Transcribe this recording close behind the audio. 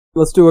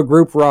Let's do a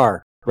group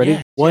roar. Ready?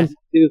 Yeah, 1,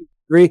 2,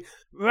 3.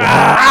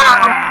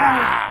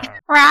 Rawr!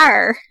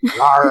 Roar.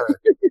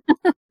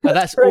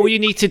 That's all you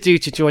need to do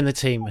to join the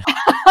team.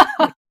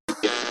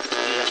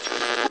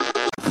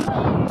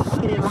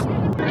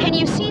 Can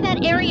you see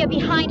that area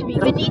behind me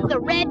beneath the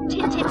red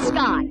tinted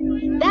sky?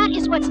 That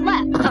is what's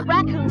left of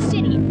Raccoon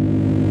City.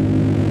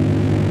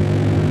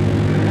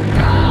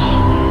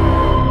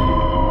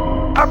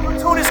 Our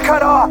platoon is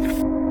cut off.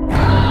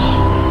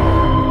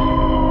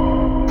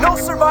 No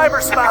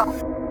survivors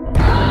found.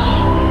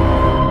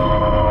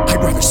 I'd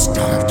rather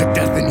starve to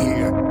death in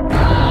here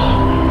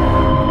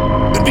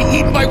than be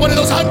eaten by one of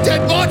those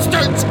undead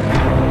monsters!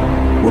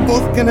 We're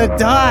both gonna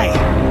die.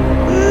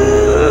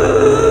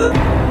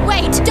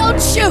 Wait,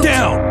 don't shoot!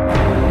 Down!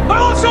 I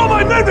lost all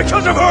my men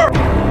because of her!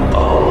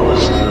 All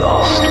is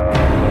lost.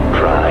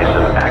 Cries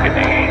of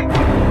agony.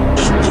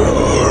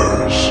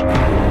 Stars!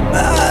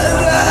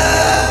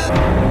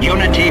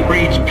 Unity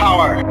breeds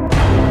power.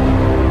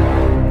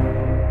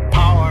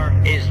 Power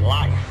is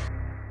life.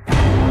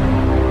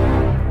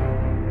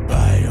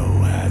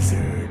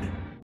 Biohazard.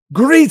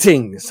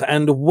 Greetings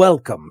and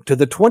welcome to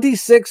the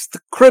 26th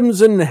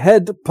Crimson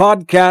Head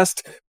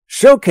podcast,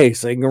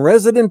 showcasing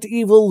Resident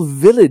Evil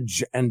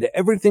Village and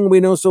everything we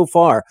know so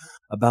far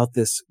about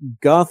this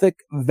gothic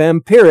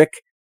vampiric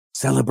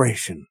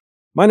celebration.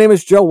 My name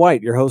is Joe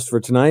White, your host for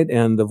tonight,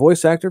 and the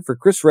voice actor for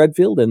Chris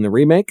Redfield in the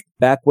remake,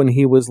 back when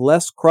he was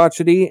less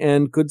crotchety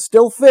and could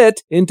still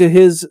fit into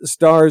his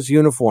STARS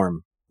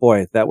uniform.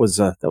 Boy, that was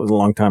a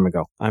long time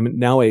ago. I'm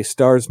now a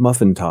STARS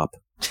muffin top.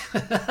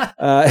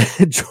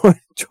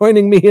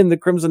 Joining me in the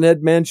Crimson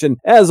Head Mansion,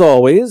 as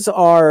always,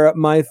 are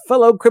my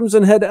fellow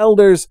Crimson Head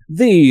elders,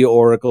 the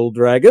Oracle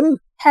Dragon,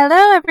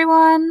 Hello,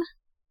 everyone.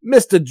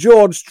 Mr.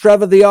 George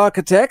Trevor the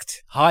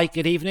Architect, Hi,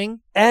 good evening.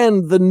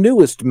 and the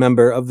newest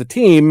member of the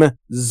team,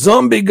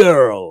 Zombie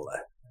Girl.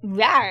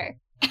 Rawr.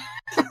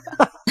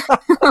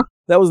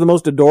 That was the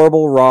most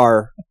adorable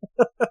rar.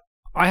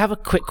 I have a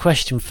quick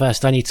question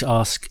first I need to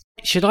ask.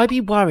 Should I be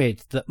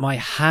worried that my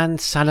hand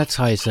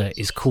sanitizer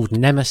is called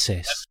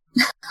Nemesis?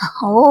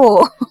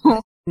 Oh.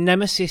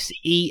 Nemesis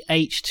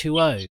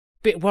EH2O.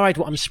 Bit worried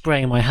what I'm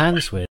spraying my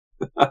hands with.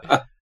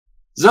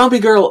 Zombie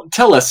Girl,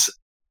 tell us.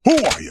 Who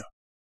are you?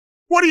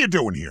 What are you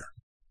doing here?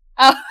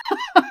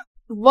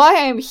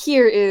 Why I'm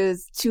here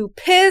is to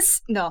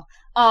piss. No.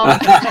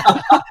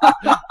 I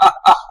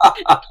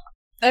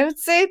would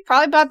say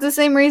probably about the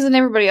same reason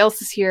everybody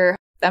else is here.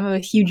 I'm a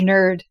huge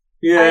nerd.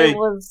 Yay. I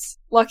was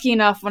lucky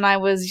enough when I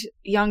was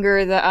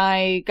younger that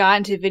I got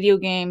into video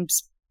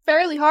games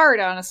fairly hard,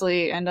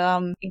 honestly, and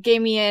it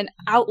gave me an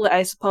outlet,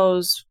 I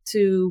suppose,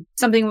 to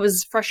something that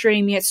was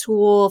frustrating me at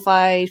school. If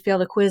I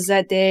failed a quiz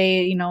that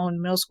day, in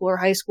middle school or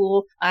high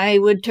school, I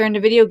would turn to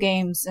video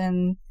games,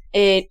 and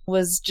it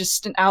was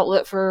just an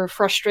outlet for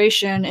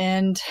frustration.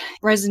 And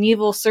Resident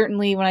Evil,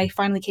 certainly, when I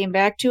finally came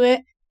back to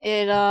it,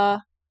 it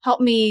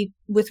helped me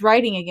with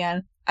writing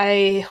again.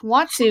 I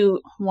want to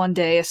one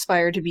day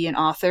aspire to be an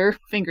author,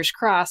 fingers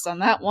crossed on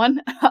that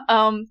one,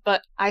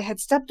 but I had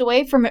stepped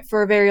away from it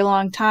for a very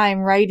long time,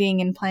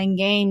 writing and playing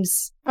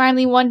games.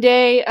 Finally, one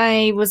day,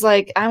 I was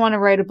like, I want to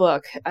write a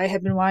book. I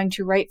had been wanting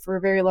to write for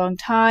a very long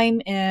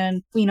time,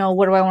 and,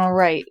 what do I want to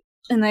write?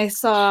 And I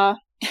saw,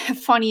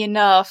 funny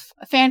enough,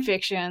 a fan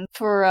fiction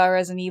for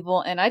Resident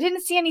Evil, and I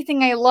didn't see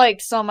anything I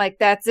liked, so I'm like,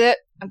 that's it.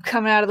 I'm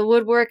coming out of the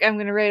woodwork. I'm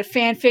going to write a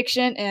fan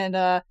fiction, and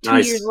 2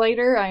 Nice. years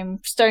later, I'm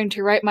starting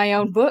to write my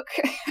own book.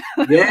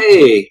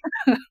 Yay.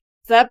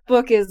 That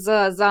book is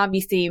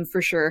zombie themed for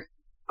sure.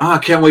 I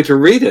can't wait to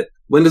read it.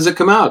 When does it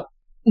come out?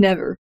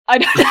 Never.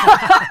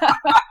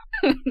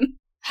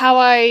 How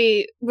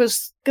I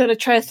was going to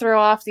try to throw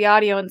off the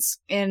audience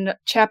in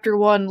chapter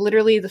 1,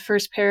 literally the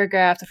first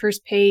paragraph, the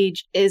first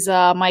page, is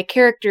my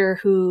character,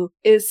 who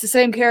is the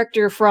same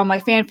character from my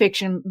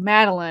fanfiction,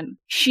 Madeline.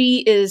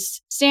 She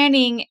is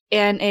standing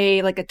in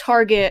a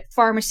Target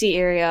pharmacy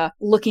area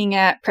looking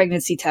at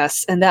pregnancy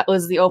tests, and that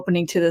was the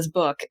opening to this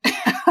book.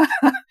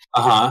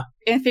 Uh-huh.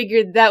 And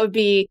figured that would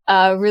be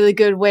a really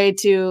good way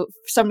to,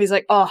 somebody's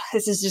like, oh,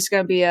 this is just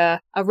going to be a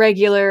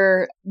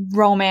regular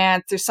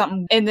romance or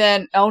something. And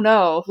then, oh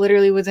no,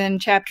 literally within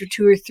chapter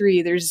 2 or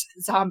 3, there's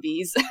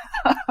zombies.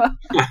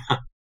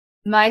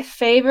 My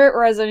favorite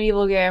Resident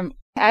Evil game,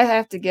 I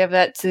have to give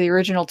that to the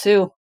original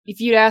too. If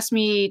you'd asked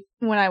me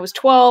when I was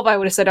 12, I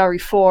would have said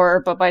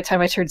RE4, but by the time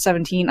I turned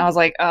 17, I was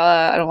like,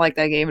 I don't like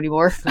that game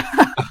anymore.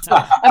 So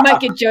I might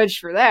get judged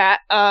for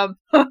that.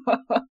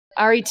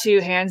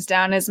 RE2, hands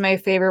down, is my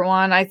favorite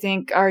one. I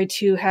think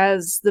RE2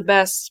 has the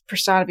best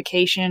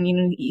personification.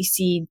 You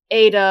see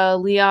Ada,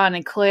 Leon,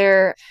 and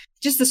Claire.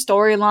 Just the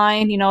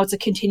storyline, it's a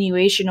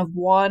continuation of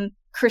 1.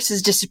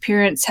 Chris's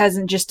disappearance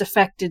hasn't just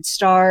affected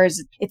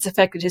STARS, it's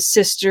affected his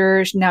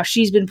sisters. Now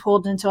she's been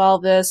pulled into all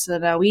this,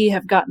 and we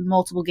have gotten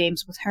multiple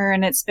games with her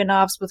and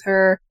spin-offs with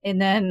her.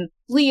 And then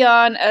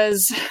Leon,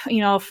 as,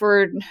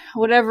 for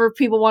whatever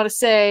people want to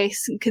say,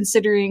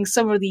 considering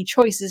some of the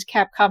choices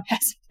Capcom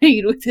has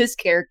made with his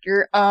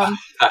character,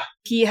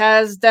 he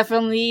has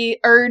definitely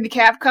earned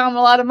Capcom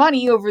a lot of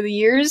money over the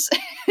years.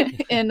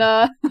 And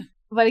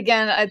But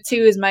again, 2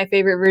 is my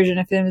favorite version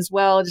of him as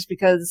well, just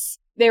because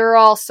they were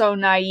all so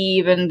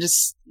naive and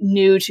just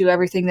new to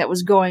everything that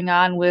was going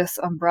on with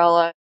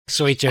Umbrella.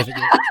 Sorry, Joe.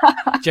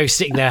 Joe's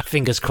sitting there,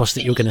 fingers crossed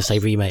that you're going to say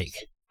remake.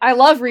 I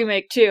love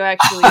remake too,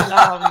 actually.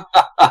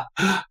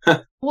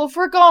 Well, if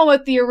we're going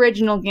with the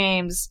original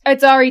games,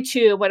 it's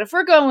RE2, but if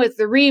we're going with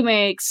the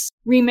remakes,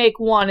 Remake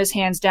 1 is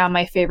hands down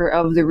my favorite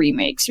of the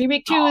remakes.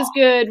 Remake 2 is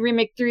good,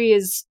 Remake 3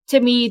 is, to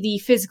me, the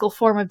physical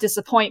form of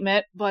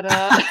disappointment, but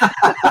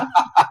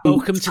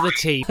Welcome to the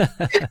team.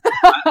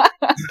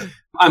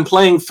 I'm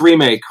playing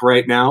 3Make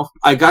right now.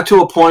 I got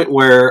to a point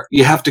where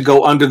you have to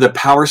go under the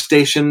power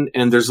station,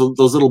 and there's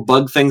those little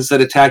bug things that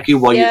attack you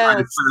while you try to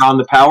turn on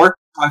the power.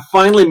 I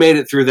finally made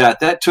it through that.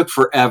 That took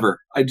forever.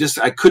 I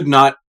could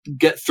not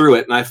get through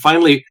it. And I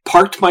finally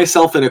parked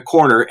myself in a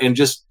corner and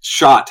just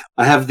shot.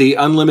 I have the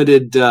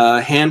unlimited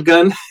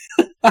handgun.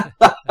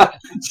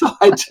 So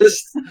I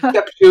just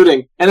kept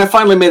shooting. And I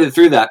finally made it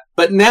through that.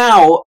 But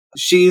now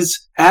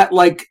she's at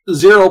like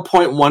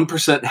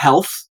 0.1%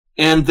 health.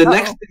 And the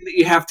next thing that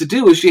you have to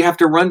do is you have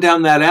to run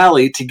down that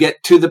alley to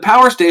get to the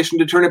power station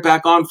to turn it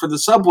back on for the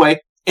subway.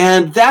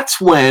 And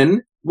that's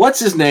when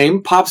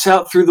what's-his-name pops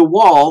out through the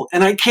wall,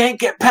 and I can't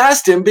get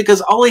past him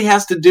because all he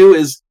has to do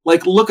is,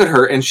 like, look at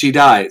her and she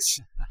dies.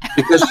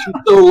 Because she's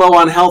so low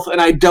on health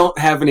and I don't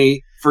have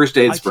any first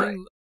aid spray.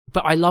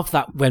 But I love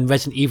that when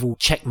Resident Evil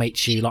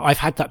checkmates you. Like, I've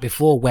had that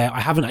before where I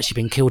haven't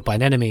actually been killed by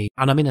an enemy,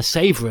 and I'm in a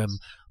save room,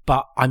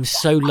 but I'm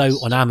so low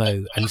on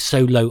ammo and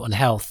so low on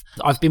health.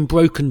 I've been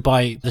broken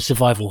by the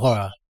survival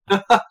horror.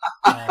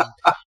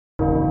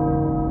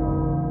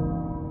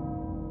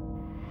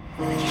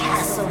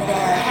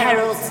 Castlevale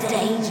heralds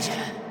danger.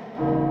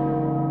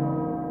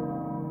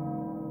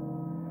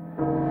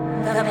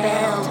 The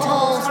bell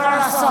tolls for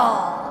us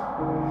all.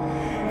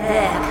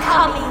 They're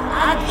coming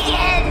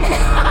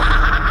again.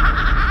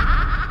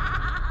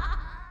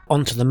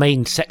 On to the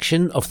main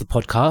section of the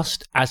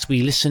podcast as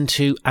we listen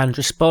to and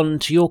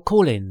respond to your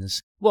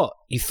call-ins. What,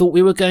 you thought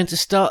we were going to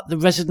start the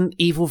Resident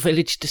Evil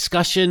Village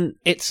discussion?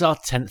 It's our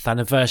 10th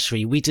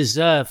anniversary. We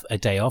deserve a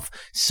day off.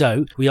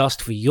 So we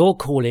asked for your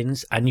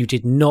call-ins and you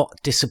did not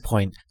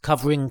disappoint.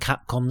 Covering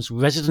Capcom's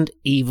Resident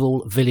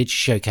Evil Village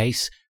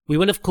showcase, we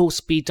will of course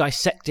be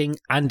dissecting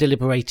and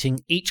deliberating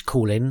each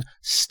call-in,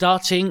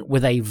 starting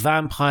with a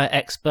vampire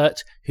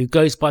expert who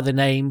goes by the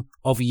name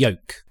of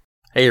Yoke.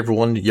 Hey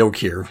everyone, Yoke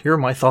here. Here are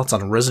my thoughts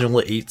on Resident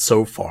Evil 8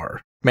 so far.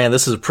 Man,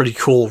 this is a pretty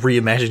cool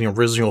reimagining of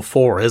Resident Evil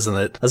 4, isn't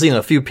it? I've seen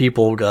a few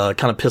people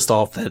kind of pissed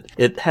off that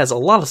it has a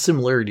lot of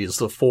similarities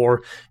to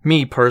 4.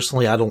 Me,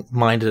 personally, I don't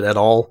mind it at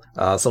all.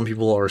 Some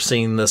people are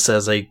seeing this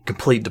as a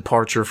complete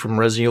departure from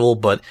Resident Evil,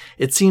 but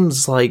it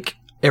seems like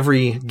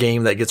every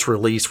game that gets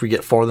released, we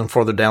get farther and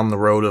farther down the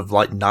road of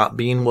like not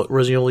being what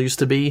Resident Evil used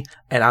to be,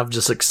 and I've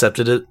just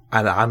accepted it,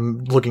 and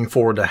I'm looking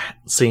forward to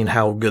seeing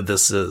how good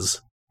this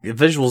is. The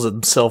visuals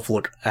themselves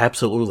look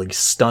absolutely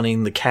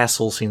stunning. The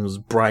castle seems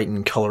bright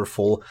and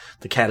colorful.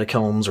 The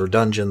catacombs or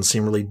dungeons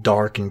seem really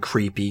dark and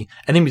creepy.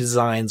 Enemy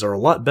designs are a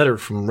lot better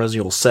from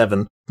Resident Evil 7.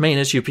 The main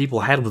issue people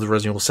had with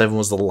Resident Evil 7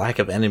 was the lack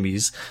of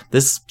enemies.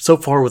 This, so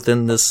far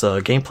within this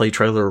gameplay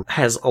trailer,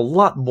 has a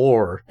lot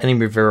more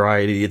enemy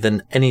variety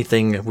than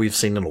anything we've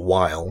seen in a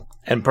while.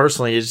 And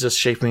personally, it's just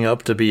shaping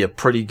up to be a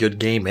pretty good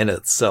game in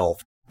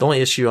itself. The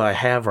only issue I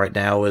have right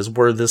now is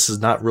where this is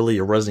not really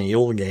a Resident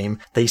Evil game,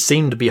 they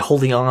seem to be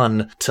holding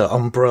on to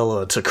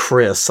Umbrella, to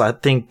Chris. I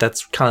think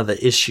that's kind of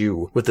the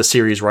issue with the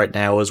series right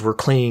now, is we're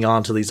clinging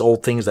on to these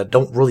old things that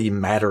don't really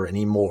matter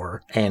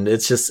anymore. And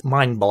it's just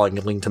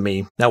mind-boggling to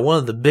me. Now, one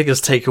of the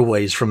biggest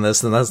takeaways from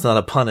this, and that's not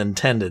a pun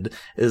intended,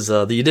 is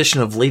the addition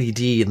of Lady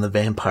D and the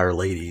Vampire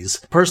Ladies.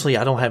 Personally,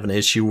 I don't have an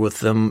issue with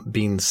them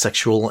being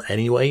sexual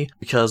anyway,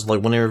 because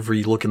like whenever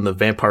you look in the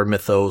vampire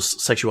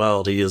mythos,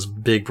 sexuality is a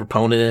big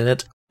proponent in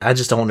it. I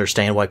just don't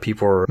understand why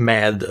people are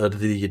mad at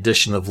the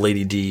addition of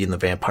Lady D and the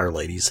Vampire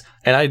Ladies.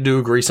 And I do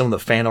agree some of the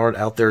fan art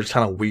out there is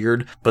kind of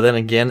weird, but then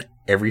again,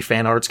 every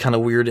fan art's kind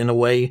of weird in a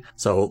way.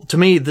 So to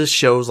me, this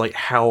shows like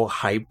how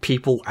hyped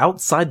people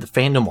outside the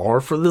fandom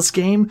are for this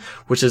game,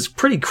 which is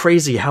pretty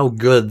crazy how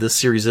good this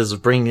series is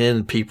of bringing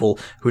in people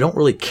who don't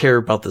really care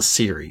about the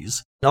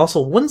series. And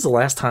also, when's the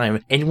last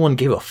time anyone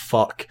gave a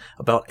fuck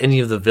about any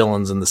of the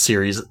villains in the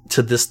series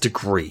to this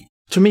degree?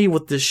 To me,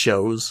 what this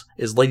shows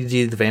is Lady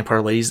D, the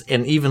Vampire Ladies,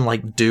 and even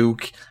like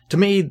Duke. To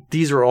me,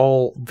 these are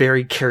all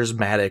very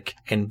charismatic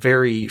and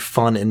very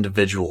fun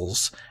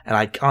individuals, and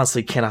I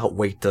honestly cannot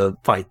wait to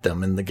fight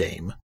them in the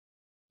game.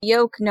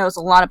 Yoke knows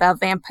a lot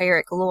about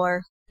vampiric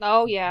lore.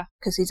 Oh, yeah.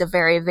 Because he's a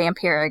very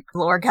vampiric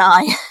lore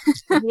guy.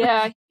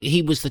 Yeah.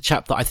 He was the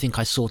chap that I think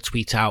I saw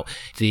tweet out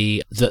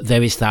that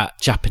there is that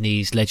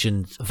Japanese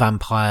legend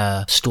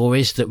vampire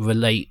stories that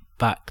relate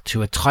back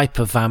to a type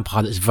of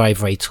vampire that's very,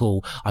 very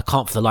tall. I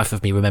can't for the life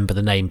of me remember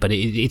the name, but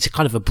it's a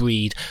kind of a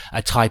breed,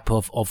 a type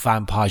of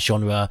vampire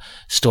genre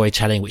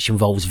storytelling which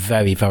involves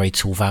very, very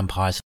tall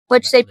vampires.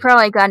 Which they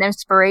probably got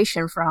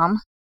inspiration from.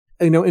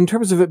 You know, in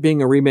terms of it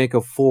being a remake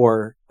of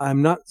 4,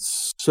 I'm not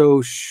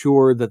so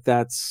sure that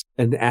that's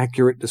an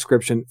accurate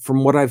description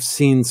from what I've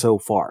seen so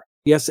far.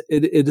 Yes,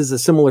 it is a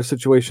similar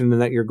situation in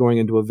that you're going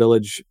into a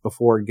village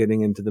before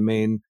getting into the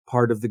main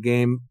part of the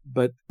game,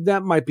 but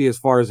that might be as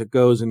far as it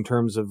goes in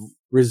terms of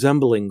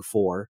resembling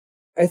 4.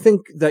 I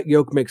think that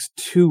Yoke makes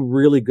 2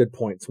 really good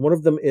points. One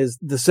of them is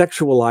the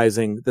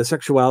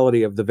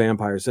sexuality of the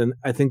vampires, and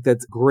I think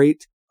that's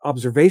great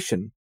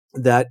observation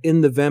that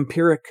in the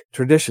vampiric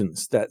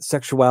traditions, that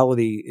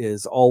sexuality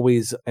is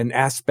always an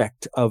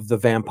aspect of the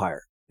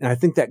vampire. And I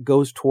think that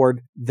goes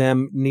toward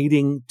them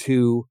needing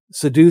to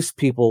seduce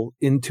people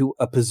into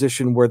a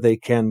position where they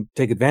can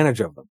take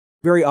advantage of them.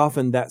 Very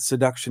often that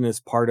seduction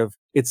is part of,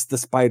 it's the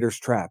spider's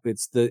trap.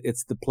 It's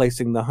the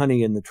placing the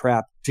honey in the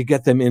trap to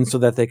get them in so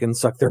that they can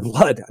suck their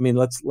blood. I mean,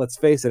 let's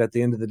face it, at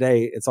the end of the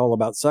day, it's all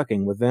about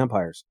sucking with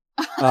vampires.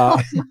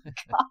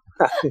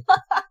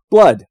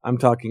 Blood, I'm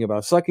talking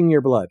about, sucking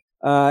your blood.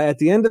 At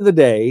the end of the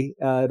day,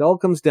 it all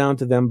comes down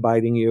to them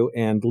biting you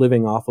and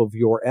living off of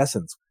your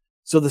essence.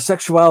 So the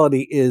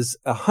sexuality is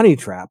a honey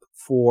trap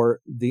for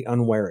the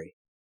unwary.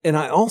 And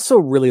I also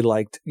really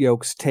liked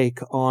Yoke's take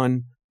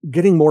on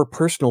getting more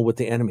personal with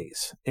the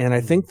enemies. And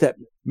I think that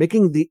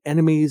making the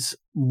enemies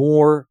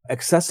more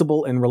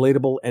accessible and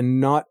relatable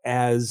and not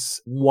as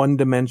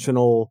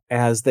one-dimensional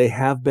as they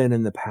have been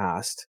in the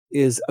past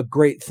is a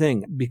great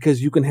thing,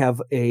 because you can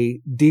have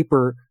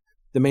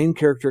the main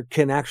character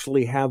can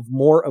actually have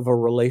more of a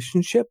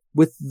relationship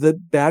with the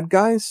bad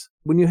guys.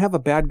 When you have a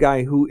bad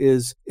guy who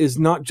is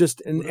not just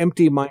an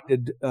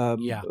empty-minded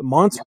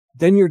monster,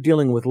 then you're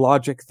dealing with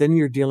logic. Then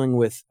you're dealing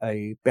with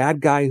a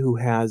bad guy who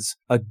has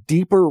a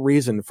deeper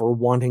reason for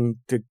wanting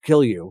to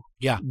kill you.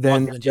 Yeah,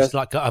 rather than just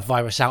like a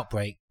virus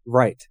outbreak.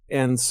 Right.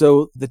 And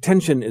so the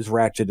tension is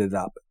ratcheted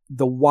up.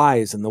 The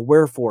whys and the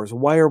wherefores.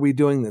 Why are we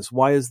doing this?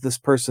 Why is this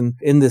person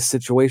in this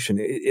situation?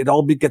 It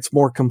all gets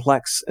more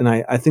complex. And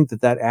I think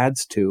that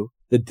adds to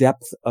the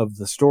depth of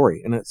the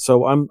story. And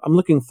so I'm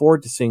looking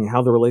forward to seeing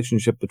how the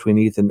relationship between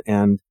Ethan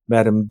and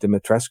Madame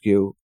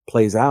Dimitrescu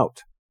plays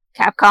out.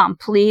 Capcom,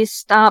 please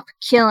stop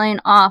killing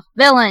off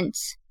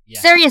villains.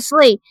 Yes.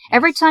 Seriously,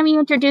 every time you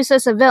introduce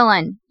us a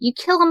villain, you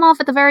kill them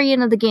off at the very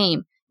end of the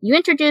game. You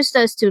introduced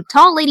us to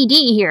Tall Lady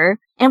D here,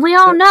 and we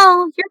all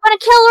know you're going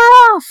to kill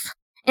her off.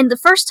 And the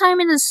first time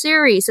in the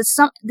series,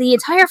 the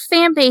entire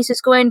fan base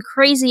is going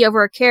crazy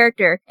over a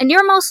character, and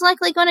you're most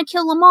likely going to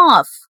kill them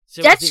off.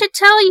 So that should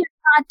tell you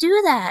not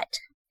do that.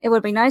 It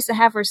would be nice to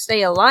have her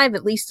stay alive,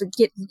 at least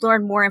to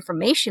learn more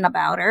information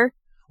about her.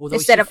 Although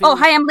instead of,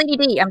 hi, I'm Lady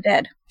D, I'm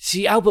dead.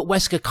 See, Albert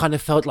Wesker kind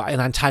of felt like an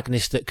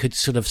antagonist that could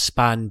sort of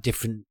span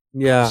different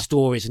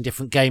stories and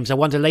different games. I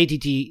wonder, Lady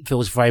D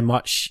feels very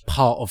much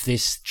part of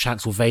this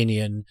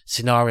Transylvanian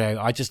scenario.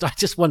 I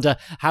just wonder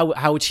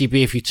how would she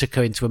be if you took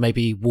her into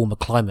maybe warmer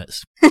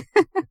climates?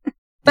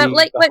 But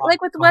like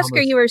with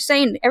Wesker, you were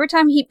saying, every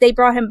time they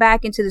brought him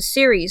back into the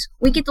series,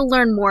 we get to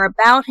learn more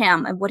about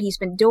him and what he's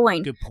been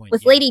doing. Good point,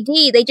 with Lady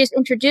D, they just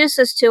introduced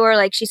us to her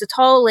like she's a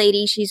tall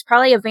lady. She's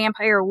probably a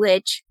vampire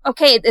witch.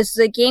 Okay, is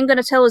the game going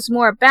to tell us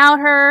more about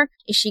her?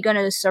 Is she going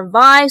to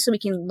survive so we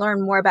can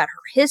learn more about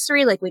her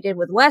history like we did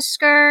with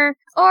Wesker?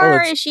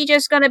 Or is she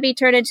just going to be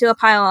turned into a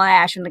pile of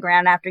ash on the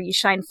ground after you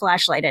shine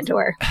flashlight into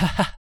her?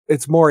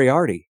 It's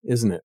Moriarty,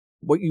 isn't it?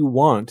 What you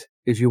want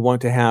is you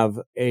want to have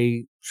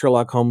a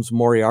Sherlock Holmes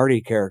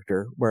Moriarty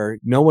character where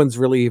no one's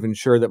really even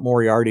sure that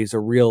Moriarty's a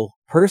real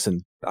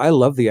person. I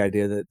love the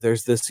idea that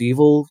there's this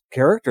evil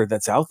character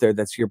that's out there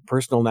that's your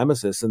personal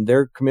nemesis, and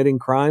they're committing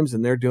crimes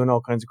and they're doing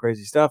all kinds of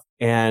crazy stuff.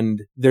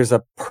 And there's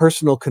a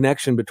personal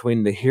connection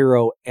between the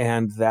hero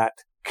and that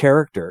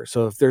character.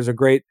 So if there's a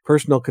great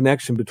personal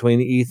connection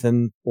between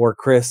Ethan or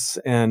Chris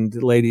and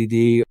Lady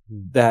D,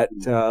 that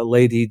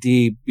Lady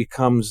D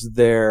becomes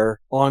their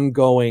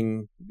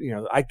ongoing,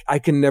 I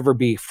can never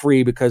be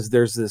free because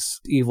there's this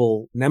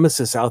evil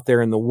nemesis out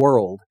there in the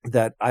world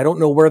that I don't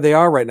know where they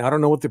are right now. I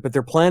don't know but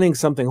they're planning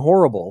something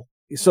horrible.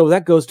 So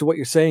that goes to what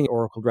you're saying,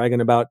 Oracle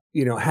Dragon, about,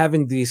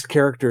 having these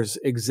characters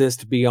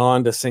exist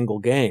beyond a single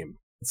game.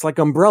 It's like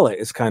Umbrella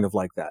is kind of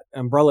like that.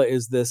 Umbrella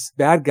is this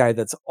bad guy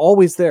that's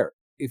always there.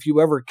 If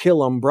you ever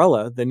kill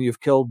Umbrella, then you've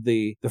killed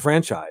the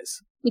franchise.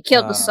 You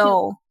killed the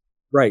soul.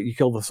 Right, you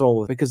kill the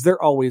soul, because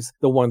they're always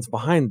the ones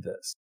behind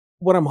this.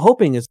 What I'm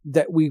hoping is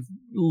that we've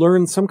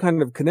learned some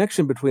kind of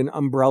connection between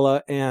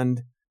Umbrella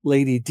and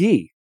Lady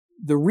D.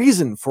 The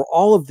reason for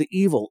all of the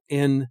evil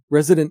in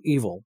Resident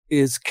Evil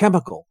is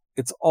chemical.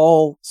 It's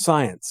all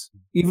science.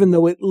 Even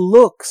though it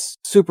looks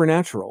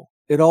supernatural,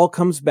 it all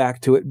comes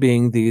back to it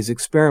being these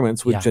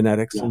experiments with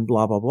genetics and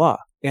blah, blah, blah.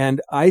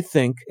 And I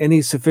think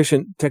any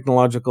sufficient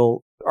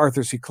technological,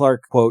 Arthur C.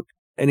 Clarke quote,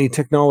 any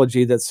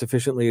technology that's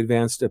sufficiently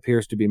advanced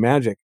appears to be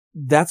magic.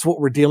 That's what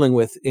we're dealing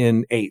with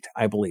in 8,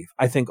 I believe.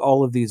 I think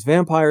all of these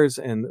vampires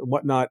and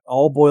whatnot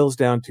all boils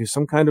down to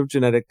some kind of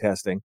genetic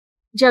testing.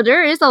 Joe,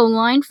 there is a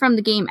line from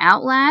the game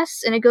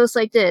Outlast, and it goes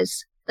like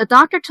this. The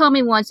doctor told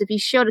me once if you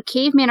showed a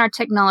caveman our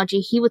technology,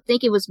 he would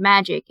think it was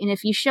magic. And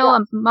if you show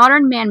a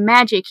modern man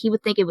magic, he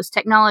would think it was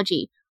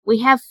technology.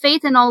 We have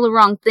faith in all the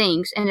wrong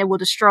things, and it will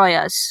destroy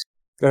us.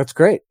 That's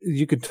great.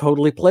 You could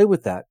totally play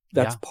with that.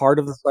 That's part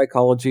of the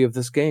psychology of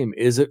this game.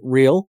 Is it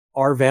real?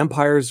 Are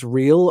vampires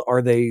real?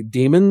 Are they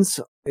demons?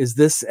 Is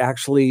this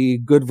actually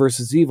good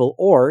versus evil?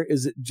 Or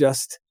is it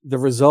just the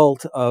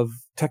result of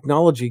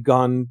technology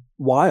gone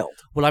wild?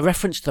 Well, I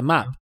referenced the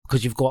map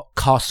because you've got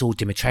Castle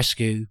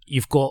Dimitrescu,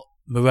 you've got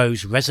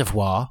Moreau's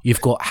Reservoir,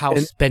 you've got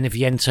House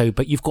Beneviento,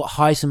 but you've got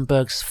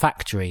Heisenberg's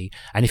factory.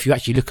 And if you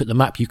actually look at the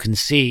map, you can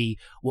see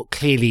what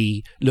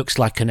clearly looks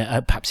like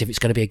perhaps if it's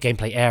going to be a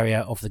gameplay area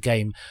of the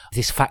game,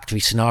 this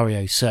factory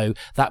scenario. So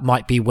that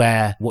might be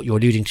where what you're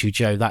alluding to,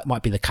 Joe, that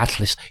might be the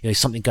catalyst.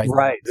 Something going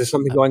right. There's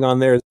something going on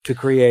there to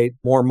create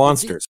more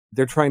monsters.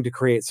 They're trying to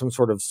create some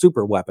sort of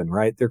super weapon,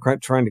 right? They're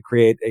trying to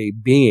create a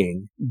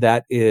being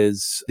that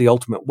is the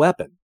ultimate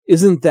weapon.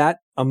 Isn't that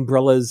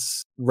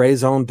Umbrella's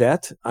raison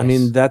d'etre? I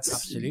mean,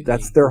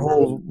 that's their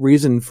whole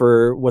reason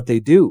for what they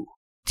do.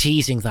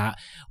 Teasing that,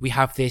 we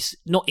have this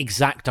not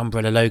exact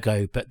Umbrella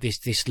logo, but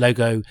this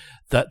logo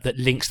that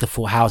links the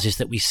four houses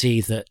that we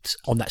see that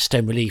on that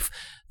stone relief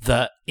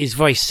that is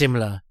very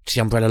similar to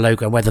the Umbrella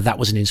logo, and whether that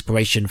was an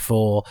inspiration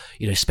for,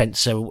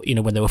 Spencer,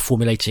 when they were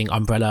formulating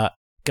Umbrella.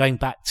 Going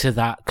back to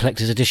that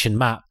collector's edition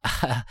map,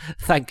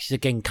 thanks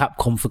again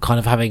Capcom for kind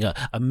of having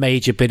a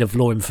major bit of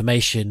lore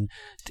information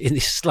in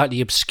this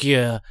slightly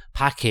obscure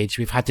package.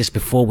 We've had this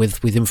before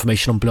with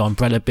information on Blue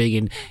Umbrella being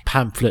in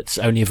pamphlets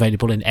only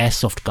available in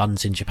airsoft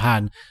guns in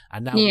Japan.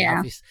 And now we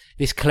have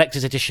this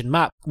collector's edition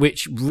map,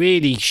 which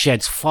really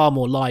sheds far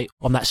more light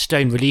on that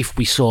stone relief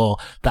we saw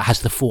that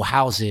has the four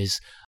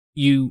houses.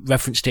 You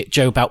referenced it,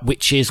 Joe, about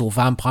witches or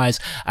vampires,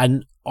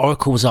 and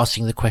Oracle was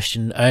asking the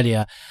question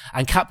earlier,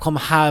 and Capcom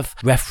have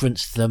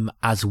referenced them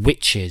as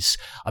witches.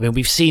 I mean,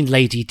 we've seen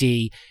Lady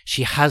D.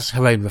 She has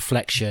her own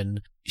reflection.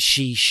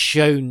 She's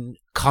shown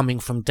coming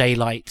from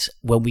daylight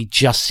when we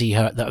just see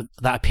her,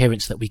 that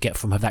appearance that we get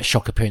from her, that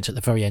shock appearance at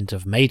the very end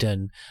of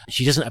Maiden.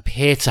 She doesn't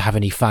appear to have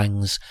any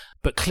fangs,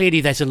 but clearly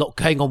there's a lot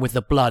going on with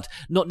the blood.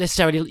 Not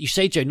necessarily, you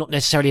say, Joe, not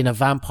necessarily in a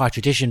vampire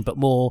tradition, but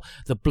more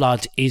the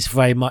blood is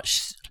very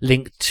much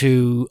linked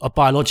to a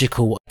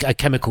biological, a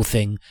chemical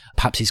thing.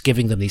 Perhaps it's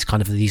giving them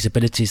these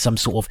abilities, some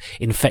sort of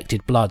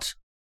infected blood.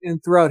 And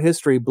throughout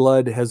history,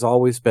 blood has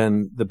always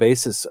been the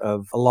basis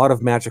of a lot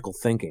of magical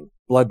thinking.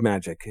 Blood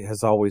magic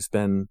has always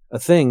been a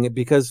thing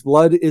because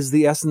blood is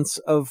the essence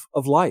of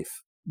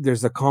life.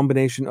 There's a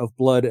combination of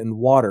blood and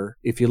water.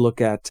 If you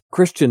look at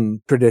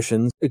Christian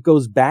traditions, it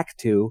goes back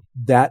to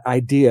that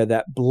idea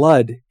that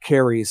blood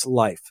carries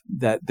life,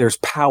 that there's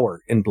power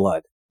in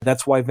blood.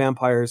 That's why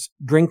vampires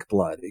drink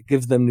blood. It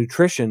gives them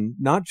nutrition,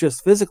 not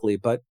just physically,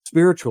 but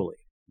spiritually.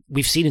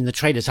 We've seen in the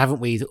trailers,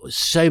 haven't we,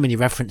 so many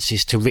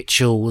references to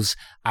rituals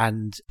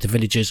and the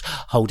villagers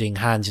holding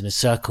hands in a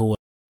circle.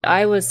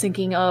 I was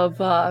thinking of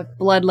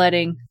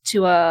bloodletting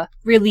to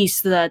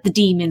release the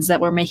demons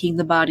that were making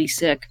the body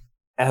sick.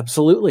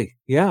 Absolutely.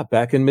 Yeah.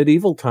 Back in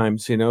medieval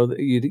times,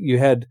 you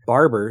had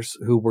barbers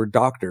who were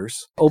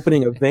doctors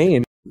opening a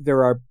vein.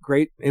 There are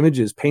great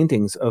images,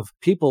 paintings of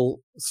people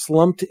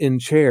slumped in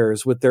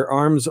chairs with their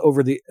arms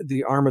over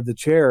the arm of the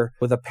chair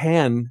with a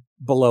pan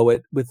below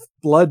it with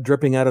blood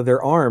dripping out of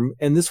their arm.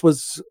 And this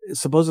was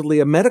supposedly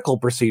a medical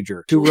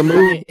procedure to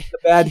remove the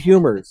bad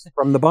humors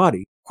from the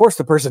body. Of course,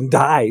 the person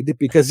died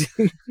because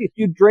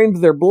you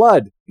drained their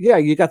blood. Yeah,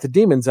 you got the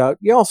demons out.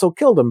 You also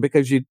killed them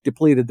because you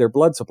depleted their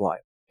blood supply.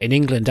 In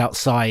England,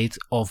 outside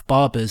of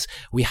barbers,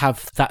 we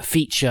have that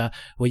feature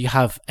where you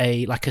have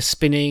a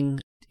spinning,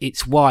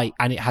 it's white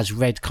and it has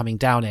red coming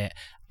down it.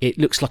 It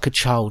looks like a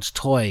child's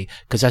toy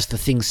because as the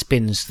thing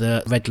spins,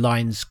 the red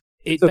lines,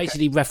 it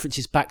basically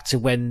references back to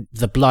when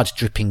the blood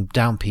dripping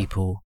down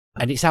people.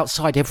 And it's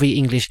outside every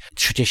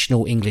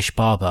traditional English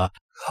barber.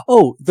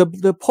 Oh,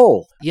 the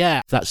pole.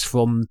 Yeah, that's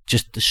from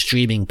just the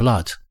streaming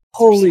blood.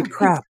 Holy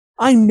crap.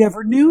 I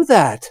never knew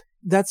that.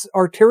 That's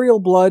arterial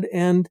blood,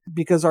 and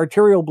because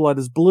arterial blood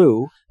is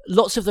blue.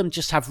 Lots of them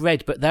just have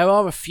red, but there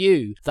are a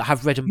few that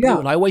have red and blue,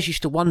 and I always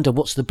used to wonder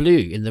what's the blue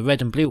in the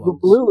red and blue ones. The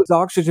blue is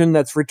oxygen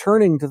that's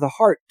returning to the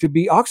heart to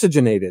be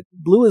oxygenated.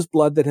 Blue is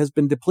blood that has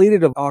been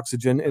depleted of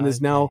oxygen and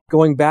is now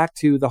going back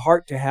to the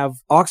heart to have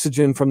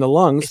oxygen from the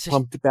lungs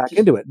pumped back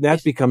into it.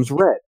 That becomes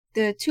red.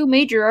 The two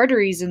major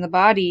arteries in the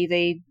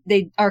body,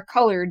 they are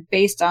colored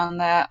based on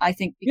that, I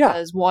think,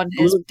 because one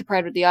is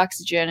deprived of the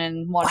oxygen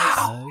and one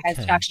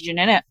has oxygen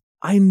in it.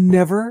 I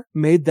never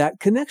made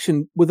that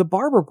connection with a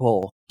barber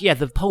pole. Yeah,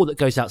 the pole that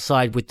goes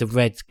outside with the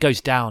red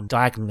goes down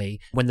diagonally.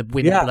 When the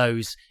wind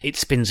blows, it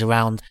spins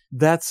around.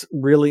 That's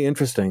really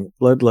interesting.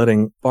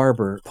 Bloodletting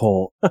barber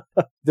pole.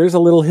 There's a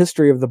little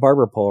history of the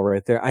barber pole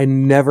right there. I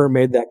never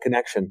made that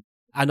connection.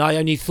 And I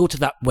only thought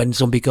of that when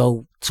Zombie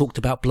Girl talked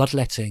about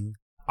bloodletting.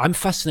 I'm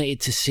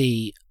fascinated to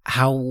see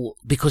how,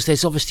 because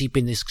there's obviously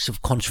been this sort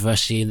of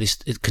controversy and this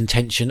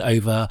contention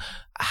over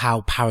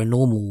how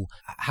paranormal,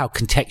 how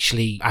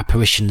contextually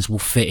apparitions will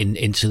fit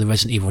into the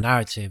Resident Evil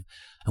narrative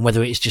and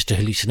whether it's just a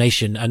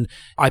hallucination. And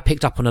I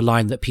picked up on a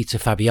line that Peter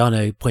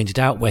Fabiano pointed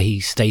out where he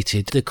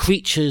stated the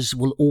creatures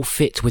will all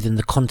fit within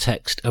the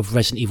context of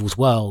Resident Evil's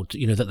world,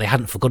 that they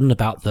hadn't forgotten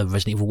about the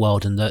Resident Evil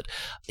world, and that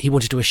he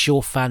wanted to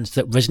assure fans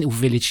that Resident Evil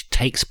Village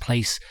takes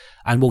place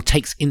and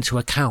takes into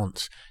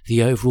account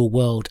the overall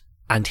world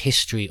and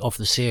history of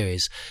the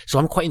series. So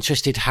I'm quite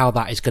interested how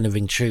that is going to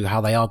ring true,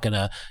 how they are going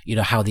to,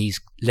 how these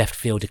left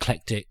field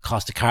eclectic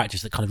cast of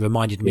characters that kind of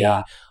reminded me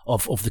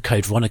of the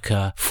Code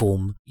Veronica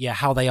form. Yeah,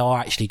 how they are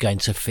actually going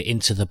to fit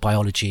into the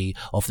biology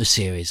of the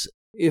series.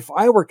 If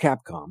I were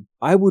Capcom,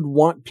 I would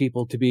want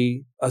people to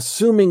be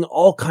assuming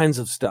all kinds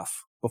of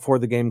stuff before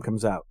the game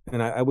comes out.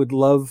 And I would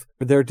love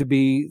for there to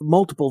be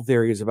multiple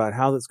theories about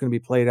how that's going to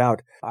be played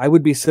out. I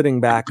would be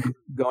sitting back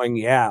going,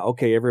 yeah,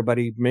 okay,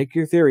 everybody make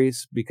your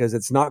theories, because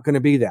it's not going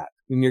to be that.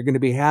 And you're going to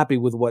be happy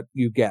with what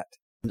you get.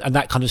 And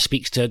that kind of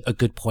speaks to a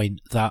good point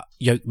that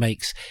Yoke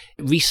makes.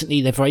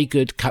 Recently, they're very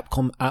good,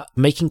 Capcom, at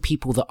making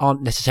people that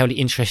aren't necessarily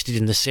interested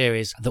in the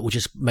series, that will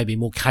just maybe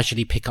more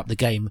casually pick up the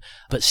game,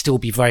 but still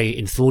be very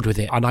enthralled with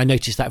it. And I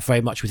noticed that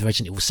very much with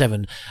Resident Evil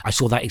 7. I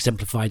saw that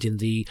exemplified in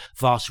the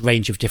vast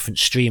range of different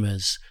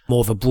streamers,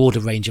 more of a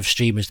broader range of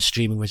streamers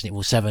streaming Resident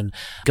Evil 7.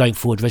 Going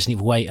forward, Resident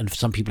Evil 8, and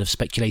some people have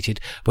speculated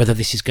whether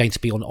this is going to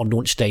be on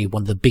launch day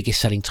one of the biggest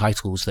selling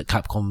titles that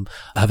Capcom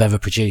have ever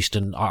produced.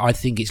 And I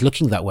think it's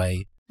looking that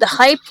way. The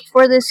hype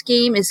for this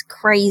game is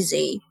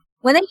crazy.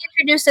 When they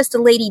introduced us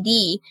to Lady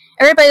D,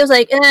 everybody was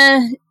like,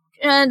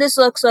 this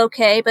looks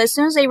okay. But as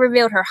soon as they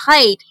revealed her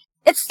height,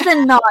 it's the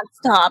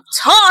nonstop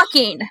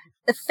talking.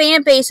 The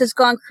fan base has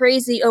gone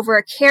crazy over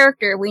a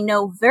character we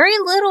know very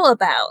little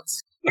about.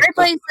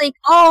 Everybody's like,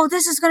 oh,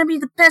 this is going to be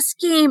the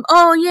best game.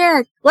 Oh,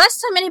 yeah. Last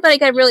time anybody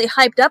got really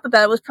hyped up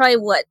about it was probably,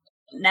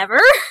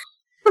 never?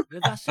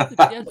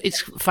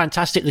 It's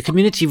fantastic. The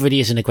community really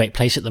is in a great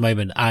place at the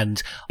moment,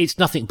 and it's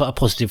nothing but a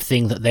positive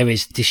thing that there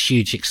is this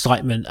huge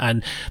excitement,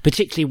 and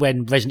particularly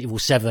when Resident Evil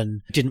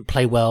 7 didn't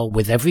play well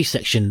with every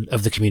section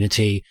of the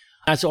community.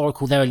 As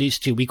Oracle there alludes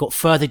to, we got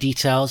further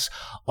details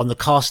on the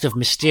cast of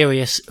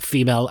mysterious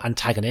female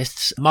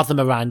antagonists, Mother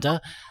Miranda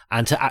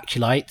and her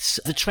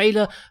acolytes. The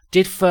trailer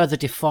did further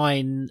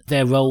define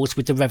their roles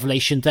with the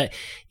revelation that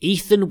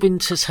Ethan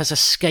Winters has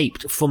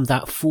escaped from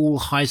that fool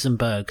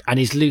Heisenberg and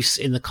is loose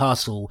in the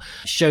castle,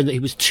 showing that he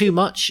was too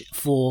much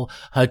for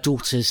her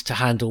daughters to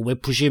handle. We're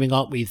presuming,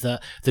 aren't we,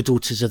 that the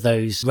daughters are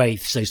those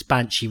wraiths, those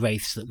banshee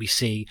wraiths that we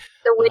see.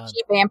 The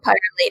witchy vampire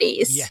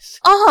ladies. Yes.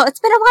 Oh,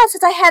 it's been a while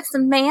since I had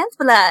some man's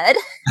blood.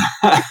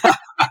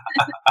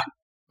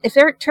 If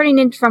they're turning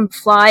in from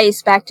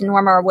flies back to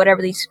normal or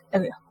whatever these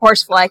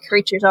horsefly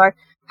creatures are,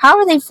 how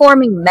are they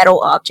forming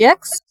metal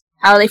objects?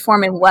 How are they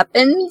forming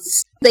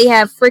weapons? They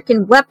have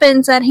freaking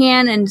weapons at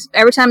hand, and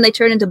every time they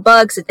turn into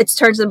bugs, it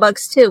turns into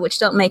bugs too, which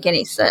don't make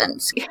any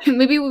sense.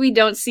 Maybe what we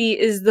don't see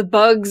is the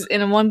bugs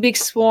in one big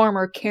swarm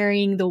are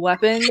carrying the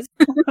weapons.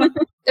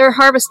 They're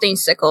harvesting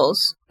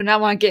sickles. But I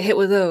want to get hit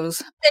with those.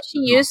 That she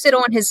used it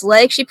on his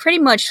leg. She pretty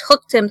much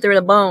hooked him through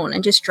the bone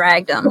and just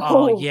dragged him.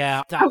 Oh,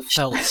 yeah. That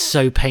felt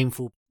so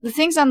painful. The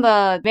things on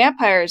the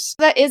vampires,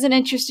 that is an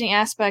interesting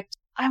aspect.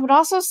 I would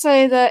also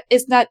say that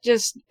it's not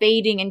just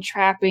baiting and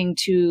trapping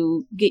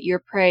to get your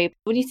prey.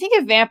 When you think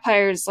of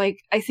vampires,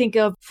 I think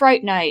of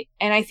Fright Night,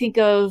 and I think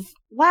of,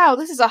 wow,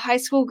 this is a high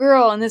school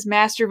girl, and this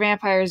master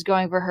vampire is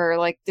going for her.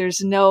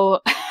 There's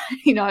no,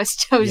 I was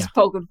just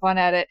poking fun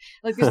at it.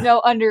 There's no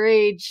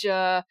underage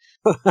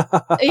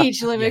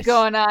age limit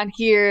going on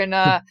here,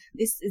 and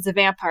this is a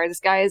vampire. This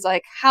guy is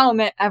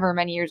however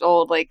many years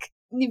old.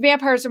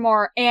 Vampires are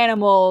more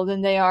animal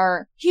than they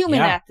are human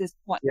at this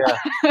point.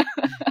 Yeah.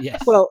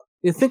 Yes. Well,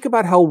 you think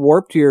about how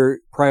warped your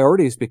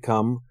priorities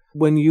become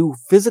when you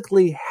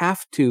physically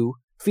have to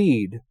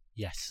feed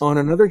on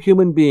another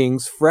human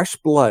being's fresh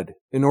blood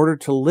in order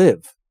to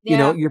live.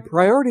 Yeah. Your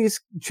priorities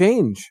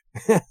change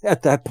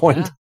at that point.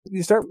 Yeah.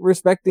 You start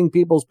respecting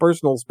people's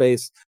personal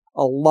space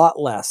a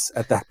lot less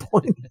at that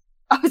point.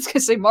 I was going to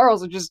say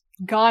morals have just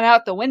gone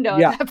out the window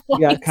at that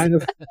point. Yeah, kind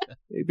of.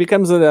 It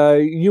becomes a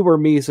you or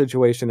me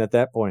situation at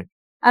that point.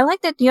 I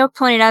like that Yoke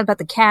pointed out about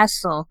the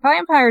castle.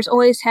 Vampires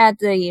always had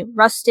the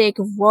rustic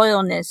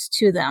royalness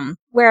to them,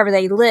 wherever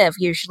they live,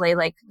 usually.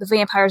 The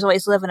vampires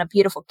always live in a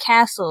beautiful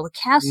castle. The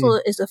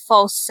castle is a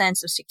false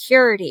sense of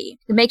security.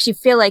 It makes you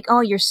feel like, oh,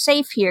 you're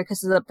safe here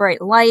because of the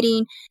bright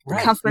lighting, the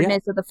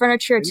comfortness of the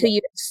furniture, until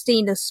you've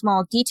seen the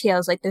small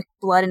details, like the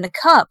blood in the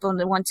cup on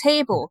the one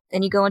table.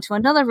 Then you go into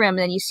another room, and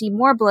then you see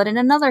more blood in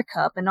another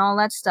cup and all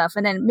that stuff.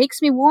 And then it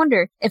makes me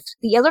wonder if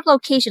the other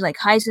location, like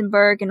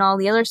Heisenberg and all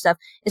the other stuff,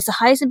 is the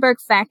Heisenberg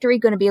factory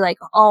going to be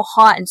all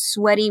hot and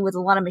sweaty with a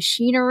lot of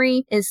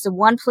machinery? Is the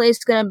one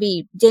place going to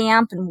be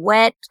damp and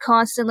wet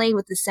constantly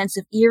with the sense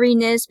of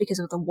eeriness because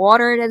of the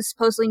water that is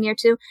supposedly near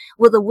to?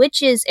 Will the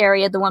witches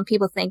area, the one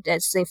people think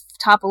that's the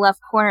top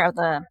left corner of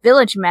the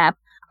village map,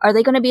 are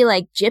they going to be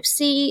like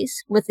gypsies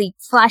with the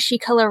flashy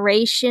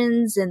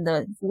colorations and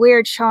the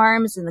weird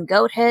charms and the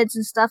goat heads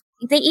and stuff?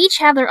 They each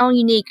have their own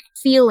unique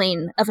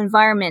feeling of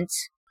environment.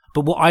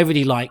 But what I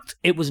really liked,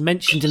 it was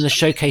mentioned in the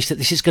showcase that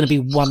this is going to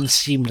be one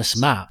seamless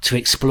map to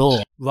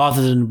explore,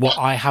 rather than what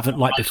I haven't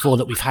liked before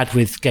that we've had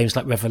with games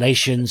like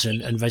Revelations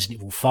and Resident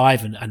Evil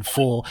 5 and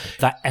 4,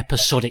 that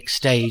episodic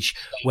stage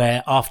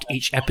where after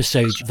each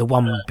episode, the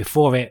one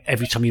before it,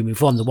 every time you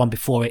move on, the one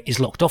before it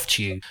is locked off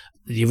to you.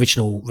 the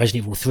original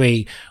Resident Evil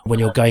 3, when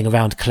you're going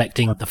around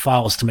collecting the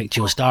files to make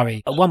Jill's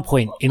diary, at one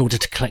point, in order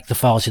to collect the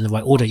files in the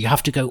right order, you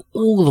have to go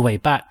all the way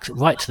back,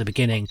 right to the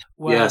beginning.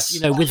 Yes.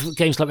 You know, with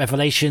games like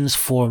Revelations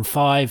 4 and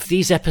 5,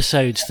 these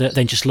episodes that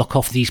then just lock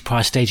off these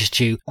prior stages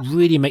to you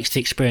really makes the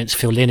experience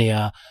feel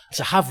linear.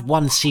 To have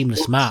one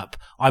seamless map,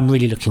 I'm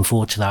really looking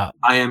forward to that.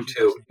 I am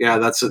too. Yeah,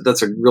 that's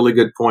a really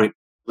good point.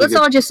 Let's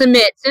all just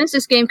admit, as soon as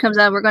this game comes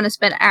out, we're going to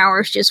spend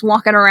hours just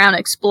walking around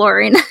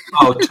exploring.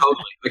 Oh,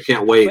 totally. I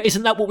can't wait. But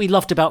isn't that what we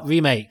loved about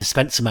Remake, the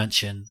Spencer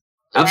Mansion?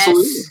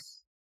 Absolutely.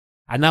 Yes.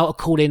 And now a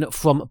call in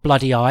from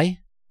Bloody Eye.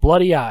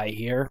 Bloody Eye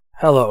here.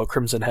 Hello,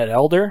 Crimson Head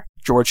Elder,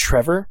 George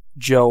Trevor,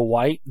 Joe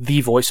White,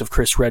 the voice of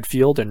Chris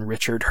Redfield, and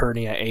Richard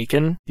Hernia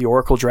Aiken, the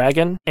Oracle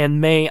Dragon.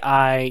 And may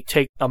I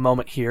take a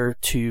moment here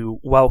to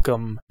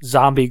welcome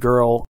Zombie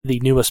Girl, the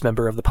newest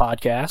member of the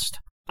podcast.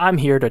 I'm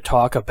here to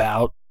talk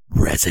about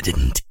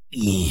Resident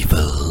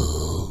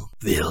Evil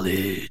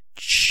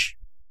Village.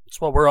 It's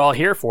what we're all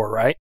here for,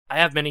 right? I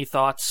have many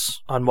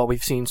thoughts on what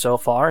we've seen so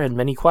far and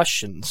many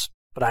questions,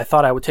 but I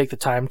thought I would take the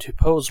time to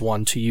pose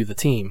one to you, the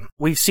team.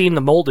 We've seen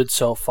the molded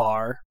so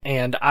far,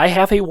 and I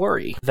have a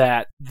worry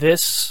that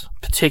this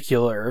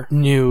particular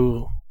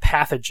new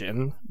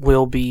pathogen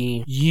will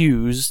be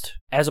used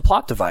as a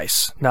plot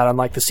device, not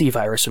unlike the C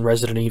virus in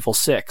Resident Evil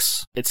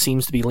 6. It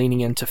seems to be leaning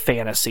into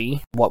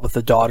fantasy, what with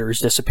the daughters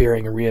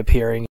disappearing and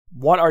reappearing.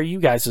 What are you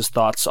guys'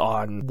 thoughts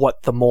on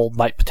what the mold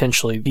might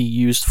potentially be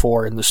used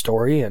for in the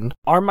story, and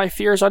are my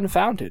fears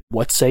unfounded?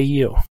 What say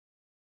you?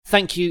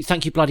 Thank you,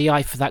 Bloody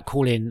Eye, for that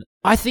call in.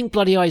 I think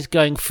Bloody Eye's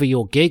going for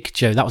your gig,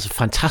 Joe. That was a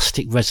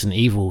fantastic Resident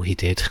Evil he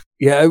did.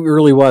 Yeah, it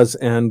really was.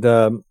 And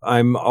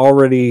I'm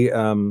already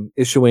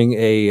issuing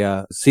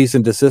a cease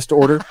and desist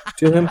order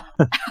to him.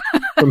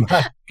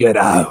 Get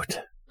out.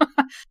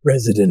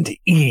 Resident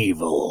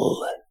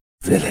Evil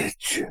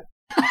Village.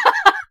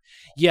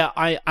 Yeah,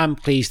 I am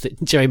pleased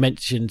that Jerry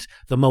mentioned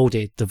the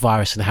molded, the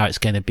virus, and how it's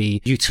going to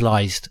be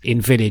utilized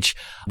in Village.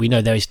 We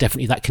know there is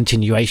definitely that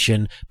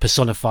continuation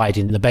personified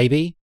in the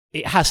baby.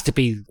 It has to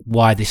be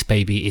why this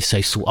baby is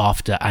so sought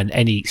after, and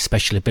any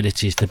special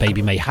abilities the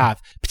baby may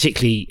have,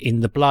 particularly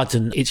in the blood,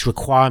 and its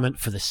requirement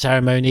for the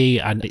ceremony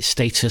and its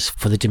status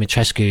for the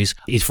Dimitrescu's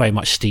is very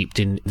much steeped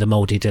in the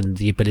molded and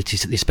the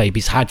abilities that this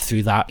baby's had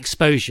through that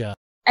exposure.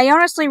 I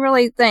honestly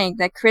really think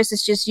that Chris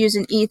is just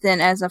using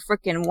Ethan as a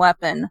freaking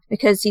weapon,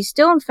 because he's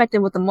still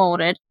infected with the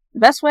molded. The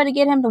best way to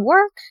get him to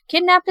work?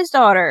 Kidnap his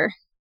daughter.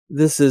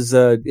 This is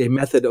a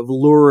method of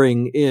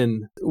luring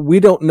in. We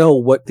don't know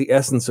what the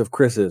essence of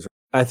Chris is.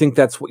 I think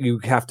that's what you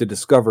have to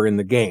discover in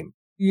the game.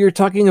 You're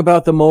talking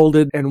about the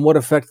molded and what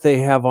effect they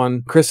have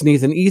on Chris and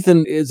Ethan.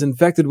 Ethan is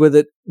infected with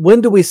it.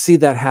 When do we see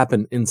that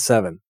happen in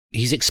 7?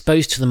 He's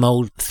exposed to the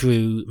mold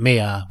through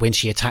Mia when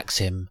she attacks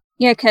him.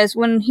 Yeah, because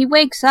when he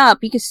wakes up,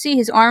 you can see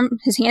his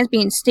hands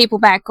being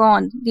stapled back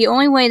on. The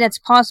only way that's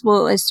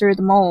possible is through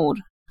the mold.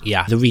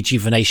 Yeah, the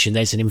rejuvenation,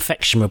 there's an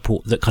infection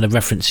report that kind of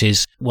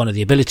references one of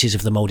the abilities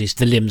of the mold is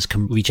the limbs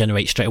can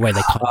regenerate straight away.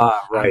 They kind of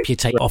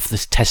amputate off the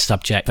test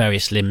subject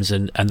various limbs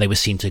and they were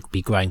seen to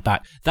be growing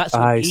back. That's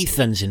when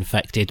Ethan's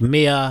infected.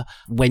 Mia,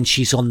 when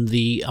she's on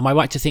am I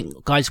right to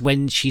think, guys,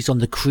 when she's on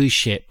the cruise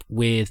ship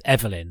with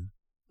Evelyn?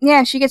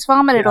 Yeah, she gets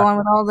vomited on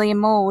with all the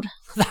mold.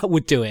 That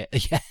would do it,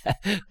 yeah.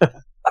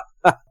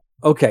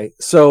 Okay,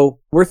 so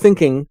we're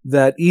thinking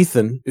that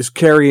Ethan is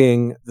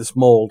carrying this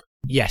mold.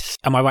 Yes.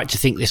 Am I right to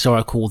think this,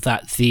 Oracle,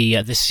 that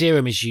the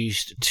serum is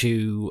used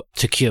to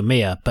cure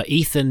Mia, but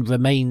Ethan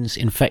remains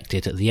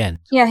infected at the end?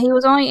 Yeah, he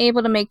was only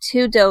able to make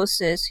 2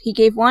 doses. He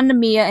gave one to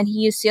Mia, and he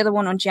used the other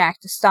one on Jack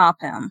to stop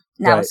him.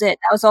 And that was it.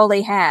 That was all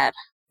they had.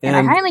 And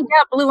I highly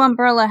doubt Blue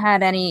Umbrella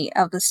had any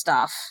of the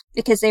stuff,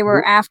 because they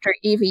were after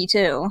Evie,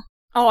 too.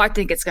 Oh, I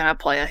think it's going to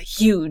play a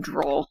huge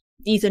role.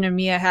 Ethan and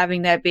Mia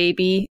having that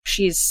baby,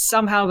 she's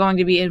somehow going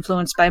to be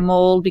influenced by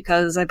mold,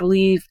 because I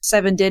believe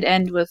 7 did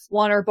end with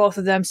one or both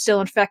of them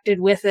still infected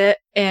with it,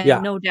 and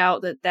no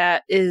doubt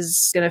that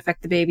is going to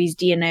affect the baby's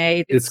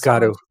DNA. It's got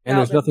to. And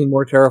there's nothing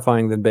more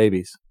terrifying than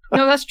babies.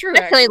 No, that's true.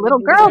 Especially little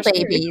girl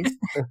babies.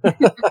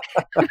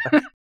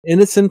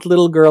 Innocent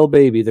little girl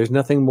baby. There's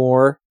nothing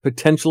more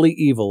potentially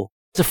evil.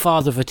 As a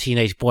father of a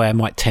teenage boy, I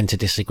might tend to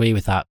disagree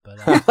with that,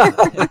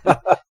 but...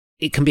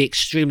 It can be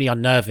extremely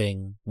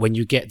unnerving when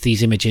you get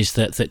these images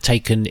that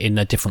taken in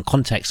a different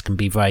context can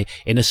be very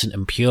innocent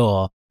and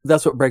pure.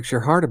 That's what breaks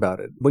your heart about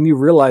it. When you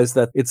realize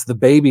that it's the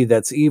baby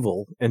that's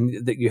evil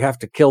and that you have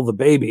to kill the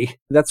baby,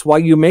 that's why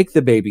you make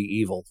the baby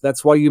evil.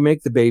 That's why you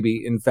make the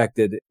baby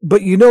infected.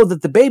 But you know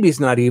that the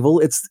baby's not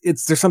evil.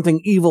 There's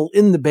something evil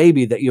in the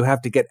baby that you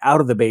have to get out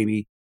of the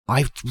baby.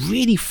 I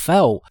really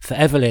felt for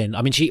Evelyn.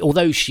 I mean,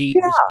 although she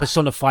was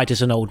personified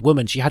as an old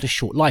woman, she had a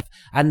short life.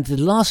 And the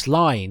last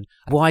line,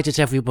 why does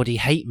everybody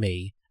hate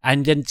me?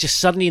 And then just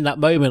suddenly in that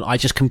moment, I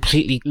just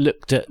completely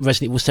looked at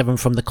Resident Evil 7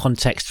 from the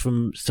context,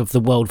 from sort of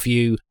the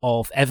worldview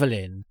of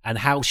Evelyn and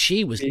how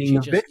she was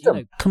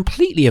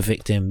completely a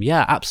victim.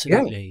 Yeah,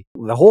 absolutely.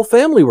 Yeah. The whole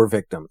family were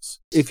victims.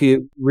 If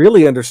you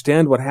really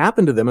understand what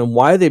happened to them and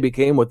why they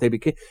became what they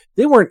became,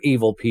 they weren't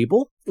evil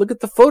people. Look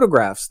at the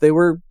photographs. They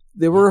were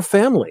a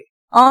family.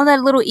 All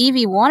that little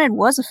Evie wanted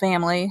was a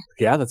family.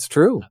 Yeah, that's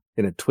true,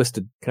 in a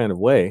twisted kind of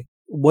way.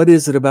 What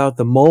is it about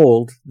the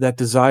mold that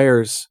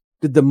desires...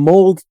 Did the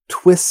mold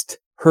twist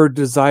her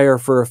desire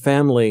for a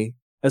family?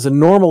 As a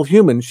normal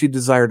human, she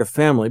desired a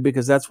family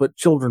because that's what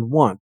children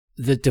want.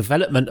 The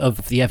development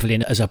of the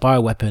Evelyn as a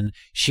bioweapon,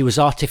 she was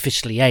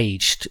artificially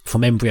aged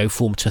from embryo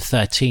form to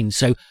 13.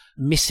 So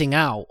missing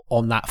out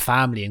on that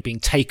family and being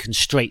taken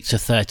straight to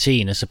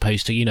 13 as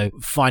opposed to,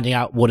 finding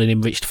out what an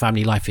enriched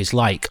family life is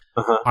like.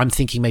 I'm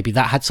thinking maybe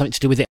that had something to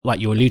do with it, like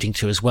you're alluding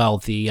to as well,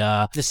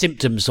 the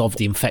symptoms of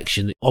the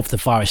infection of the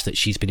virus that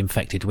she's been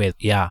infected with.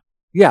 Yeah.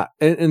 Yeah,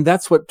 and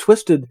that's what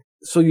twisted.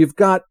 So you've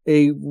got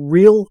a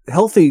real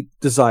healthy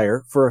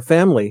desire for a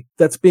family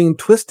that's being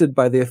twisted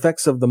by the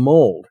effects of the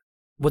mold.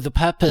 Well, the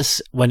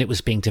purpose when it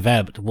was being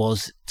developed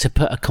was to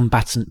put a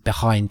combatant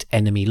behind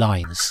enemy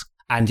lines.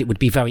 And it would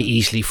be very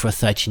easily for a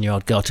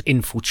 13-year-old girl to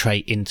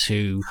infiltrate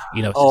into,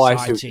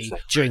 society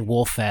during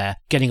warfare,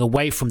 getting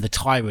away from the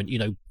tyrant,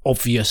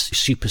 obvious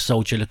super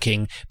soldier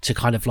looking, to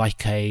kind of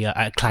like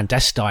a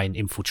clandestine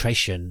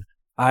infiltration.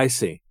 I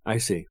see.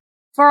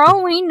 For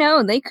all we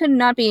know, they could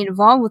not be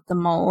involved with the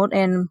mold,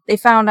 and they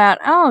found out,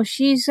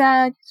 she's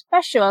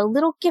special, a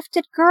little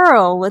gifted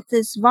girl with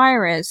this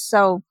virus,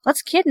 so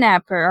let's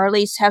kidnap her, or at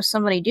least have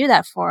somebody do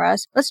that for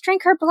us. Let's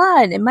drink her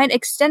blood. It might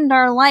extend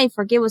our life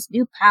or give us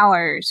new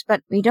powers,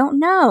 but we don't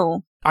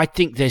know. I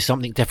think there's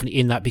something definitely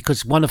in that,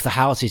 because one of the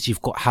houses,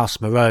 you've got House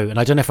Moreau, and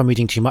I don't know if I'm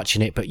reading too much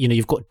in it, but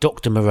you've got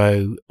Dr.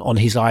 Moreau on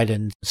his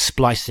island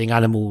splicing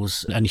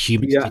animals and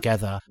humans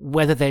together.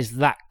 Whether there's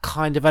that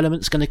kind of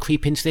element's going to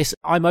creep into this,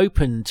 I'm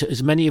open to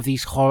as many of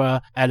these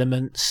horror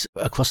elements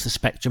across the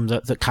spectrum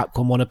that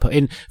Capcom want to put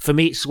in. For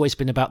me, it's always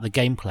been about the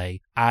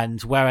gameplay.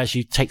 And whereas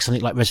you take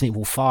something like Resident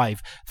Evil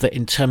 5, that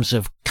in terms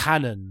of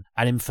canon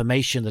and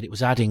information that it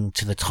was adding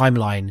to the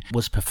timeline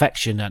was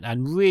perfection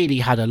and really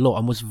had a lot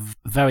and was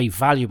very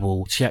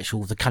valuable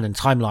to the canon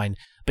timeline.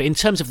 But in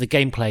terms of the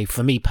gameplay,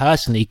 for me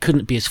personally,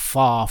 couldn't be as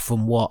far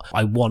from what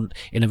I want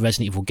in a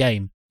Resident Evil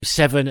game.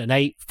 7 and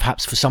 8,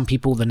 perhaps for some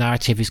people, the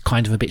narrative is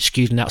kind of a bit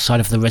skewed and outside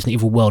of the Resident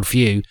Evil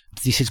worldview.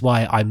 This is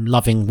why I'm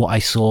loving what I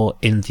saw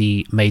in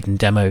the Maiden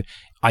demo.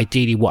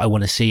 Ideally, what I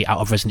want to see out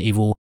of Resident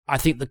Evil. I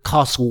think the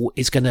castle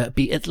is going to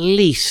be at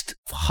least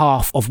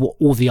half of what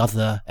all the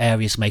other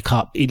areas make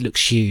up. It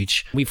looks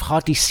huge. We've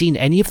hardly seen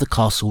any of the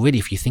castle, really,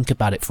 if you think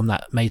about it from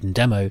that Maiden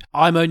demo.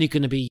 I'm only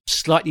going to be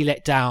slightly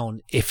let down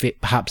if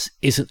it perhaps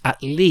isn't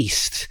at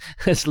least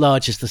as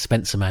large as the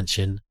Spencer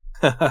Mansion.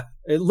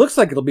 It looks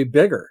like it'll be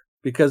bigger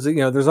because,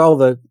 there's all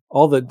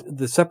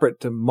the separate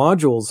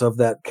modules of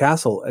that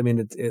castle. I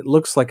mean, it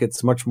looks like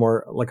it's much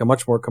more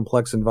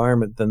complex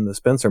environment than the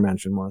Spencer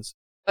Mansion was.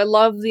 I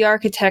love the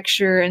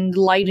architecture and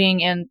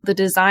lighting and the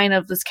design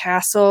of this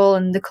castle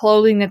and the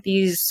clothing that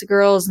these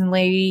girls and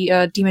Lady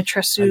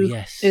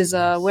Dimitrescu is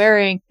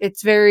wearing.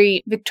 It's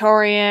very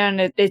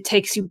Victorian. It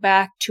takes you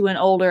back to an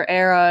older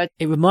era.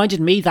 It reminded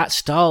me, that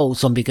style,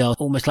 Zombie Girl,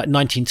 almost like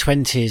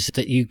 1920s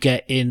that you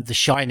get in The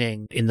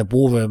Shining, in the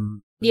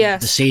ballroom.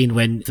 Yes. The scene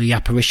when the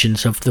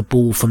apparitions of the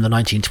ball from the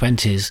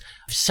 1920s.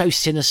 So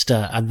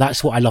sinister, and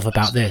that's what I love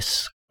about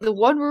this. The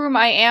one room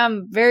I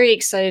am very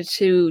excited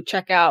to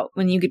check out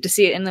when you get to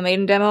see it in the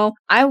Maiden demo,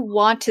 I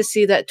want to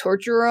see that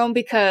torture room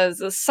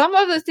because some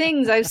of the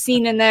things I've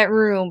seen in that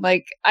room,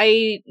 like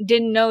I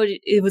didn't know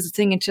it was a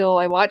thing until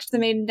I watched the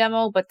Maiden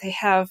demo, but they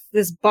have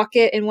this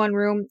bucket in one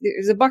room.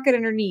 There's a bucket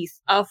underneath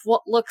of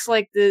what looks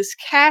like this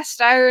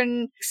cast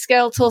iron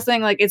skeletal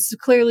thing. Like it's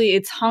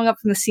hung up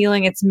from the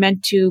ceiling. It's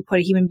meant to put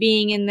a human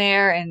being in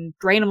there and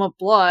drain them of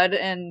blood.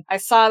 And I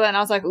saw that and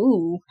I was like,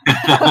 ooh,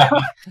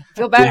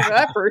 feel bad for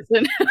that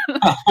person.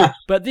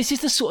 But this is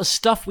the sort of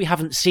stuff we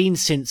haven't seen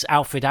since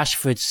Alfred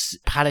Ashford's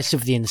Palace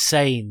of the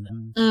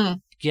Insane.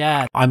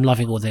 Yeah, I'm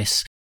loving all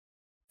this.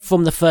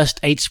 From the First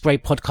Aid Spray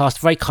podcast,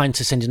 very kind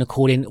to send in a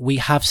call in, we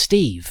have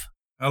Steve.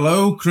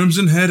 Hello,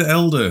 Crimson Head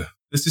Elder.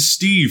 This is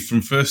Steve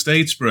from First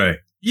Aid Spray.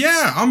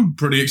 Yeah, I'm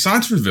pretty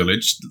excited for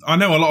Village. I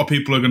know a lot of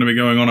people are going to be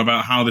going on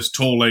about how this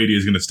tall lady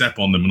is going to step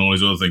on them and all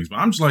these other things, but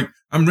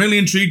I'm really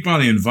intrigued by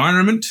the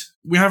environment.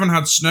 We haven't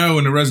had snow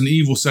in a Resident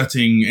Evil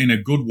setting in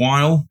a good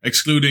while,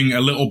 excluding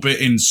a little bit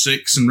in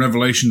 6 and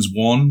Revelations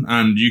 1,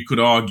 and you could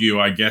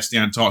argue, I guess, the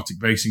Antarctic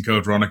base in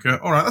Code Veronica.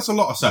 Alright, that's a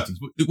lot of settings,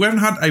 but we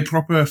haven't had a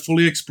proper,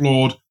 fully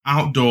explored,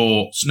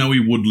 outdoor, snowy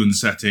woodland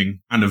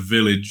setting, and a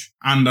village,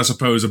 and I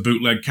suppose a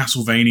bootleg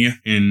Castlevania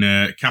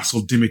in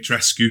Castle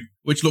Dimitrescu,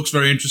 which looks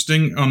very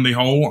interesting on the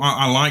whole.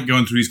 I like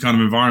going through these kind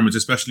of environments,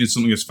 especially in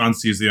something as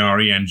fancy as the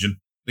RE engine.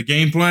 The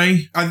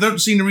gameplay, I don't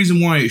see a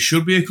reason why it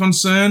should be a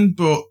concern,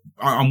 but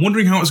I'm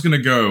wondering how it's going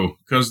to go,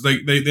 because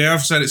they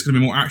have said it's going to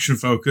be more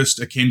action-focused,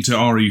 akin to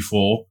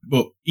RE4,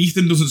 but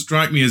Ethan doesn't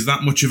strike me as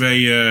that much of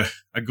a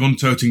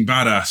gun-toting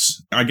badass.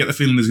 I get the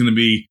feeling it's going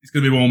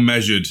to be more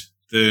measured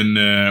than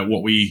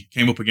what we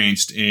came up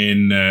against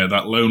in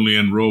that lonely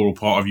and rural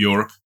part of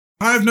Europe.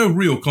 I have no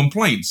real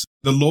complaints.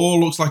 The lore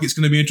looks like it's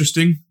going to be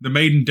interesting. The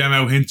Maiden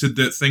demo hinted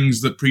that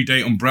things that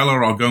predate Umbrella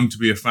are going to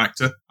be a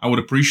factor. I would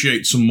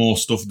appreciate some more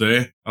stuff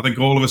there. I think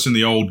all of us in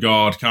the old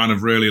guard kind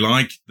of really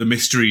like the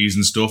mysteries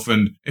and stuff,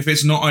 and if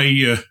it's not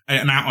an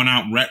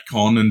out-and-out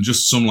retcon and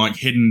just some like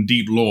hidden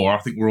deep lore,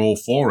 I think we're all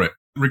for it.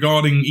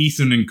 Regarding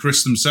Ethan and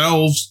Chris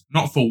themselves,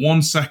 not for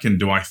 1 second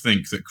do I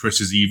think that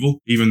Chris is evil,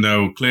 even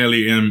though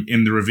clearly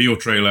in the reveal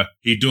trailer,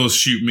 he does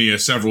shoot Mia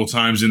several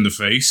times in the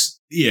face.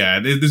 Yeah,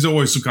 there's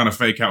always some kind of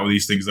fake out with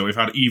these things, though. We've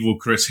had evil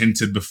Chris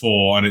hinted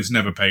before, and it's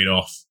never paid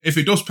off. If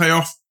it does pay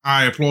off,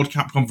 I applaud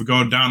Capcom for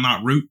going down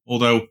that route,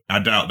 although I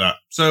doubt that.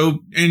 So,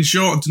 in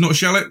short, to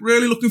nutshell it,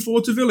 really looking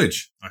forward to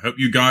Village. I hope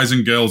you guys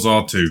and girls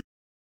are too.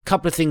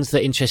 Couple of things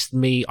that interested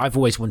me. I've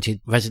always wanted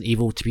Resident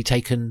Evil to be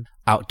taken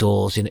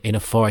outdoors in a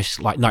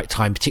forest, like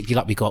nighttime, particularly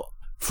like we got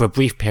for a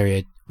brief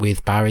period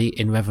with Barry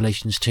in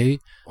Revelations 2.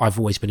 I've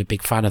always been a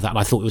big fan of that, and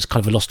I thought it was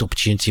kind of a lost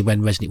opportunity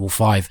when Resident Evil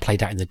 5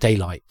 played out in the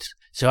daylight.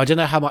 So I don't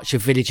know how much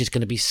of Village is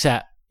going to be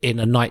set in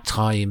a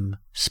nighttime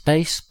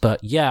space,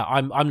 but yeah,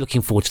 I'm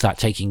looking forward to that,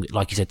 taking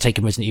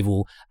Resident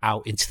Evil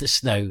out into the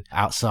snow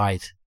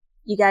outside.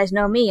 You guys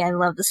know me, I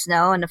love the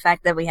snow, and the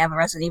fact that we have a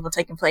Resident Evil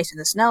taking place in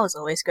the snow is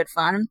always good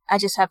fun. I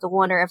just have to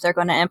wonder if they're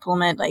going to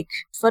implement, like,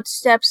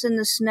 footsteps in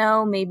the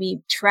snow,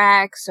 maybe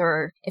tracks,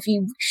 or if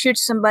you shoot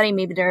somebody,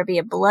 maybe there'll be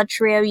a blood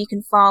trail you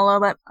can follow,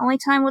 but only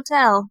time will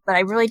tell. But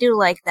I really do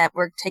like that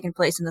we're taking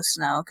place in the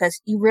snow,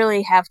 because you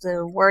really have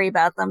to worry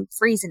about them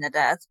freezing to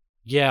death.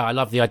 Yeah, I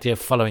love the idea of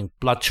following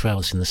blood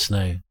trails in the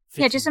snow.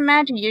 Yeah, just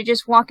imagine you're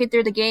just walking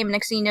through the game, and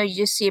next thing you know, you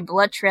just see a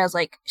blood trail. It's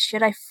like,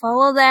 should I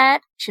follow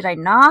that? Should I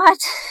not?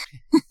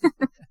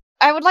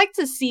 I would like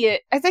to see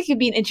it. I think it'd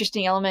be an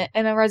interesting element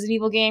in a Resident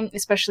Evil game,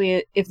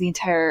 especially if the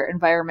entire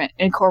environment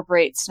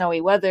incorporates snowy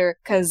weather,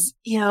 because,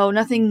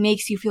 nothing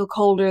makes you feel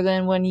colder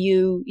than when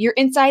you're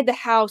inside the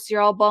house,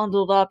 you're all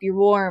bundled up, you're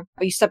warm,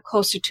 or you step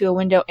closer to a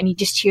window and you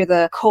just hear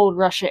the cold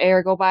rush of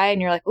air go by,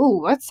 and you're like,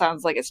 ooh, that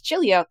sounds like it's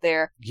chilly out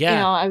there.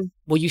 Yeah.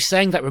 Well, you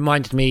saying that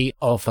reminded me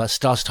of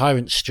Stars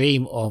Tyrant's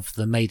stream of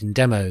the Maiden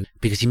demo,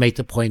 because he made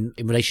the point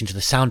in relation to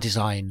the sound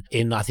design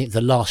in, I think,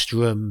 the last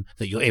room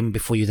that you're in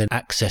before you then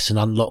access and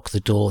unlock the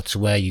door to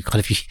where you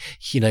kind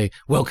of,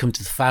 welcome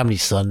to the family,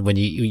 son, when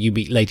you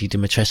meet Lady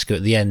Dimitrescu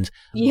at the end.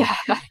 Yeah.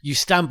 You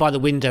stand by the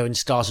window, and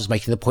Stars was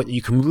making the point that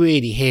you can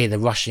really hear the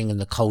rushing and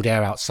the cold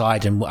air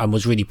outside, and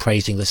was really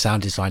praising the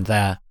sound design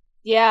there.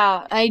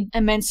 Yeah, I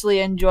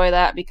immensely enjoy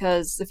that,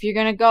 because if you're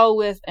going to go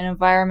with an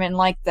environment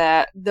like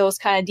that, those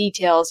kind of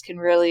details can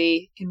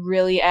really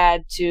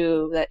add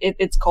to that.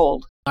 It's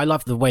cold. I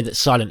love the way that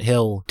Silent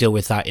Hill deal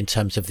with that in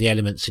terms of the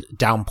elements.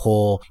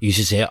 Downpour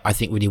uses it, I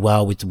think, really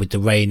well with the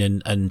rain,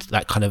 and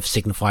that kind of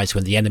signifies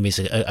when the enemies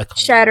are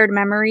shattered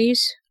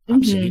memories.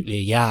 Absolutely,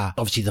 yeah.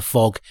 Obviously, the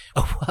fog,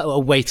 a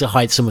way to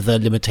hide some of the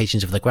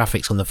limitations of the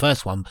graphics on the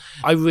first one.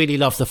 I really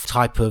love the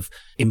type of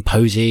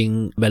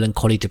imposing,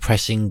 melancholy,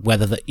 depressing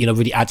weather that,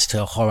 really adds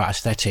to a horror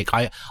aesthetic.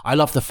 I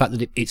love the fact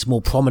that it's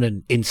more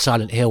prominent in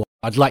Silent Hill.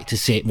 I'd like to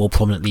see it more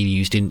prominently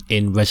used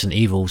in Resident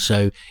Evil.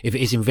 So if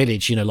it is in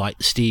Village,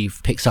 like Steve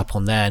picks up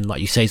on there, and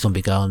like you say,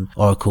 Zombie Gun,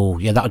 Oracle,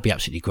 yeah, that would be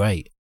absolutely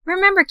great.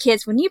 Remember,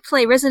 kids, when you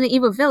play Resident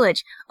Evil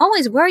Village,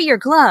 always wear your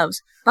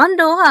gloves,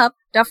 bundle up,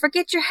 don't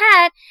forget your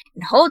hat,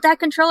 and hold that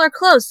controller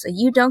close so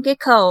you don't get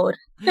cold.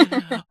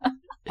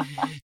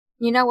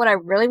 You know what I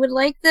really would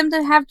like them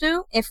to have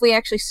do, if we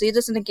actually see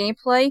this in the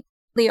gameplay?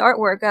 The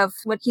artwork of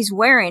what he's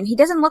wearing. He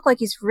doesn't look like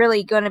he's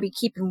really going to be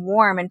keeping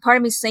warm, and part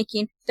of me's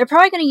thinking they're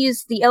probably going to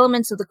use the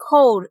elements of the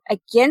cold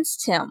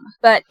against him.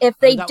 But if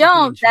they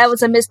don't, that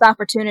was a missed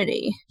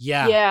opportunity.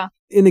 Yeah.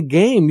 In a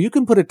game, you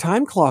can put a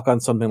time clock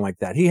on something like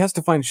that. He has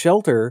to find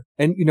shelter,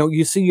 and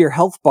you see your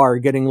health bar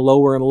getting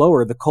lower and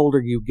lower the colder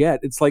you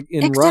get. It's like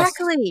in Rust.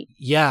 Exactly.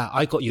 Yeah,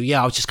 I got you.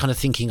 Yeah, I was just kind of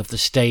thinking of the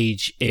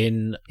stage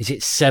in, is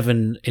it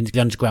 7 in the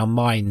underground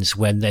mines,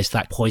 when there's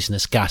that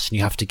poisonous gas and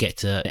you have to get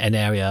to an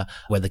area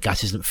where the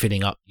gas isn't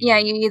filling up. Yeah,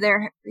 you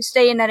either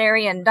stay in that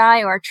area and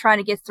die, or try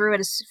to get through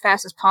it as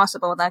fast as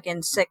possible without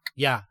getting sick.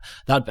 Yeah,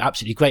 that'd be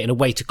absolutely great, and a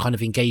way to kind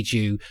of engage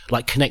you,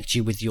 like connect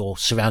you with your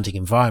surrounding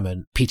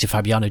environment. Peter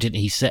Fabiano, didn't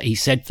he? He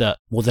said that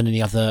more than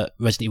any other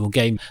Resident Evil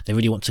game, they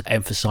really want to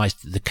emphasize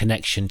the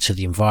connection to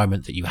the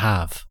environment that you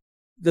have.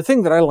 The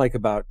thing that I like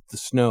about the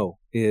snow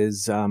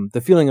is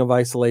the feeling of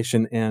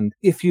isolation. And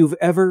if you've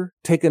ever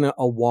taken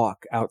a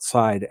walk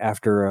outside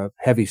after a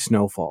heavy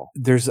snowfall,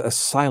 there's a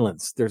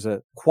silence, there's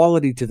a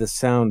quality to the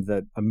sound,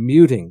 that a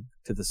muting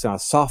to the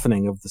sound,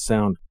 softening of the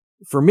sound.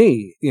 For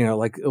me,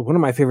 like one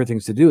of my favorite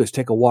things to do is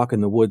take a walk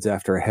in the woods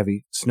after a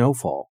heavy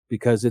snowfall,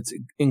 because it's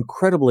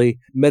incredibly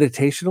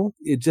meditational.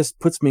 It just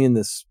puts me in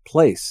this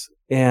place.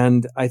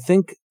 And I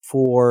think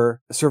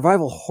for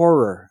survival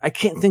horror, I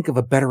can't think of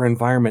a better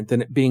environment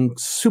than it being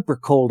super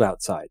cold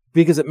outside,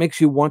 because it makes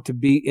you want to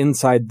be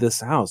inside this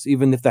house.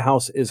 Even if the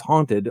house is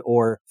haunted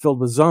or filled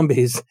with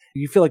zombies,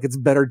 you feel like it's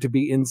better to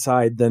be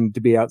inside than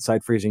to be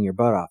outside freezing your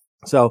butt off.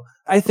 So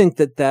I think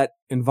that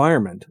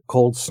environment,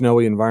 cold,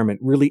 snowy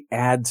environment, really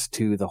adds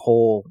to the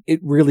whole,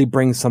 it really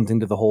brings something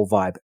to the whole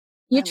vibe.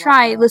 You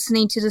try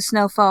listening to the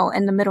snowfall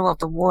in the middle of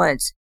the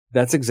woods.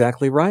 That's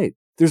exactly right.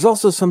 There's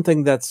also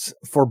something that's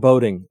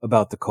foreboding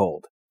about the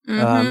cold,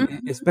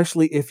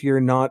 especially if you're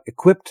not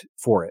equipped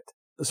for it.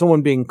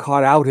 Someone being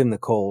caught out in the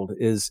cold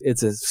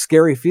it's a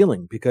scary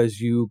feeling because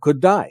you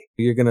could die.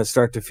 You're going to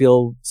start to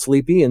feel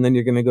sleepy and then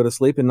you're going to go to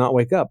sleep and not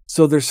wake up.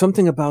 So there's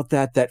something about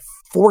that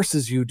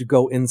forces you to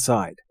go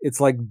inside. It's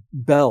like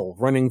Belle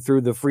running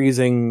through the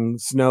freezing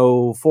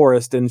snow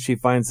forest and she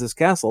finds this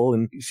castle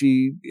and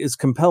she is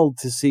compelled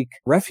to seek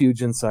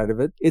refuge inside of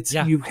it.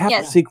 You have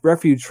to seek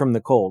refuge from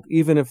the cold,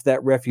 even if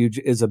that refuge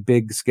is a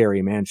big,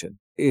 scary mansion.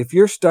 If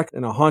you're stuck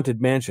in a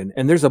haunted mansion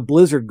and there's a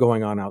blizzard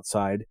going on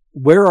outside,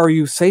 where are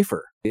you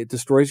safer? It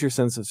destroys your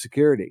sense of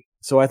security.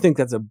 So I think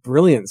that's a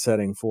brilliant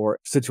setting for a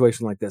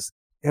situation like this.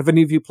 Have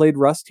any of you played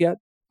Rust yet?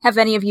 Have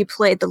any of you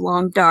played The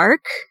Long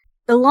Dark?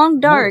 The Long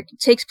Dark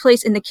takes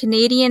place in the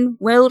Canadian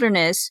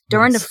wilderness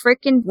during the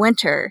frickin'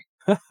 winter.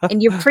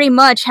 And you pretty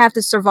much have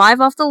to survive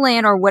off the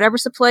land or whatever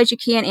supplies you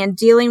can and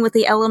dealing with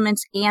the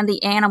elements and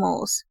the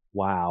animals.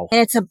 Wow.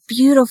 And it's a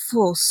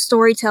beautiful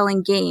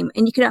storytelling game.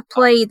 And you can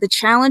play the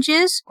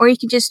challenges or you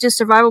can just do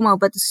survival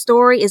mode, but the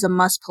story is a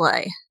must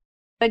play.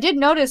 I did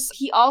notice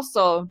he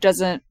also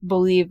doesn't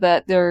believe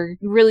that they're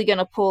really going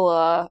to pull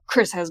a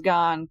Chris has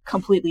gone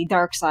completely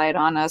dark side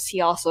on us. He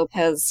also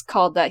has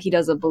called that he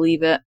doesn't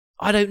believe it.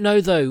 I don't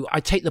know, though. I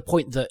take the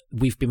point that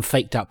we've been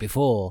faked out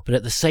before, but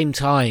at the same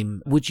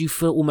time, would you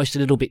feel almost a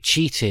little bit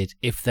cheated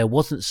if there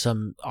wasn't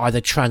some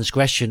either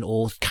transgression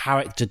or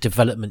character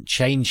development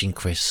change in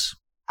Chris?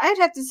 I'd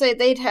have to say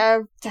they'd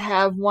have to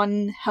have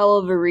one hell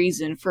of a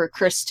reason for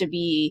Chris to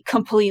be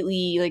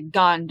completely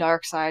gone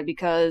dark side,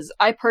 because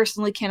I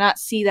personally cannot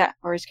see that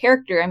for his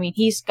character. I mean,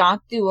 he's gone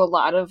through a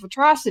lot of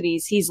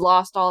atrocities. He's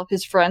lost all of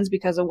his friends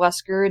because of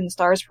Wesker and the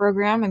STARS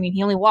program. I mean,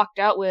 he only walked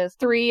out with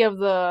 3 of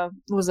the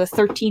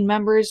 13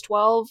 members,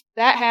 12.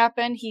 That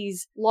happened.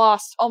 He's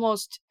lost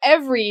almost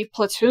every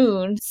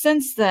platoon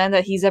since then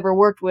that he's ever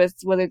worked with,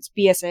 whether it's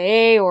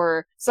BSAA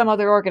or some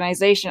other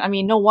organization. I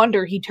mean, no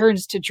wonder he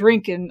turns to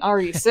drink in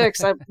RE6.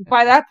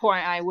 By that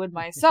point, I would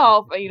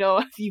myself.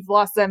 If you've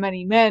lost that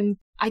many men,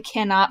 I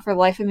cannot for the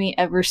life of me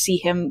ever see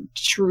him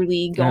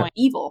truly going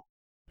evil.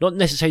 Not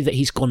necessarily that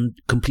he's gone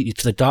completely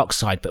to the dark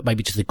side, but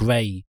maybe to the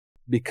grey.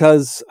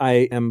 Because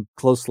I am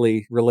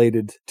closely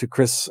related to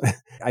Chris,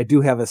 I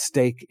do have a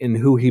stake in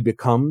who he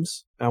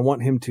becomes. I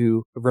want him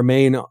to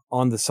remain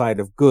on the side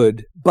of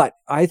good, but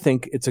I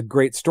think it's a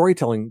great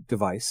storytelling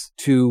device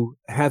to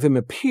have him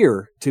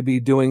appear to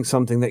be doing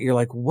something that you're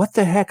like, what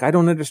the heck? I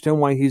don't understand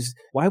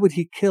why would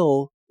he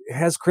kill?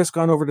 Has Chris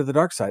gone over to the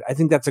dark side? I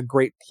think that's a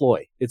great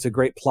ploy. It's a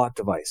great plot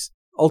device.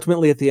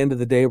 Ultimately, at the end of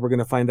the day, we're going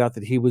to find out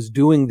that he was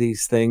doing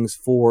these things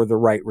for the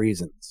right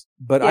reasons.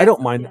 But I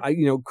don't mind.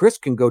 Chris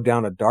can go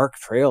down a dark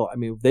trail. I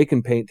mean, they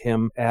can paint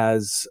him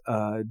as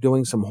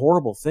doing some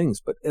horrible things.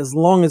 But as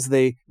long as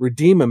they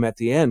redeem him at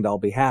the end, I'll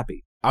be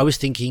happy. I was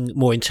thinking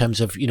more in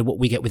terms of, what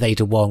we get with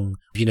Ada Wong.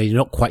 You're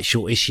not quite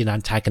sure, is she an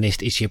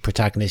antagonist? Is she a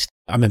protagonist?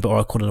 I remember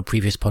Oracle on a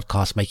previous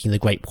podcast making the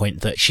great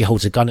point that she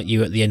holds a gun at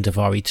you at the end of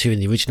RE2 in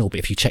the original, but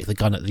if you check the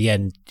gun at the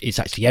end, it's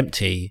actually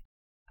empty.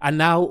 And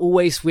now,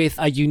 always with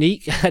a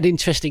unique and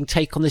interesting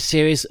take on this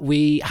series,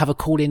 we have a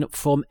call in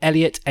from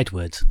Elliot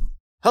Edward.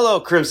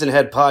 Hello, Crimson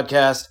Head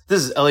Podcast.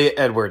 This is Elliot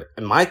Edward,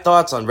 and my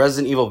thoughts on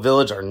Resident Evil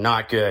Village are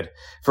not good.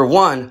 For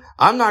one,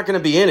 I'm not going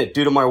to be in it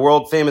due to my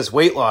world-famous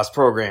weight loss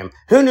program.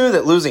 Who knew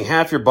that losing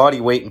half your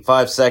body weight in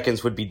 5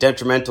 seconds would be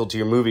detrimental to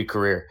your movie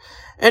career?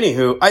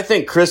 Anywho, I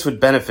think Chris would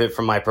benefit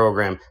from my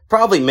program.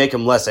 Probably make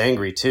him less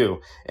angry,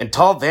 too. And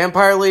Tall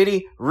Vampire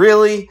Lady?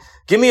 Really?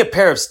 Give me a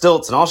pair of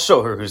stilts and I'll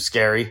show her who's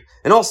scary.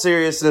 In all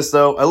seriousness,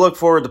 though, I look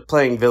forward to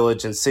playing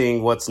Village and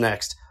seeing what's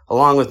next,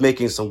 along with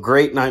making some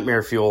great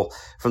nightmare fuel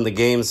from the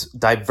game's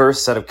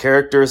diverse set of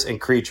characters and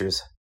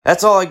creatures.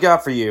 That's all I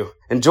got for you.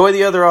 Enjoy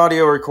the other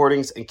audio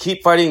recordings and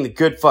keep fighting the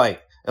good fight.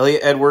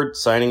 Elliot Edward,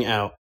 signing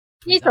out.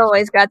 He's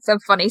always got some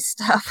funny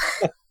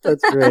stuff.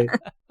 That's great.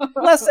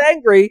 Less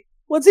angry?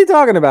 What's he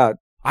talking about?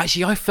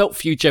 Actually, I felt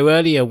for you, Joe,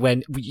 earlier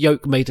when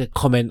Yoke made a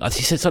comment.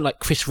 He said something like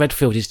Chris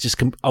Redfield is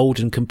just old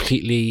and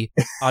completely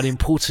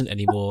unimportant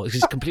anymore. It's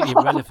just completely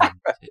irrelevant.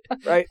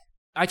 Right.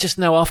 I just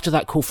know after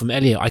that call from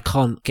Elliot, I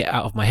can't get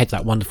out of my head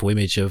that wonderful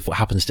image of what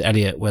happens to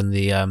Elliot when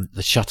the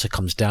shutter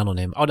comes down on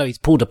him. Oh no, he's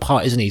pulled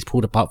apart, isn't he? He's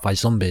pulled apart by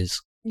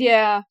zombies.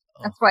 Yeah.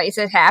 That's why he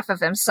said half of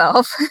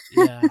himself.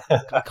 Yeah,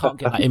 I can't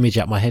get that image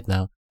out of my head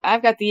now.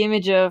 I've got the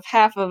image of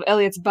half of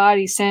Elliot's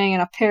body standing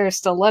in a pair of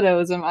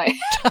stilettos in my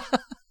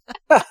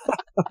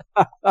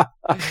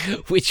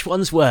Which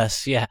one's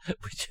worse? Yeah.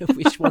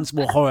 Which one's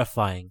more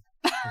horrifying?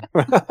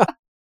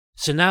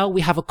 So now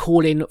we have a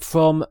call in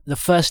from the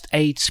First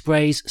Aid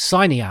Sprays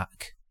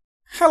Cyniac.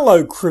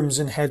 Hello,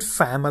 Crimson Head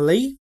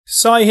family.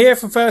 Cy here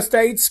from First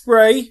Aid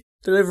Spray,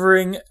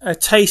 delivering a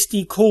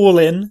tasty call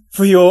in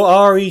for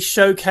your RE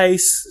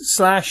showcase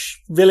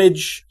 /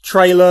 village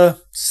trailer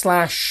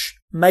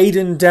 /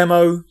 maiden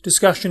demo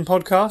discussion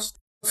podcast.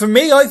 For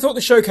me, I thought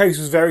the showcase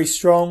was very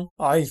strong.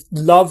 I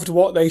loved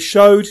what they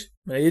showed.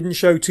 They didn't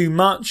show too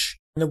much.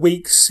 in the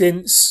weeks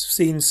since,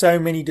 seen so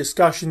many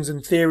discussions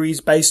and theories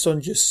based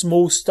on just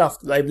small stuff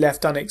that they've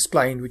left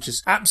unexplained, which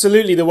is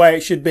absolutely the way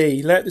it should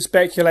be. Let the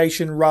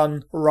speculation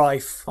run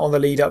rife on the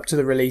lead up to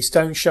the release.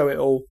 Don't show it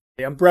all.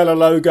 The Umbrella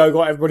logo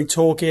got everybody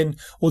talking.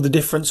 All the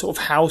different sort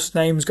of house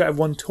names got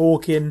everyone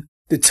talking.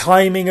 The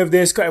timing of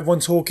this got everyone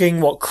talking.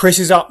 What Chris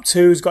is up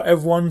to has got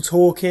everyone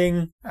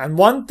talking. And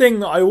one thing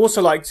that I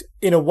also liked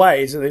in a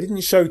way is that they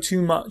didn't show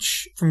too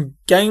much from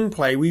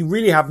gameplay. We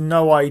really have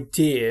no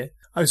idea.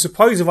 I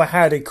suppose if I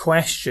had a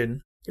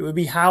question, it would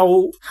be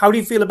how do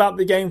you feel about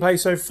the gameplay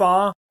so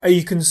far? Are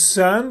you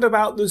concerned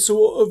about the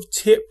sort of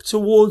tip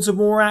towards a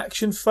more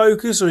action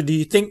focus, or do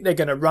you think they're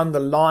going to run the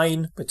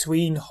line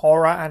between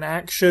horror and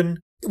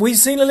action? We've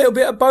seen a little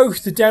bit of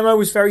both. The demo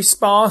was very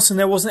sparse and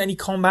there wasn't any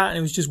combat, and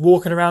it was just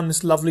walking around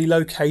this lovely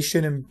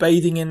location and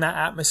bathing in that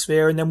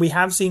atmosphere. And then we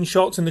have seen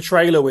shots in the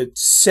trailer with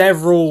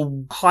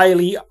several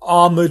highly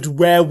armoured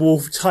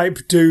werewolf type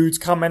dudes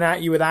coming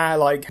at you with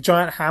like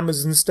giant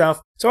hammers and stuff.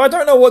 So I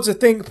don't know what to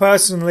think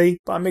personally,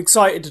 but I'm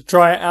excited to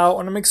try it out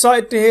and I'm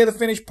excited to hear the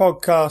finished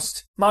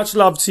podcast. Much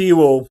love to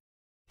you all.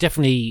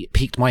 Definitely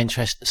piqued my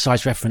interest,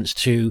 size reference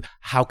to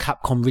how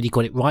Capcom really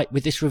got it right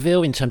with this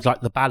reveal in terms of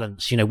like the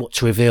balance, what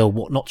to reveal,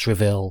 what not to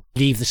reveal,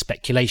 leave the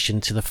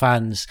speculation to the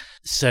fans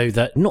so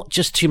that not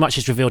just too much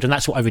is revealed. And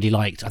that's what I really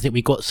liked. I think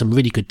we got some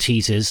really good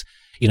teasers,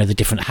 the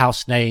different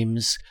house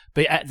names,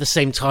 but at the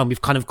same time,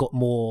 we've kind of got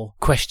more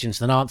questions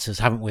than answers,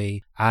 haven't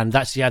we? And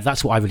that's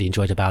what I really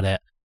enjoyed about it.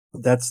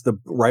 That's the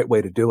right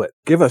way to do it.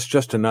 Give us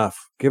just enough.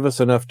 Give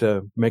us enough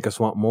to make us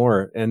want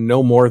more and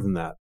no more than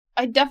that.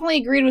 I definitely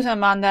agreed with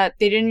him on that.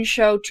 They didn't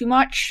show too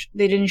much.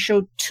 They didn't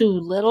show too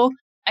little.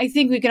 I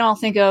think we can all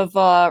think of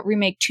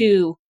Remake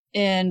 2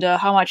 and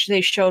how much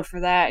they showed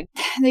for that.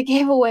 They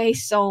gave away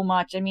so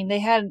much. I mean,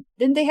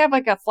 didn't they have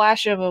like a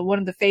flash of one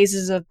of the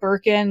phases of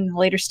Birkin in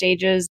later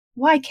stages?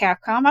 Why,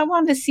 Capcom? I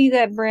wanted to see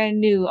that brand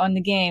new on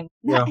the game,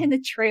 not in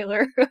the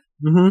trailer.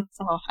 Mm-hmm.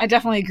 So I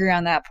definitely agree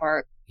on that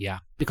part. Yeah,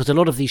 because a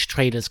lot of these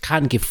trailers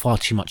can give far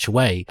too much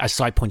away. As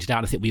Sai pointed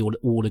out, I think we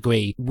all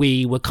agree,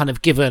 we were kind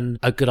of given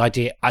a good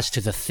idea as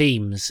to the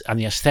themes and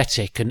the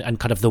aesthetic and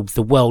kind of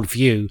the world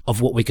view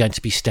of what we're going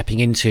to be stepping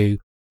into.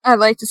 I'd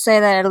like to say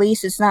that at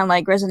least it's not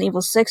like Resident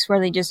Evil 6 where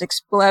they just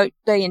explode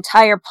the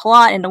entire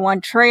plot into one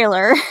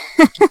trailer.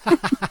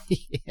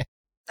 Yeah.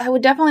 I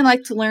would definitely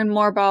like to learn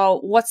more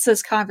about what's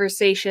this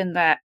conversation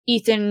that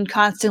Ethan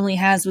constantly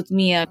has with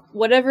Mia.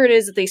 Whatever it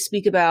is that they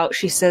speak about,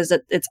 she says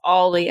that it's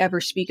all they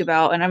ever speak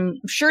about. And I'm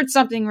sure it's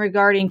something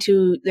regarding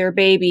to their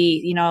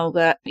baby,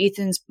 that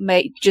Ethan's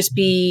might just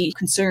be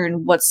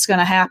concerned what's going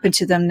to happen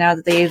to them now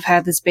that they've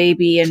had this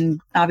baby. And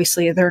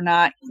obviously they're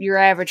not your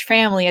average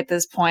family at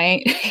this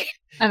point.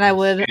 And I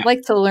would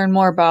like to learn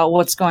more about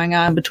what's going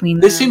on between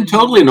them. They seem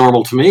totally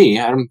normal to me.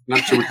 I'm not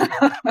sure.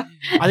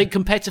 I think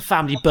compared to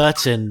Family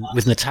Burton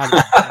with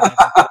Natalia.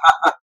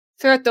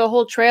 Throughout the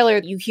whole trailer,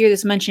 you hear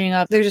this mentioning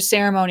of there's a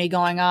ceremony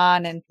going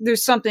on and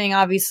there's something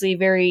obviously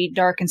very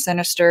dark and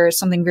sinister,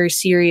 something very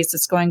serious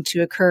that's going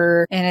to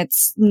occur. And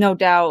it's no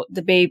doubt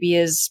the baby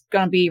is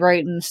going to be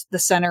right in the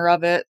center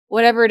of it.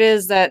 Whatever it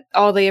is that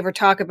all they ever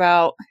talk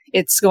about,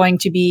 it's going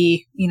to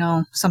be,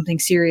 something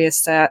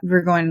serious that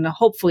we're going to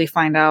hopefully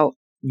find out.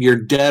 You're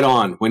dead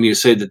on when you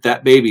say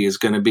that baby is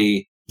going to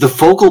be the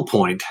focal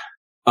point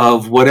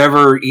of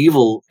whatever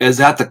evil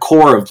is at the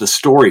core of the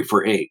story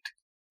for 8.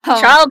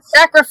 Child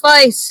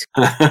sacrifice!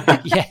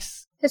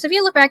 Yes. Because if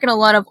you look back at a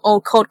lot of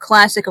old cult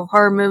classic of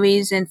horror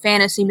movies and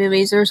fantasy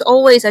movies, there's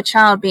always a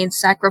child being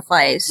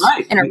sacrificed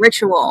in a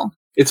ritual.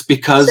 It's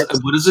because,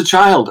 what is a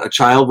child? A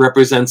child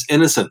represents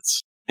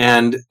innocence.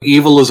 And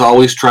evil is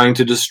always trying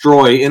to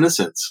destroy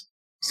innocence.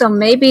 So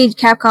maybe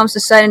Capcom's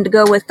deciding to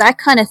go with that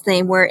kind of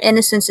thing where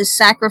innocence is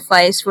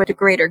sacrificed for the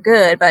greater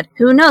good, but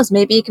who knows,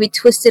 maybe it could be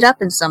twisted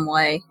up in some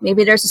way.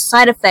 Maybe there's a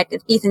side effect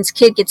if Ethan's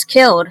kid gets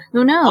killed.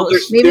 Who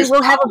knows? Maybe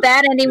we'll have a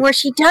bad ending where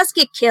she does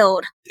get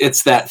killed.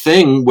 It's that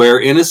thing where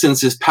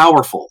innocence is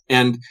powerful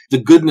and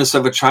the goodness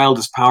of a child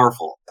is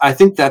powerful. I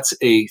think that's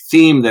a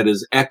theme that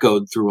is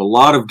echoed through a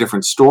lot of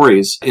different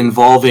stories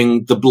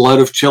involving the blood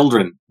of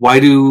children. Why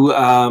do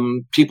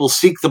people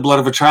seek the blood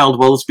of a child?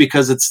 Well, it's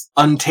because it's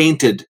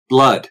untainted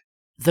blood.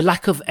 The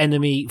lack of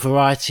enemy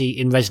variety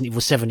in Resident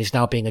Evil 7 is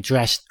now being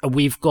addressed.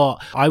 We've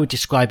got, I would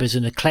describe as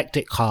an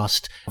eclectic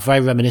cast, very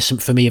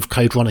reminiscent for me of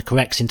Code Veronica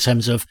X in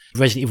terms of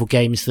Resident Evil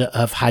games that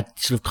have had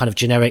sort of kind of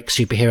generic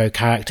superhero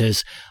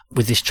characters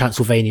with this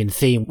Transylvanian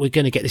theme. We're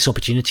going to get this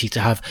opportunity to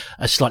have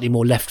a slightly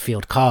more left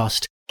field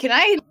cast. Can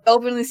I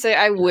openly say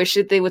I wish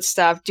that they would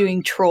stop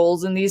doing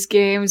trolls in these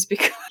games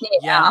because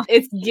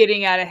it's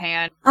getting out of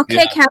hand.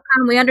 Okay,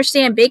 Capcom, we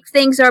understand big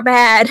things are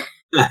bad.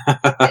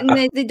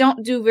 And they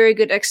don't do very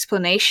good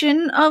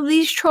explanation of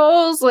these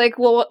trolls. Like,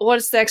 well,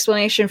 what's the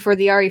explanation for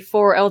the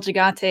RE4 El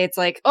Gigante? It's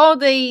like, oh,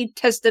 they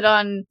tested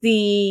on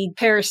the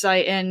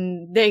parasite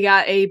and they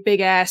got a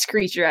big ass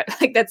creature.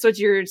 Like, that's what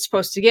you're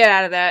supposed to get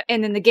out of that.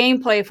 And then the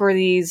gameplay for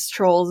these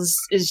trolls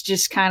is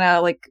just kind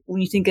of like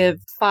when you think of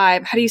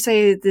 5. How do you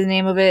say the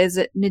name of it? Is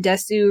it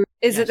Nidesu?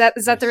 Is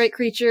that the right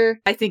creature?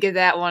 I think of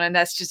that one, and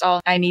that's just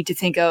all I need to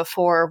think of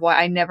for why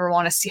I never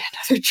want to see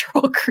another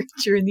troll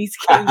creature in these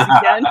games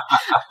again.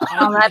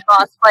 Oh, that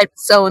boss fight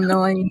was so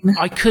annoying.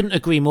 I couldn't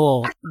agree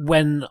more.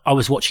 When I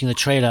was watching the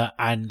trailer,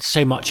 and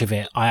so much of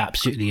it I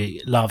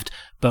absolutely loved,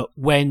 but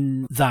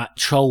when that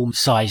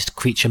troll-sized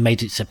creature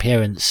made its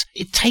appearance,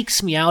 it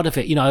takes me out of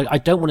it. You know, I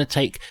don't want to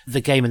take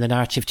the game and the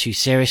narrative too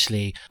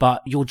seriously,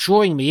 but you're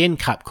drawing me in,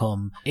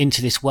 Capcom,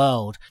 into this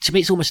world. To me,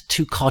 it's almost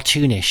too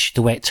cartoonish,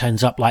 the way it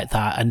turns up like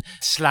that and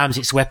slams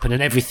its weapon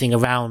and everything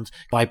around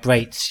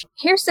vibrates.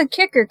 Here's the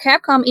kicker.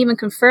 Capcom even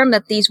confirmed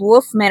that these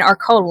wolfmen are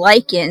called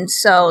Lycans,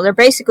 so they're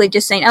basically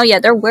just saying, oh yeah,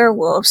 they're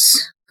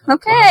werewolves.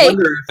 Okay. I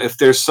wonder if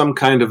there's some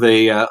kind of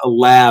a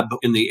lab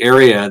in the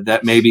area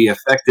that maybe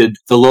affected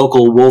the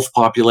local wolf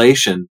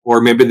population,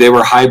 or maybe they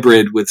were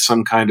hybrid with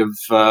some kind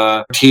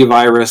of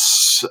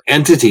T-virus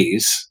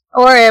entities.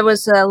 Or it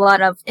was a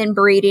lot of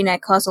inbreeding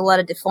that caused a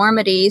lot of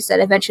deformities that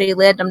eventually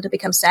led them to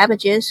become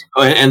savages.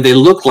 And they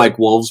look like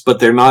wolves, but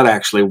they're not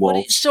actually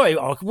wolves. Sorry,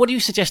 what are you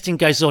suggesting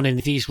goes on in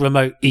these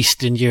remote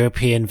Eastern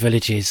European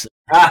villages?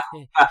 Well,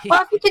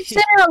 if you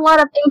consider a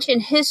lot of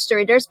ancient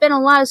history, there's been a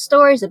lot of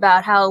stories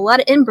about how a lot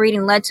of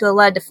inbreeding led to a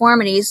lot of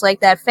deformities, like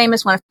that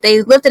famous one.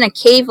 They lived in a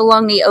cave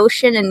along the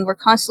ocean and were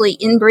constantly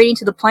inbreeding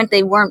to the point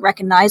they weren't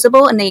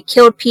recognizable, and they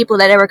killed people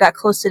that ever got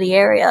close to the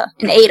area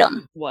and ate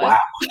them. What? Wow.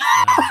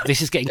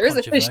 This is getting There's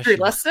a history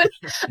lesson.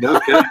 No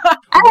kidding.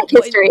 I like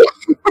history.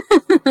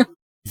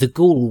 The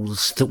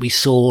ghouls that we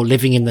saw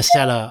living in the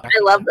cellar. I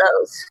love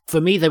those. For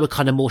me, they were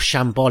kind of more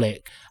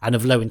shambolic and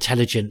of low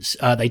intelligence.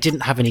 They didn't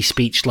have any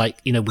speech like,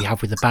 we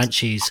have with the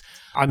Banshees.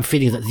 I'm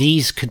feeling that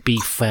these could be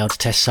failed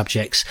test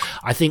subjects.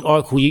 I think,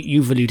 Oracle,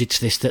 you've alluded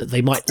to this, that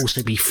they might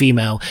also be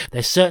female.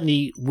 They're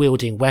certainly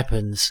wielding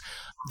weapons.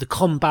 The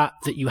combat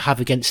that you have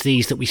against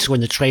these that we saw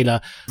in the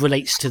trailer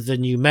relates to the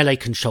new melee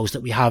controls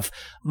that we have.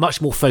 Much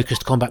more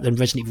focused combat than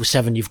Resident Evil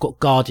 7. You've got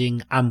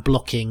guarding and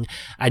blocking,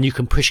 and you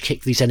can push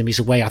kick these enemies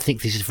away. I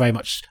think this is very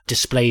much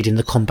displayed in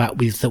the combat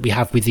that we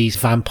have with these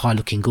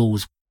vampire-looking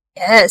ghouls.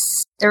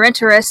 Yes, they're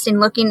interesting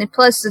looking.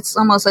 Plus, it's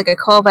almost like a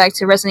callback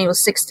to Resident Evil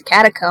 6 The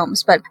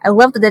Catacombs. But I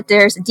love that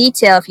there's a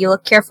detail. If you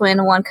look carefully in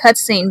the one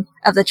cutscene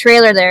of the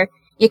trailer there,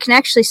 you can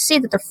actually see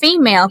that they're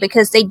female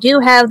because they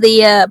do have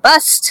the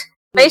bust.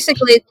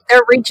 Basically, they're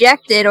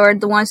rejected, or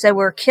the ones that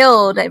were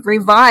killed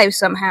revived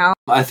somehow.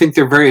 I think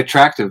they're very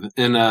attractive,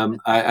 and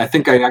I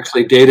think I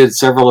actually dated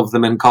several of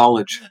them in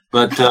college.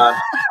 But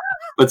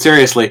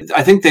seriously,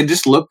 I think they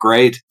just look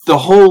great. The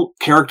whole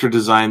character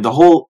design, the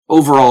whole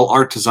overall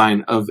art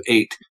design of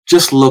 8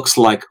 just looks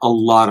like a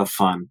lot of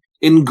fun.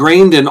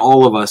 Ingrained in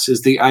all of us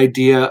is the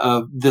idea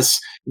of this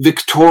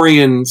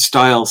Victorian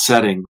style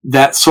setting,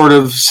 that sort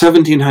of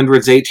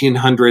 1700s,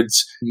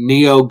 1800s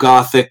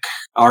neo-Gothic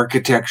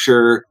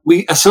architecture.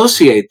 We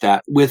associate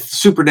that with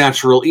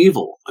supernatural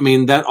evil. I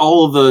mean, that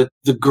all of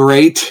the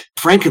great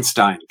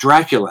Frankenstein,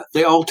 Dracula,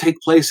 they all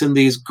take place in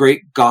these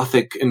great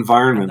Gothic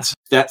environments.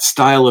 That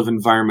style of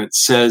environment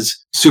says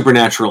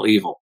supernatural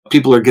evil.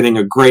 People are getting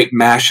a great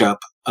mashup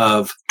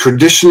of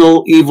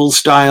traditional evil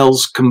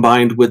styles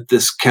combined with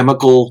this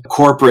chemical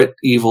corporate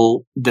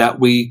evil that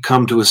we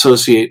come to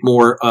associate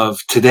more of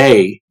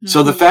today. Mm-hmm.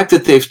 So the fact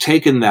that they've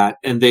taken that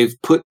and they've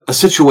put a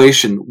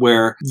situation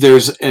where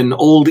there's an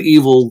old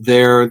evil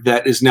there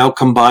that is now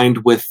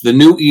combined with the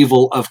new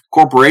evil of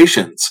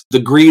corporations, the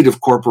greed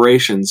of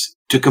corporations,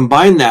 to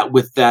combine that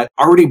with that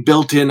already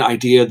built-in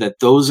idea that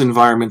those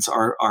environments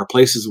are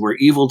places where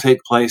evil take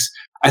place,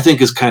 I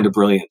think is kind of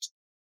brilliant.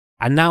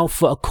 And now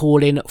for a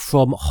call-in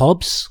from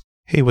Hobbs.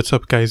 Hey, what's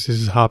up, guys?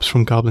 This is Hobbs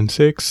from Goblin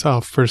 6.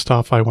 First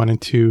off, I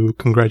wanted to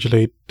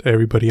congratulate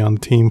everybody on the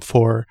team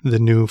for the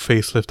new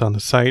facelift on the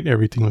site.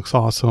 Everything looks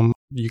awesome.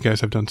 You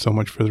guys have done so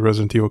much for the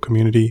Resident Evil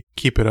community.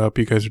 Keep it up.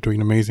 You guys are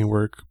doing amazing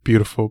work.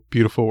 Beautiful,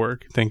 beautiful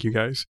work. Thank you,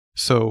 guys.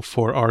 So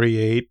for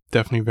RE8,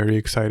 definitely very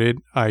excited.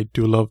 I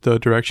do love the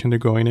direction they're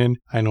going in.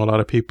 I know a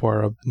lot of people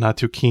are not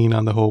too keen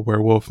on the whole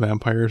werewolf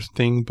vampires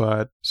thing,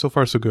 but so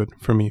far so good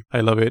for me. I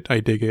love it. I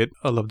dig it.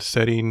 I love the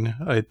setting.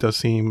 It does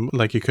seem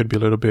like it could be a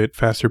little bit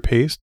faster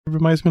paced. It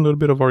reminds me a little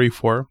bit of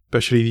RE4,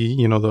 especially,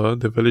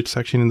 the village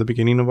section in the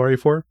beginning of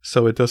RE4.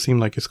 So it does seem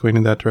like it's going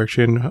in that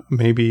direction.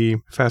 Maybe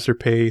faster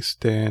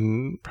paced,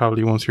 and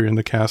probably once you're in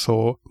the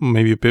castle,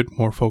 maybe a bit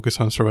more focus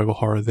on survival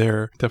horror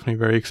there. Definitely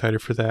very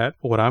excited for that.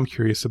 What I'm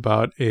curious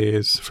about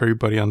is, for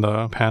everybody on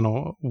the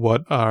panel,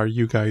 what are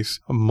you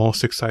guys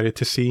most excited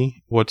to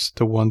see? What's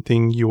the one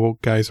thing you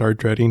guys are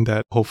dreading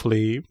that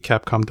hopefully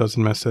Capcom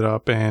doesn't mess it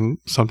up, and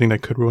something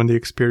that could ruin the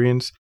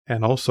experience?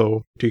 And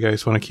also, do you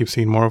guys want to keep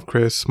seeing more of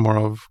Chris, more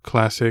of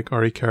classic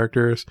RE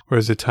characters? Or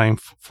is it time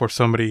for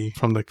somebody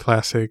from the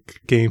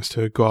classic games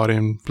to go out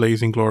in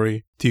blazing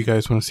glory? Do you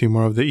guys want to see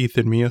more of the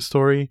Ethan Mia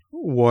story?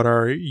 What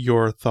are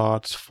your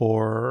thoughts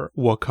for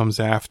what comes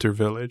after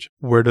Village?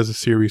 Where does the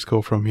series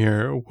go from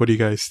here? What do you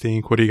guys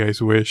think? What do you guys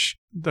wish?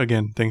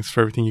 Again, thanks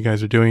for everything you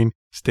guys are doing.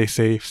 Stay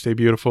safe, stay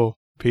beautiful.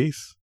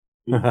 Peace.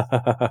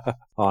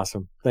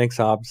 Awesome. Thanks,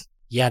 Hobbs.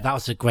 Yeah, that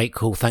was a great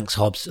call. Thanks,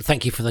 Hobbs.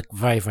 Thank you for the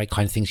very, very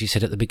kind things you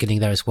said at the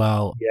beginning there as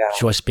well. Yeah.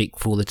 Sure, I speak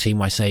for all the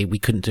team. I say we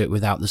couldn't do it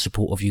without the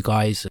support of you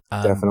guys.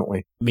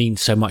 Definitely.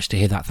 Means so much to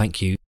hear that.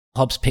 Thank you.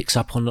 Hobbs picks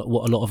up on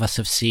what a lot of us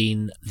have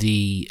seen,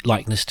 the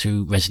likeness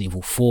to Resident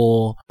Evil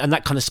 4. And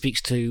that kind of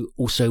speaks to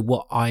also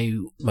what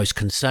I'm most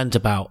concerned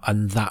about,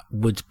 and that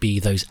would be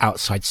those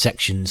outside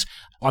sections.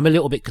 I'm a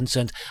little bit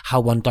concerned how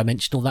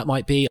one-dimensional that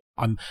might be.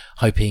 I'm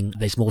hoping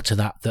there's more to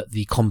that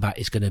the combat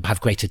is going to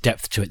have greater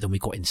depth to it than we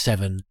got in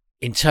 7.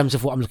 In terms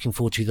of what I'm looking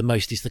forward to the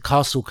most is the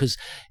castle, because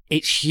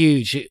it's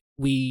huge.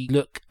 We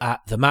look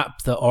at the map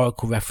that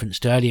Oracle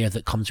referenced earlier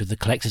that comes with the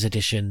collector's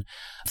edition.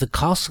 The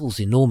castle's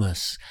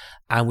enormous,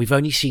 and we've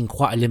only seen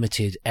quite a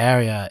limited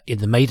area in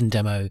the maiden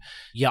demo.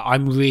 Yeah,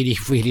 I'm really,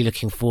 really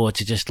looking forward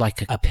to just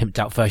like a pimped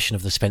out version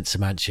of the Spencer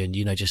Mansion,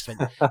 just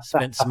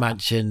Spencer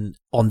Mansion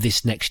on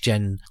this next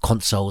gen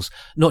consoles,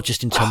 not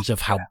just in terms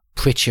of how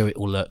prettier it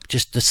will look,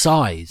 just the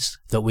size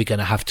that we're going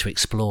to have to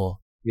explore.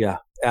 Yeah,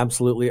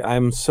 absolutely.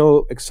 I'm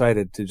so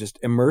excited to just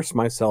immerse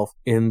myself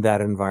in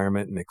that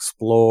environment and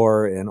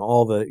explore and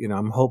all the,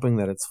 I'm hoping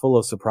that it's full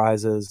of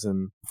surprises.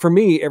 And for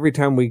me, every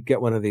time we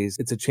get one of these,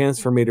 it's a chance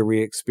for me to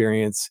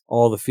re-experience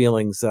all the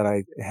feelings that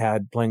I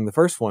had playing the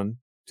first one,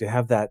 to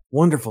have that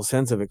wonderful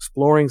sense of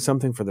exploring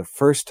something for the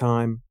first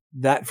time.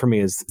 That for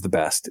me is the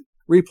best.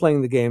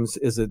 Replaying the games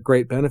is a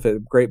great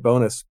benefit, great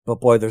bonus, but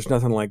boy, there's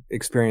nothing like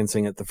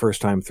experiencing it the first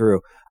time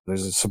through.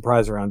 There's a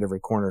surprise around every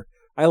corner.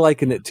 I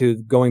liken it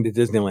to going to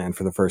Disneyland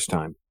for the first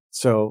time.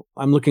 So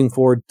I'm looking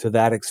forward to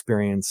that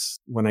experience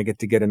when I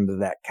get into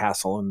that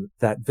castle and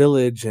that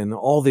village and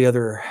all the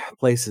other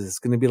places. It's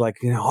going to be like,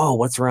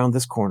 what's around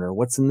this corner?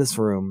 What's in this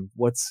room?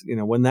 What's,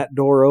 when that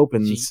door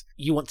opens.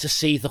 You want to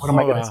see the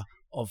horror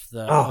of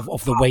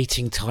the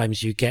waiting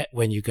times you get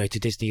when you go to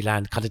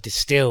Disneyland, kind of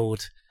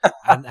distilled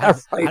and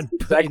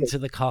put into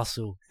the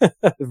castle.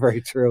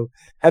 Very true.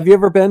 Have you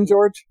ever been,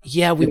 George?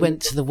 Yeah, we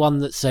went to the one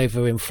that's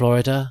over in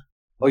Florida.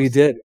 Oh, you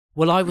did?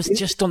 Well, I was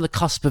just on the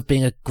cusp of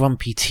being a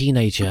grumpy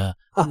teenager.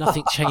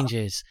 Nothing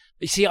changes.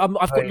 You see, I've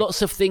got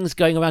lots of things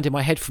going around in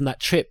my head from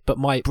that trip, but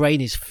my brain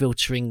is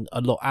filtering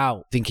a lot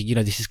out, thinking,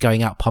 this is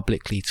going out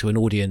publicly to an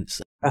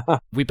audience.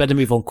 We better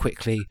move on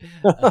quickly.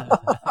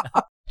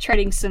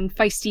 Treading some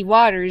feisty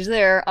waters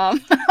there. I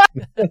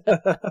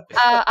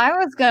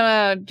was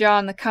gonna draw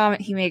on the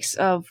comment he makes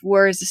of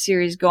where is the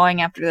series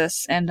going after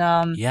this, and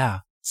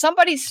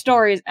somebody's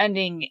story is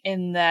ending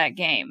in that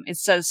game. It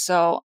says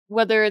so.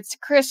 Whether it's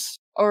Chris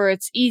or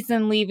it's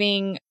Ethan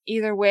leaving,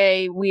 either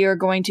way, we are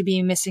going to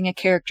be missing a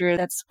character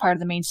that's part of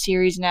the main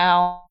series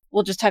now.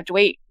 We'll just have to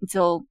wait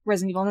until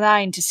Resident Evil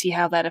 9 to see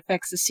how that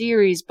affects the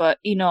series. But,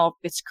 if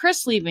it's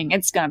Chris leaving,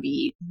 it's going to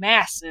be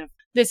massive.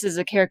 This is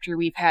a character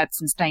we've had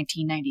since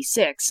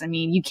 1996. I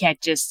mean, you can't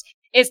just...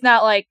 It's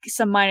not like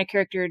some minor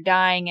character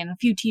dying and a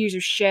few tears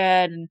are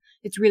shed and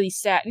it's really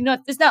sad.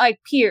 It's not like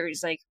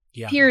Piers.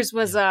 Piers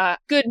was a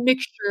good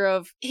mixture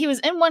of... He was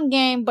in one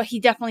game, but he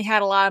definitely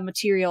had a lot of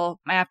material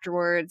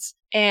afterwards.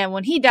 And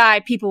when he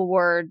died, people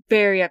were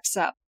very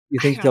upset. You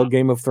think they'll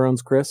Game of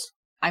Thrones, Chris?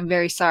 I'm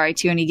very sorry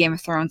to any Game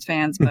of Thrones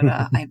fans, but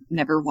I've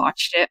never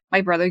watched it.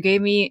 My brother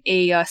gave me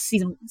a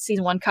season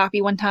 1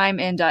 copy one time,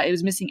 and it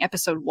was missing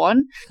episode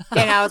 1.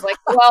 And I was like,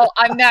 well,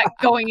 I'm not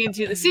going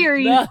into the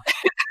series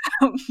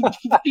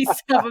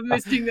based off of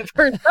missing the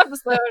first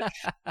episode.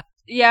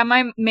 Yeah,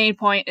 my main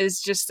point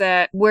is just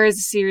that where is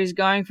the series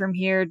going from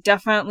here?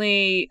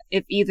 Definitely,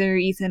 if either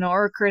Ethan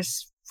or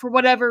Chris, for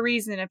whatever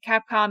reason, if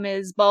Capcom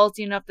is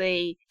ballsy enough,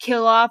 they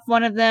kill off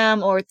one of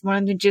them, or if one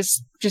of them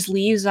just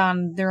leaves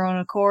on their own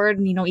accord,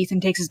 and Ethan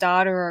takes his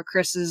daughter, or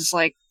Chris is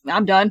like,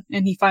 I'm done,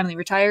 and he finally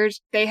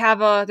retires. They're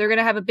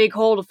gonna have a big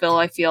hole to fill,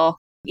 I feel.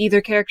 Either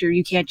character,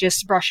 you can't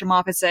just brush them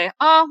off and say,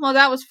 oh, well,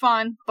 that was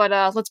fun, but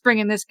let's bring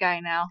in this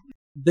guy now.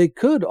 They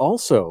could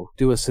also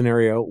do a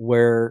scenario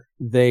where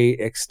they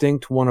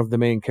extinct one of the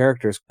main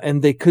characters,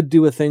 and they could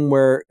do a thing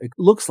where it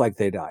looks like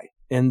they die,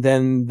 and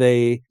then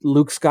they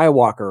Luke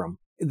Skywalker them.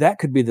 That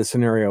could be the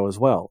scenario as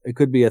well. It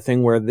could be a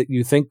thing where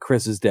you think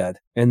Chris is dead,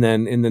 and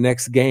then in the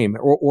next game,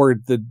 or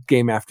the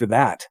game after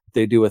that,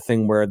 they do a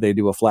thing where they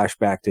do a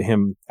flashback to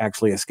him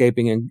actually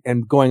escaping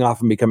and going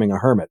off and becoming a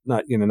hermit,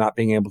 not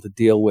being able to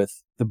deal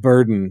with the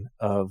burden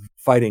of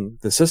fighting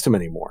the system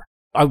anymore.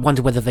 I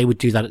wonder whether they would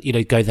do that,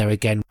 go there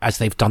again, as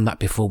they've done that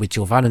before with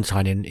Jill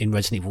Valentine in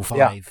Resident Evil 5.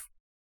 Yeah.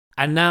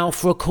 And now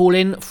for a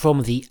call-in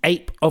from the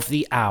Ape of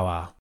the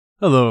Hour.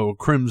 Hello,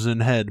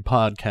 Crimson Head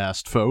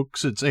podcast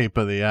folks. It's Ape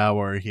of the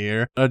Hour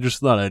here. I just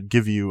thought I'd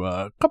give you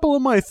a couple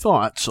of my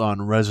thoughts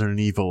on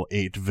Resident Evil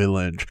 8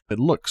 Village. It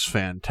looks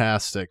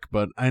fantastic,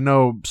 but I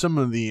know some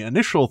of the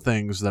initial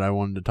things that I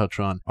wanted to touch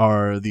on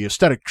are the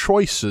aesthetic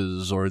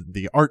choices or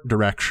the art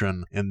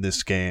direction in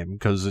this game,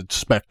 because it's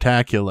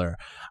spectacular.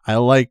 I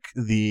like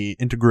the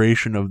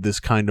integration of this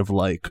kind of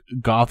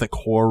gothic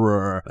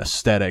horror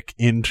aesthetic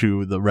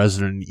into the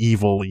Resident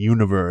Evil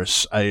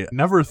universe. I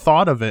never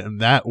thought of it in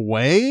that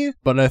way, me,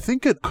 but I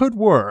think it could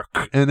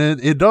work, and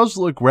it does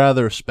look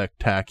rather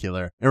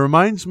spectacular. It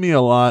reminds me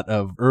a lot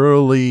of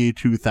early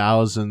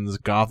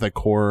 2000s gothic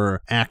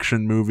horror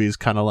action movies,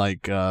 kind of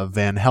like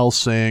Van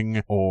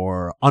Helsing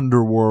or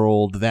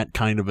Underworld, that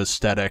kind of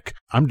aesthetic.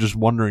 I'm just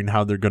wondering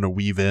how they're going to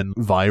weave in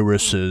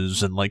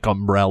viruses and like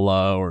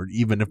Umbrella, or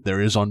even if there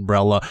is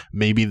Umbrella,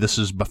 maybe this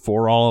is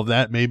before all of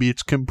that, maybe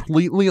it's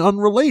completely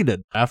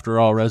unrelated. After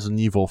all, Resident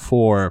Evil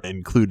 4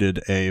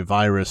 included a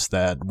virus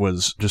that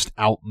was just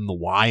out in the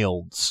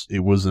wilds.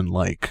 It wasn't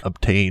like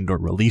obtained or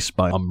released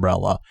by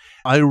Umbrella.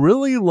 I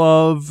really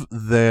love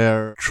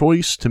their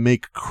choice to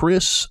make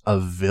Chris a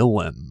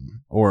villain.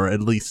 Or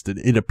at least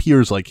it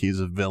appears like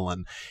he's a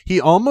villain. He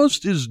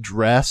almost is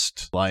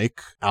dressed like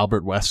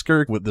Albert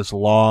Wesker with this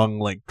long,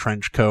 like,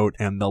 trench coat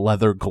and the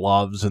leather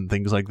gloves and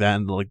things like that,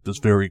 and like this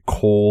very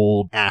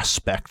cold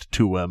aspect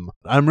to him.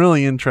 I'm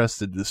really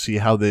interested to see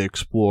how they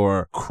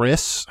explore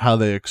Chris, how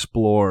they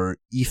explore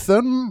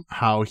Ethan,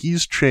 how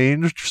he's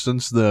changed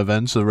since the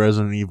events of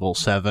Resident Evil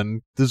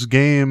 7. This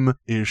game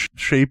is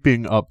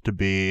shaping up to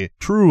be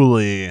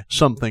truly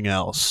something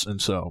else,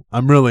 and so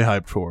I'm really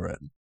hyped for it.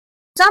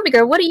 Zombie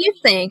Girl, what do you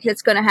think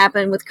is going to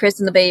happen with Chris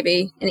and the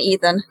baby and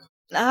Ethan?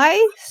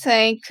 I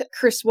think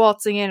Chris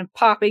waltzing in and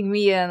popping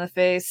Mia in the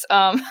face.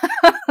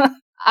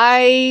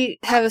 I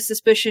have a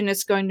suspicion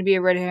it's going to be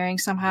a red herring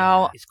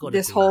somehow.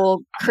 This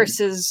whole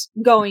Chris is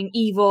going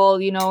evil,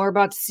 we're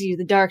about to see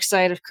the dark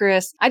side of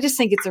Chris. I just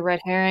think it's a red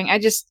herring.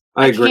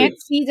 I agree. Can't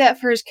see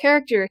that for his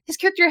character. His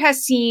character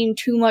has seen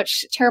too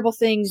much terrible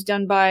things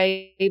done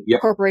by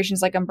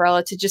corporations like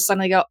Umbrella to just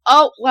suddenly go,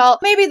 oh, well,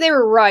 maybe they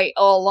were right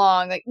all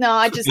along. Like, no,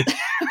 I just,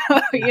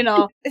 I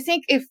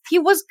think if he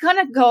was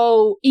gonna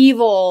go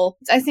evil,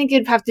 I think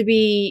it'd have to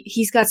be,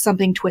 he's got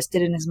something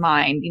twisted in his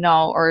mind,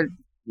 or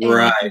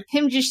right.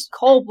 Him just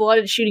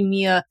cold-blooded shooting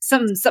Mia,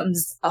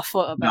 something's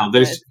afoot about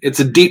it. It's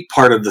a deep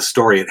part of the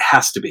story. It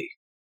has to be.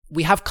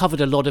 We have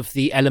covered a lot of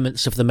the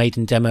elements of the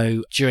Maiden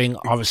demo during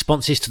our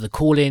responses to the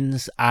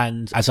call-ins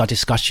and as our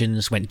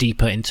discussions went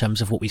deeper in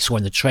terms of what we saw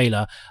in the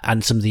trailer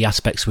and some of the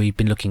aspects we've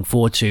been looking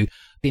forward to.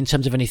 In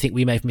terms of anything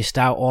we may have missed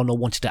out on or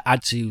wanted to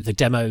add to the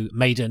demo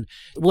Maiden,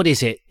 what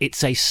is it?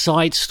 It's a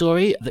side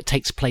story that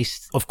takes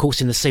place, of course,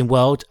 in the same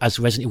world as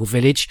Resident Evil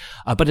Village,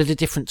 but at a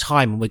different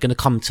time. We're going to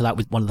come to that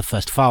with one of the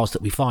first files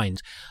that we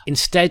find.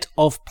 Instead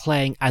of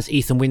playing as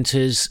Ethan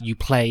Winters, you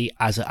play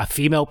as a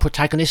female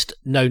protagonist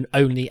known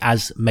only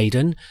as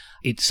Maiden.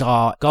 It's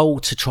our goal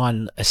to try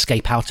and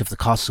escape out of the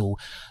castle.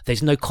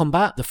 There's no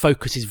combat. The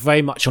focus is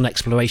very much on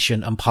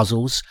exploration and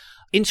puzzles.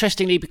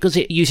 Interestingly, because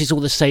it uses all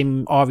the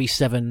same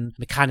RE7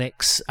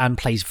 mechanics and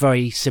plays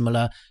very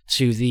similar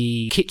to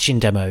the kitchen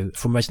demo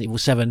from Resident Evil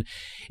 7,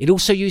 it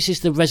also uses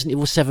the Resident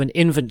Evil 7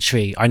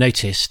 inventory, I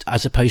noticed,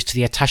 as opposed to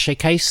the attaché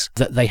case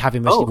that they have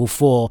in Resident Evil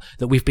 4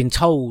 that we've been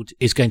told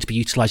is going to be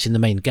utilised in the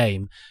main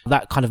game.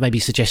 That kind of maybe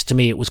suggests to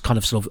me it was kind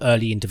of sort of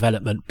early in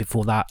development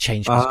before that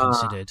change was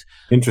considered.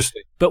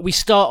 Interesting. But we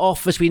start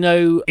off, as we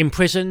know,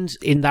 imprisoned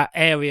in that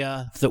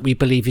area that we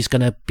believe is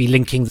going to be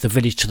linking the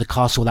village to the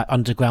castle, that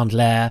underground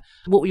lair.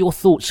 What were your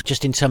thoughts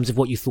just in terms of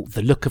what you thought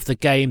the look of the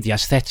game, the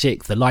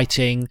aesthetic, the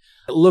lighting?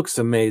 It looks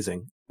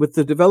amazing. With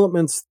the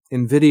developments,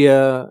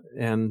 NVIDIA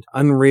and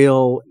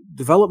Unreal,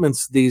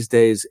 developments these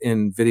days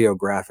in video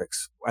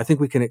graphics, I think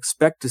we can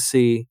expect to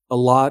see a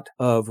lot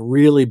of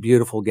really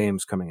beautiful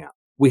games coming out.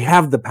 We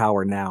have the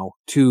power now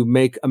to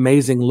make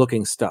amazing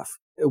looking stuff,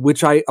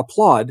 which I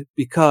applaud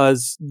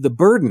because the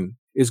burden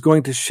is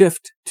going to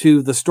shift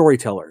to the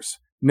storytellers.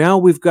 Now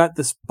we've got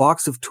this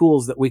box of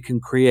tools that we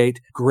can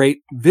create great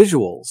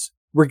visuals.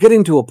 We're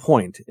getting to a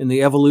point in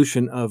the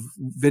evolution of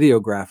video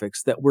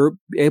graphics that we're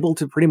able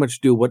to pretty much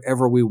do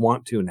whatever we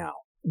want to now.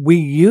 We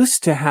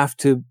used to have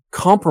to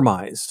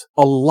compromise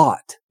a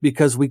lot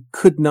because we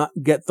could not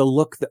get the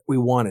look that we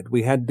wanted.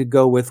 We had to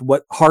go with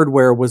what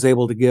hardware was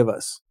able to give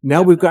us.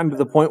 Now we've gotten to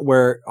the point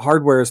where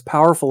hardware is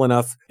powerful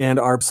enough and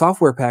our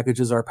software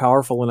packages are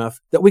powerful enough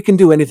that we can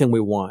do anything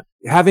we want.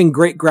 Having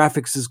great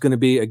graphics is going to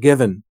be a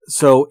given.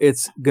 So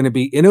it's going to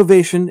be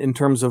innovation in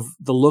terms of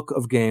the look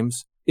of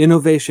games,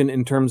 innovation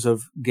in terms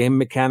of game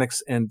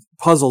mechanics and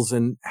puzzles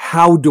and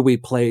how do we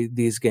play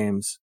these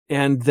games.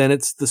 And then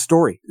it's the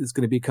story. It's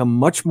going to become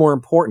much more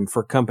important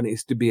for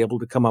companies to be able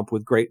to come up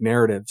with great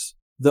narratives.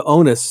 The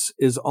onus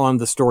is on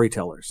the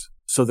storytellers.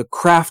 So the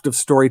craft of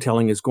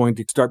storytelling is going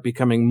to start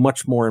becoming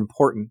much more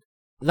important.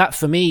 That,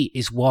 for me,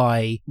 is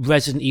why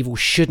Resident Evil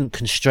shouldn't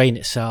constrain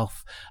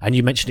itself. And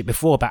you mentioned it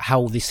before about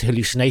how this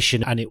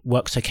hallucination, and it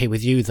works okay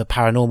with you, the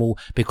paranormal,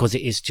 because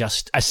it is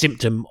just a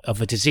symptom of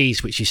a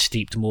disease which is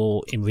steeped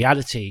more in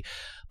reality.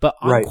 But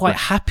I'm quite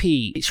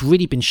happy. It's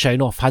really been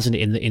shown off, hasn't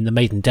it, in the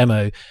Maiden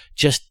demo?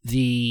 Just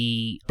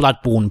the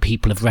Bloodborne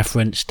people have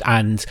referenced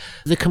and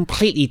the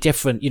completely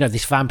different,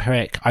 this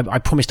vampiric, I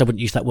promised I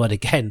wouldn't use that word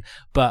again,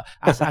 but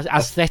as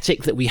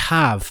aesthetic that we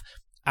have.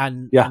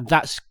 And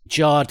that's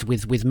jarred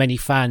with many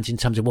fans in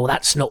terms of, well,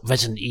 that's not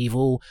Resident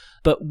Evil.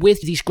 But with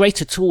these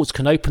greater tools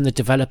can open the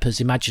developers'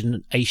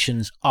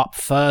 imaginations up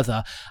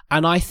further,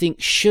 and I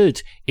think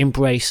should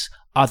embrace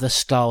other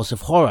styles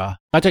of horror.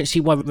 I don't see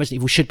why Resident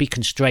Evil should be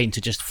constrained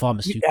to just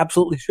pharmaceutical.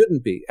 Absolutely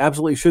shouldn't be.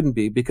 Absolutely shouldn't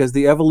be, because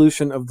the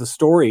evolution of the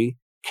story,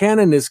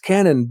 canon is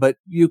canon, but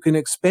you can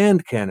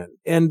expand canon.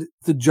 And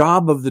the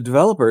job of the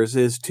developers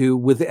is to,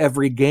 with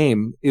every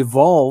game,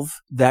 evolve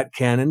that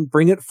canon,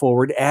 bring it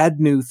forward, add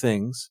new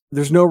things.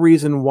 There's no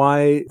reason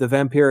why the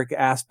vampiric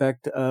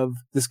aspect of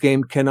this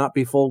game cannot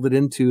be folded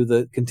into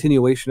the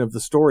continuation of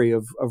the story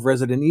of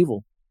Resident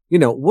Evil. You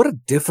know, what a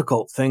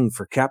difficult thing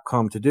for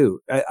Capcom to do.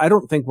 I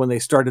don't think when they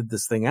started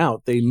this thing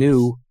out, they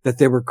knew that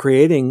they were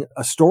creating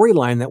a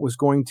storyline that was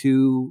going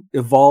to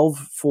evolve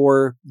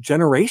for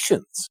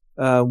generations.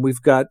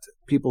 We've got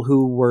people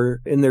who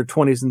were in their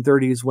 20s and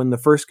 30s when the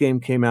first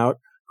game came out,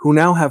 who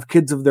now have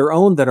kids of their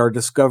own that are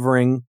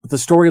discovering the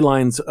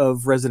storylines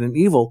of Resident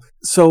Evil.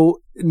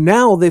 So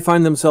now they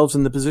find themselves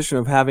in the position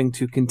of having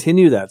to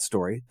continue that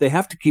story. They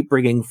have to keep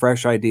bringing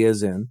fresh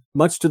ideas in,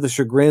 much to the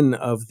chagrin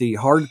of the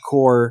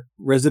hardcore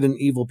Resident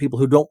Evil people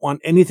who don't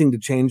want anything to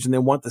change and they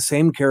want the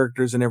same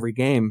characters in every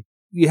game.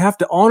 You have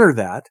to honor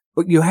that,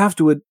 but you have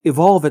to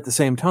evolve at the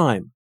same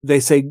time. They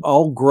say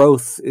all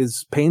growth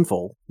is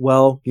painful.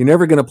 Well, you're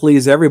never going to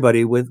please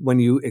everybody when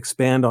you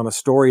expand on a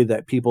story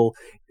that people,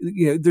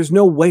 there's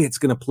no way it's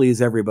going to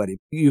please everybody.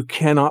 You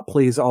cannot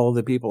please all of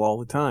the people all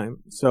the time.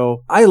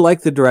 So I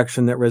like the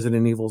direction that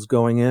Resident Evil's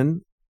going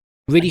in.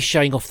 Really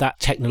showing off that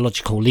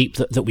technological leap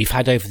that we've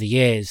had over the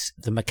years,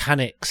 the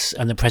mechanics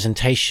and the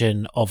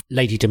presentation of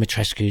Lady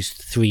Dimitrescu's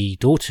 3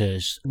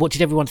 daughters. What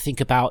did everyone think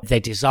about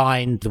their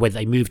design, the way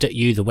they moved at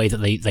you, the way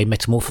that they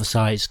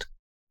metamorphosized?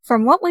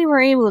 From what we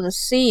were able to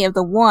see of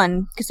the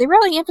one, because they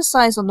really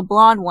emphasized on the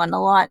blonde one a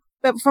lot,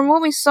 but from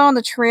what we saw in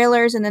the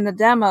trailers and in the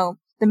demo,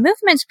 the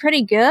movement's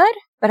pretty good,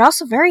 but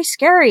also very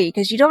scary,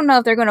 because you don't know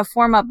if they're going to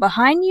form up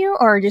behind you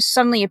or just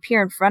suddenly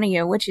appear in front of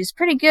you, which is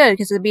pretty good,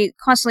 because it'd be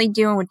constantly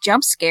dealing with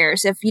jump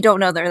scares if you don't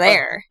know they're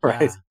there.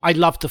 Right. I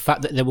loved the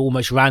fact that they were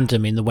almost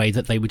random in the way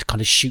that they would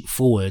kind of shoot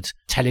forward,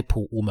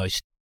 teleport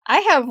almost. I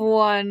have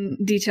one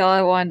detail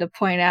I wanted to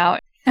point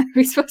out. Are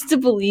we supposed to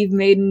believe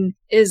Maiden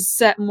is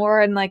set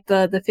more in like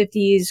the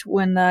 50s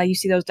when you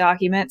see those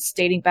documents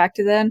dating back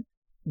to then?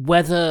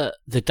 Whether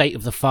the date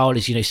of the file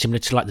is, similar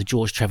to like the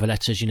George Trevor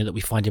letters, that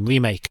we find in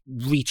Remake,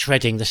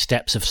 retreading the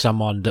steps of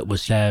someone that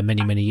was there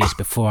many, many years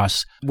before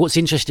us. What's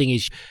interesting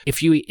is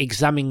if you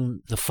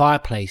examine the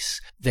fireplace,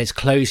 there's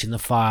clothes in the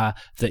fire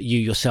that you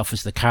yourself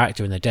as the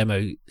character in the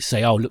demo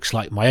say, oh, looks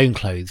like my own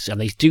clothes. And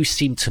they do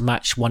seem to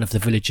match one of the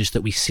villagers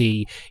that we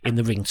see in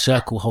the ringed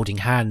circle holding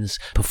hands,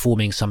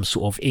 performing some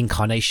sort of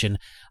incarnation.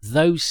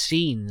 Those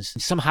scenes,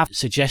 some have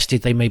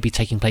suggested they may be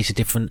taking place at a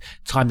different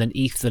time than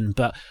Ethan,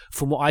 but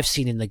from what I've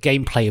seen in the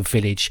gameplay of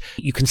Village,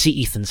 you can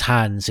see Ethan's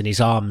hands and his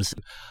arms.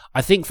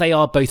 I think they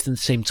are both in the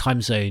same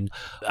time zone.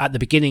 At the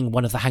beginning,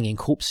 one of the hanging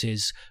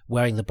corpses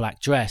wearing the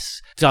black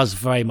dress does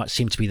very much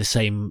seem to be the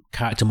same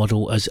character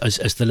model as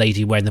the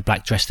lady wearing the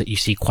black dress that you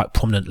see quite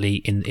prominently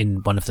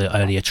in one of the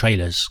earlier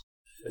trailers.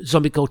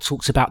 Zombie Girl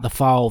talks about the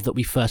file that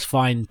we first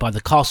find by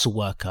the castle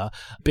worker,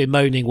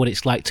 bemoaning what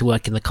it's like to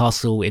work in the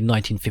castle in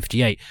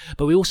 1958.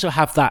 But we also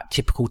have that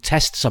typical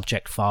test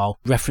subject file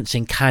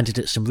referencing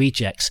candidates and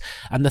rejects.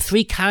 And the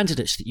 3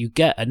 candidates that you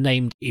get are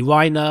named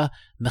Irina,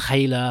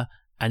 Michaela,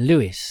 and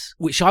Lewis,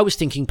 which I was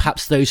thinking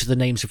perhaps those are the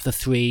names of the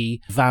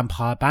 3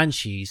 vampire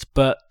banshees.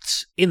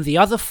 But in the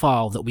other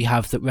file that we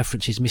have that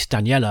references Miss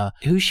Daniela,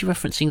 who's she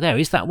referencing there?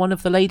 Is that one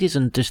of the ladies?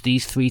 And does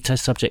these 3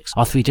 test subjects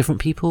are 3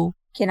 different people?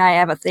 Can I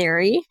have a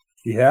theory?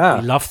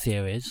 Yeah. We love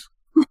theories.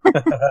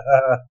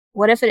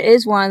 What if it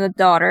is one of the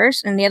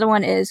daughters, and the other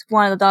one is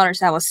one of the daughters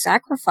that was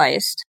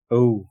sacrificed?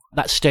 Oh.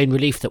 That stone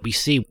relief that we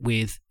see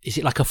with, is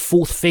it like a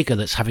 4th figure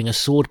that's having a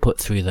sword put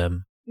through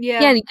them?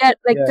 Yeah, you got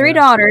 3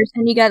 daughters,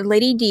 and you got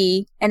Lady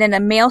D, and then a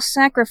male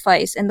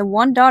sacrifice, and the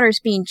one daughter's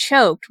being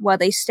choked while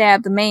they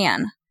stab the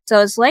man.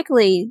 So it's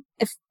likely,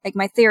 if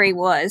my theory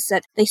was,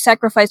 that they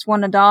sacrificed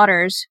one of the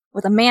daughters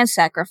with a man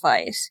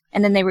sacrifice,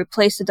 and then they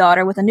replaced the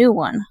daughter with a new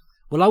one.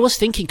 Well, I was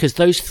thinking, because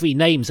those 3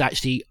 names,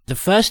 actually, the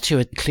first 2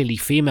 are clearly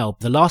female,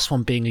 the last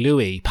one being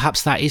Louis.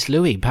 Perhaps that is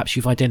Louis. Perhaps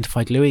you've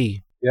identified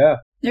Louis. Yeah.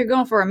 They're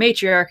going for a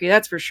matriarchy,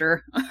 that's for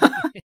sure.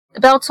 The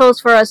bell tolls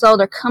for us all,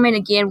 they're coming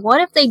again. What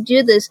if they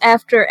do this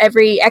after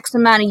every X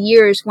amount of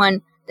years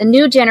when the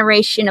new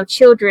generation of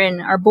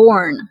children are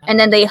born, and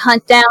then they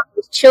hunt down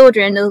these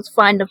children to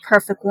find the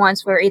perfect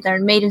ones for either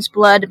Maiden's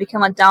blood to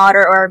become a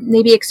daughter, or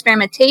maybe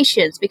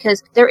experimentations,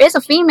 because there is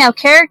a female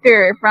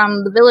character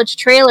from the Village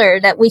trailer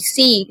that we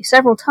see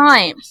several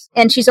times,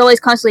 and she's always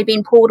constantly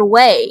being pulled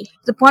away.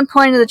 The one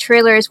point of the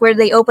trailer is where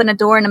they open a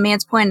door and a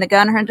man's pointing the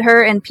gun at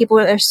her, and people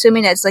are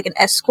assuming that it's like an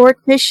escort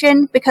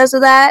mission because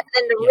of that.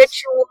 Then the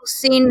ritual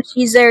scene,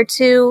 she's there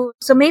too.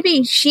 So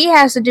maybe she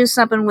has to do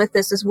something with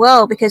this as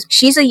well, because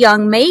she's a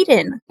young maiden.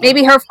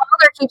 Maybe her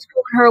father keeps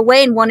pulling her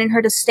away and wanting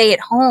her to stay at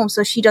home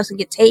so she doesn't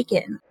get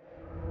taken.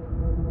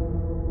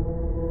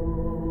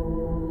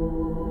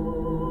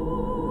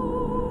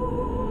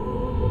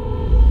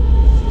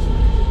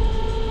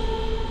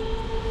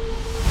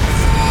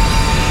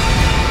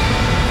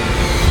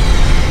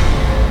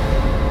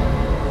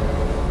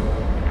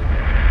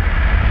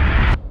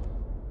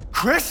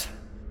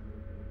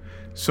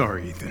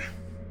 Sorry, Ethan.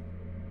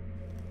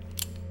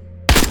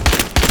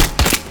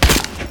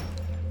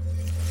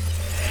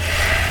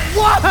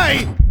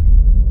 Why?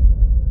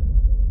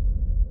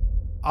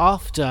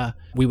 After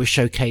we were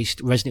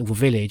showcased Resident Evil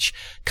Village,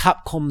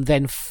 Capcom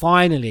then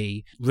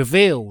finally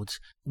revealed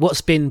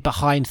what's been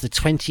behind the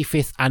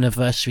 25th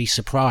anniversary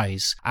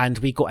surprise. And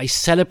we got a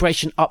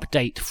celebration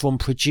update from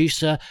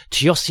producer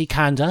Tsuyoshi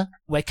Kanda,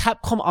 where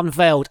Capcom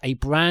unveiled a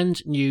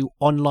brand new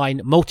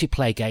online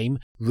multiplayer game,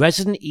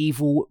 Resident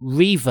Evil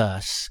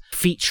Reverse,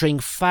 featuring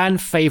fan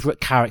favourite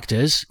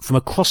characters from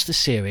across the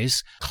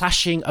series,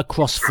 clashing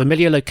across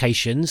familiar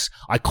locations,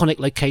 iconic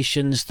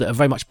locations that are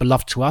very much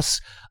beloved to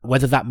us.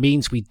 Whether that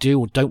means we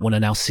do or don't want to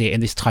now see it in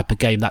this type of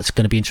game, that's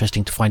going to be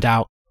interesting to find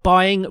out.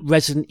 Buying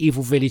Resident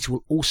Evil Village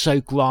will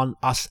also grant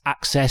us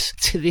access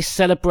to this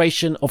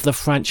celebration of the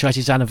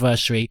franchise's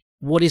anniversary.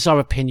 What is our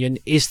opinion?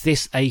 Is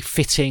this a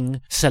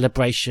fitting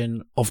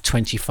celebration of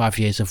 25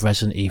 years of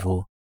Resident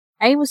Evil?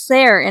 I was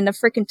there in the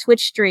freaking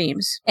Twitch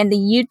streams and the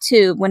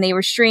YouTube when they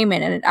were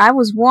streaming, and I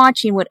was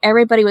watching what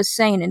everybody was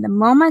saying. And the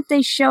moment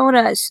they showed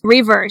us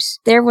Reverse,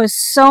 there was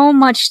so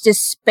much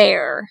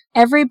despair.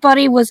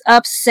 Everybody was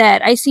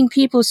upset. I seen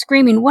people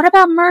screaming, "What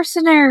about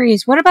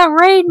Mercenaries? What about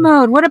Raid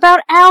Mode? What about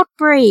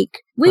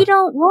Outbreak? We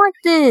don't want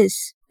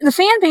this." The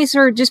fan base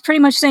are just pretty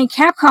much saying,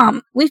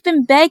 Capcom, we've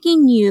been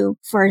begging you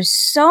for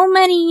so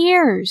many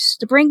years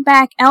to bring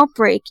back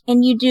Outbreak,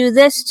 and you do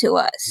this to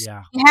us.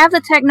 Yeah. You have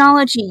the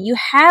technology, you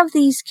have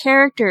these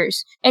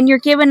characters, and you're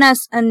giving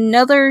us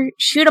another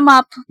shoot 'em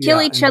up,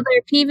 kill each other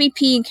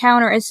PvP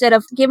encounter instead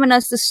of giving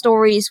us the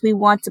stories we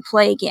want to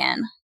play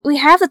again. We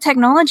have the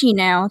technology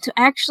now to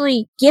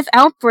actually give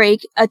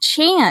Outbreak a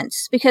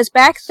chance, because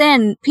back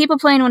then, people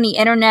playing on the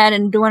internet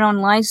and doing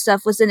online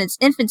stuff was in its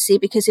infancy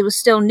because it was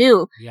still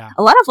new. Yeah.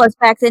 A lot of us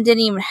back then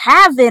didn't even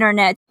have the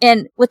internet,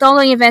 and with all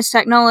the advanced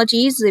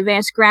technologies, the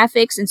advanced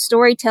graphics and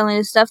storytelling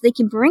and stuff, they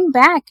can bring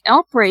back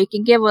Outbreak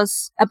and give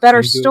us a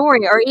better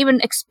story, or even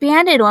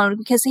expand it on,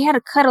 because they had to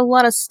cut a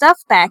lot of stuff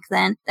back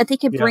then that they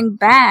could bring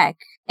back.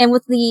 And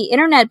with the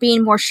internet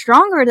being more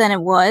stronger than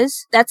it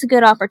was, that's a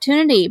good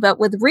opportunity. But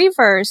with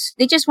Reverse,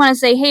 they just want to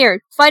say,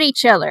 here, fight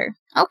each other.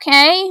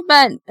 Okay,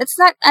 but it's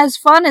not as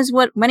fun as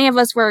what many of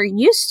us were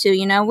used to,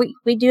 you know.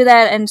 We do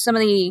that in some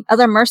of the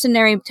other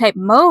mercenary type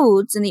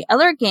modes in the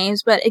other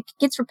games, but it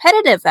gets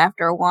repetitive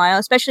after a while,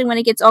 especially when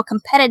it gets all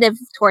competitive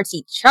towards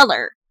each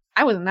other.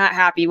 I was not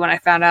happy when I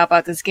found out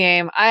about this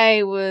game.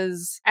 I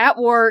was at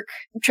work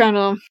trying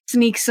to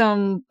sneak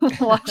some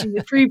watching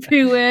the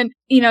preview in.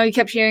 You know, you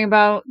kept hearing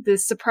about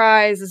this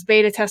surprise, this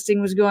beta testing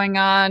was going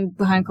on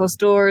behind closed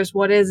doors.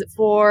 What is it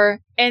for?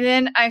 And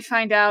then I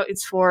find out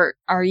it's for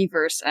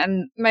Reverse.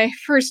 And my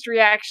first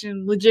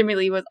reaction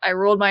legitimately was I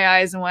rolled my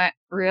eyes and went,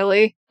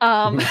 really?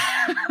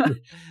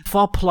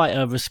 Far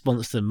politer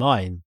response than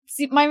mine.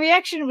 See, my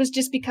reaction was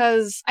just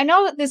because I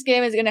know that this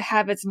game is going to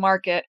have its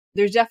market.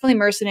 There's definitely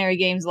mercenary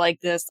games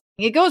like this.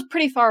 It goes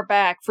pretty far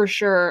back, for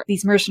sure,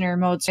 these mercenary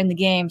modes in the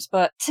games.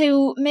 But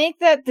to make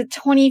that the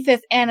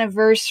 25th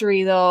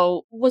anniversary,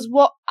 though, was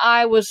what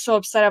I was so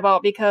upset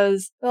about,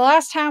 because the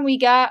last time we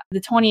got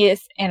the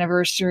 20th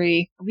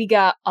anniversary, we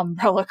got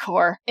Umbrella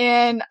Corps.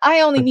 And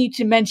I only need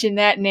to mention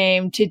that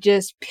name to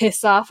just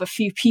piss off a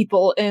few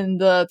people in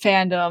the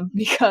fandom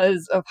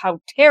because of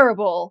how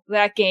terrible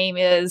that game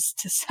is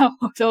to some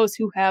of those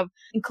who have,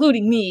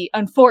 including me,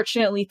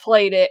 unfortunately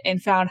played it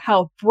and found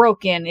how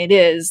broken it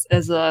is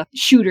as a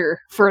shooter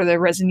for the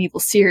Resident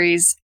Evil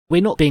series.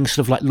 We're not being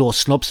sort of like law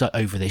snobs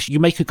over this. You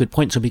make a good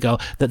point, Tobigo,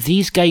 that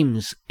these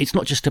games, it's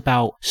not just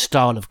about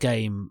style of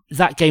game.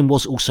 That game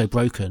was also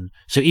broken.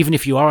 So even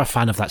if you are a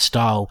fan of that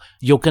style,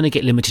 you're going to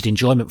get limited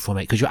enjoyment from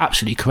it, because you're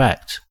absolutely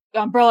correct.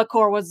 Umbrella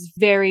Corps was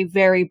very,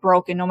 very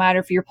broken, no matter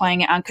if you're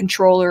playing it on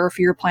controller or if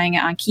you're playing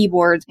it on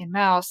keyboard and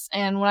mouse.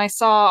 And when I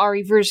saw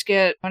Reverse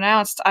get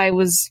announced, I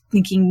was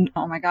thinking,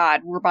 oh my god,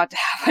 we're about to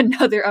have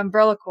another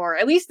Umbrella Corps.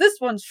 At least this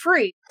one's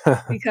free,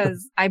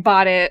 because I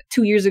bought it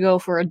 2 years ago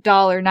for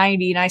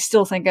 $1.90, and I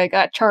still think I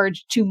got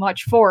charged too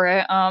much for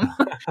it.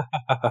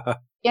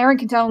 Aaron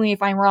can tell me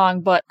if I'm wrong,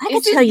 but I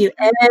can tell you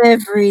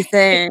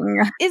everything.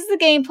 Is the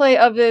gameplay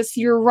of this,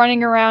 you're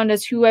running around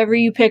as whoever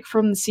you pick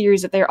from the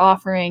series that they're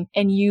offering,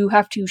 and you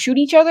have to shoot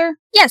each other?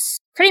 Yes,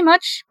 pretty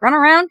much. Run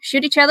around,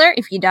 shoot each other.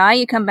 If you die,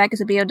 you come back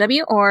as a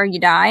BOW, or you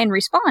die and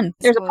respawn.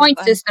 There's a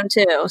point system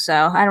too,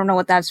 so I don't know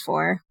what that's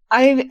for.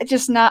 I'm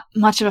just not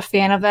much of a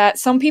fan of that.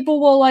 Some people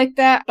will like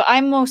that, but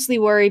I'm mostly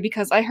worried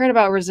because I heard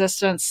about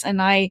Resistance,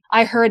 and I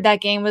heard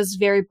that game was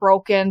very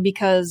broken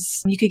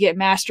because you could get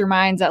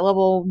masterminds at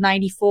level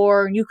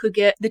 94, and you could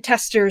get the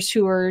testers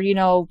who are, you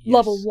know,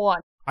 level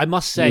 1. I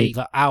must say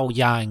that Ao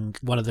Yang,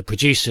 one of the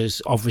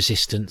producers of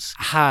Resistance,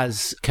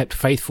 has kept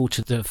faithful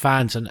to the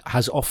fans and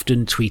has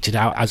often tweeted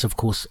out, as of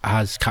course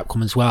has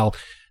Capcom as well,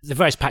 the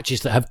various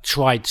patches that have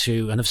tried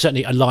to and have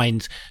certainly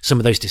aligned some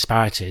of those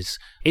disparities.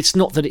 It's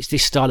not that it's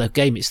this style of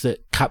game, it's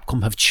that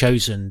Capcom have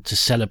chosen to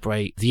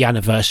celebrate the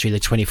anniversary, the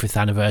 25th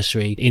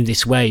anniversary, in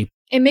this way.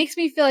 It makes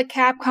me feel like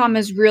Capcom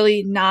is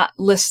really not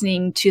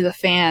listening to the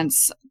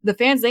fans. The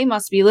fans they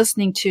must be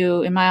listening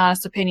to, in my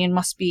honest opinion,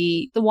 must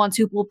be the ones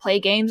who will play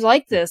games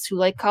like this, who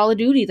like Call of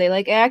Duty, they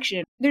like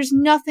action. There's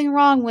nothing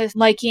wrong with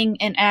liking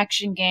an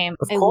action game.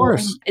 Of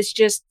course. It's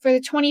just for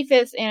the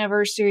 25th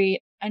anniversary,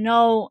 I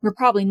know we're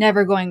probably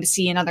never going to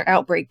see another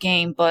Outbreak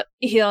game, but,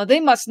 they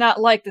must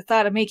not like the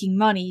thought of making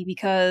money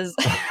because...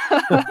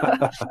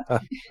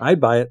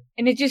 I'd buy it.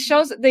 And it just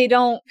shows that they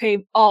don't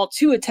pay all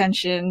too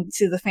attention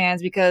to the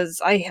fans,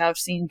 because I have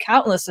seen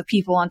countless of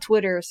people on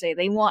Twitter say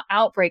they want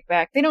Outbreak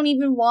back. They don't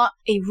even want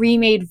a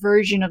remade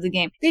version of the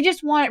game. They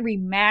just want it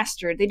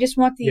remastered. They just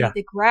want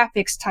the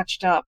graphics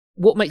touched up.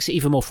 What makes it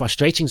even more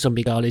frustrating,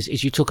 Zombie Girl,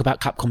 is you talk about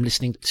Capcom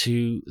listening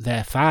to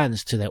their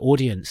fans, to their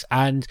audience,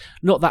 and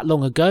not that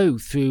long ago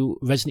through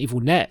Resident Evil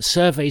Net,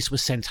 surveys were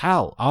sent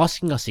out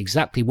asking us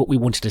exactly what we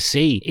wanted to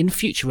see in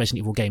future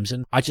Resident Evil games,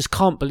 and I just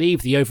can't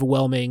believe the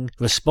overwhelming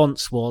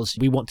response was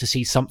we want to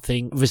see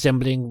something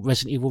resembling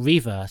Resident Evil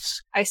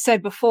Reverse. I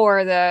said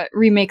before that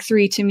Remake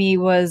 3 to me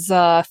was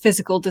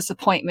physical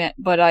disappointment,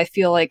 but I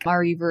feel like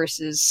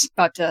ReVerse is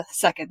about to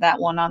second that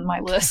one on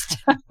my list.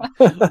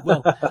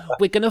 Well,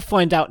 we're going to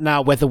find out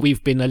now whether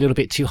we've been a little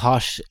bit too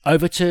harsh.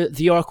 Over to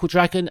the Oracle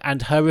Dragon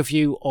and her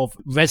review of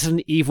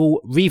Resident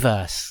Evil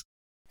Reverse.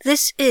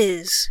 This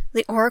is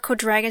the Oracle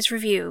Dragon's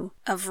review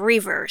of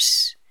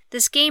Reverse.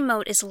 This game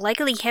mode is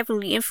likely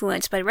heavily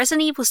influenced by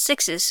Resident Evil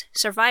 6's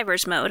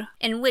Survivors mode,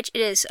 in which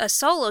it is a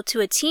solo to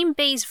a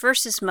team-based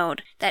versus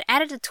mode that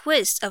added a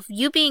twist of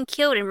you being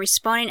killed and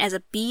respawning as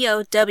a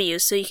BOW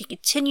so you can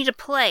continue to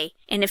play,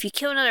 and if you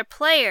kill another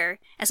player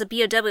as a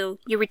BOW,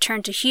 you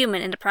return to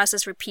human and the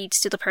process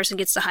repeats till the person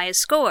gets the highest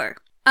score.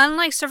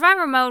 Unlike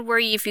Survivor mode, where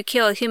if you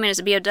kill a human as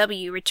a BOW,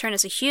 you return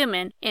as a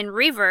human, in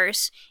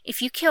Reverse,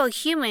 if you kill a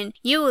human,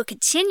 you will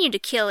continue to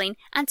killing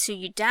until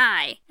you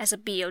die as a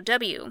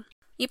BOW.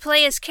 You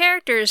play as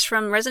characters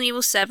from Resident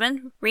Evil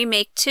 7,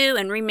 Remake 2,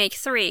 and Remake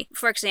 3.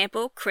 For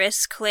example,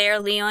 Chris, Claire,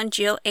 Leon,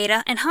 Jill,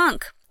 Ada, and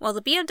Hunk. While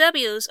the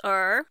BOWs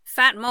are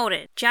Fat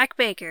Molded, Jack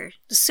Baker,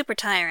 the Super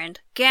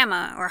Tyrant,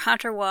 Gamma, or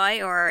Hunter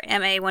Y, or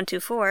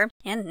MA124,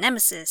 and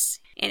Nemesis,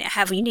 and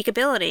have unique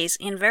abilities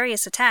and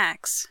various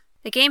attacks.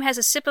 The game has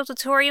a simple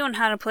tutorial on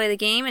how to play the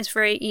game. It's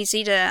very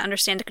easy to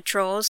understand the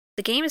controls.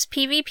 The game is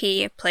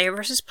PvP, player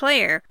versus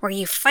player, where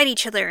you fight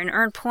each other and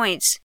earn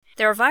points.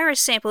 There are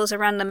virus samples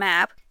around the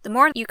map. The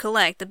more you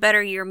collect, the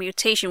better your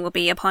mutation will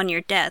be upon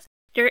your death.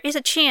 There is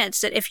a chance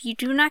that if you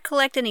do not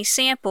collect any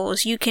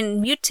samples, you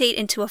can mutate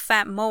into a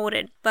Fat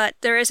Molded, but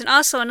there is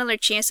also another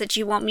chance that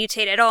you won't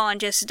mutate at all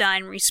and just die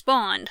and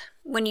respawn.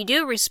 When you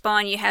do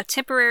respawn, you have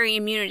temporary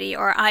immunity,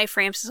 or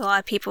iframes, as a lot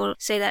of people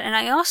say that. And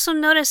I also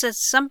noticed that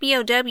some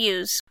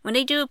BOWs, when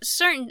they do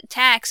certain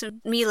attacks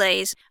and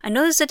melees, I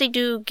noticed that they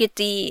do get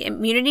the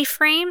immunity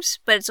frames,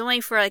 but it's only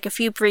for like a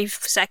few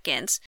brief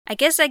seconds. I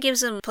guess that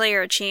gives the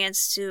player a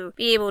chance to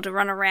be able to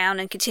run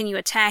around and continue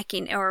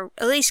attacking, or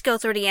at least go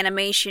through the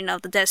animation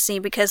of the death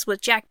scene, because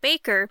with Jack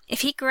Baker,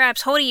 if he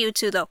grabs hold of you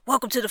to the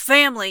 "Welcome to the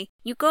family,"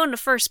 you go into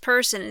first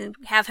person and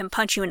have him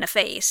punch you in the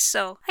face.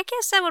 So I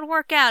guess that would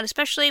work out,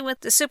 especially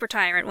with the Super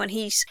Tyrant when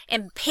he's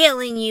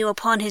impaling you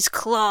upon his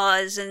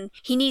claws and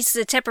he needs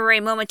the temporary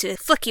moment to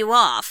flick you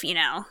off,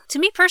 To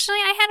me personally,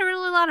 I had a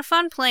really lot of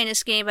fun playing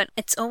this game, but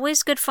it's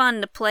always good fun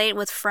to play it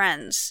with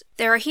friends.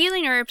 There are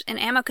healing herbs and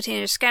ammo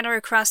containers scattered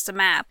across the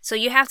map, so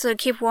you have to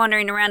keep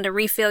wandering around to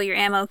refill your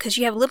ammo because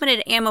you have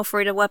limited ammo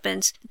for the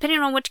weapons. Depending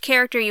on which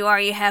character you are,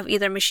 you have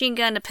either machine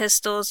gun to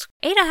pistols.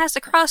 Ada has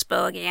the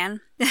crossbow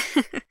again.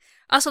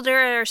 Also,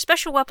 there are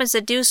special weapons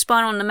that do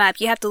spawn on the map.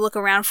 You have to look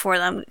around for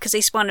them because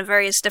they spawn in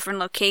various different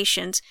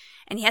locations,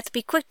 and you have to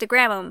be quick to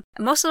grab them.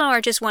 And most of them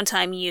are just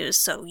one-time use,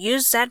 so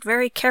use that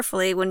very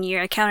carefully when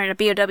you're encountering a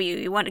BOW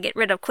you want to get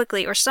rid of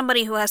quickly, or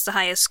somebody who has the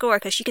highest score,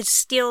 because you can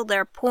steal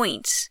their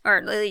points, or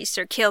at least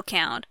their kill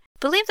count. I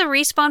believe the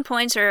respawn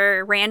points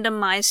are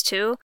randomized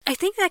too. I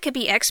think that could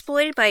be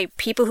exploited by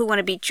people who want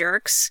to be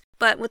jerks.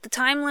 But with the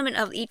time limit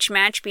of each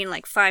match being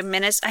like 5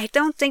 minutes, I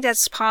don't think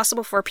that's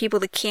possible for people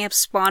to camp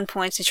spawn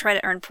points to try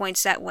to earn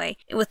points that way.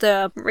 With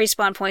the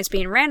respawn points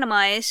being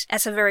randomized,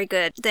 that's a very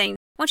good thing.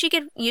 Once you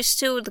get used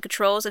to the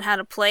controls and how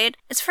to play it,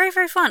 it's very,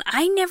 very fun.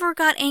 I never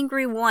got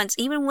angry once,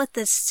 even with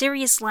the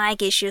serious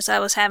lag issues I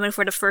was having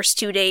for the first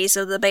 2 days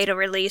of the beta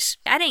release.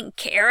 I didn't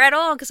care at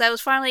all because I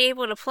was finally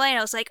able to play and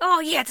I was like,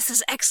 oh yeah, this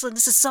is excellent,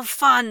 this is so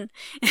fun.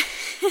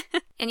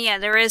 And yeah,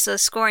 there is a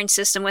scoring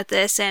system with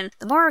this, and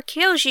the more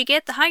kills you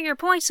get, the higher your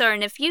points are,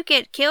 and if you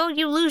get killed,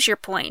 you lose your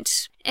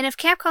points. And if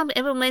Capcom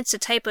implements a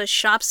type of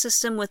shop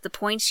system with the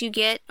points you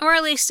get, or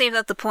at least save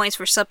up the points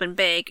for something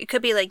big, it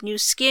could be like new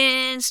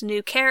skins,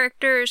 new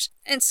characters,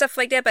 and stuff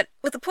like that, but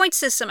with the point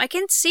system, I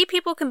can see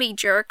people can be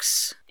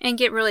jerks and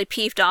get really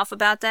peeved off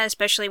about that,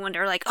 especially when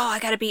they're like, oh, I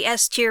gotta be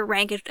S tier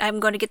rank, I'm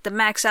going to get the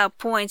max out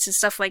points and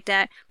stuff like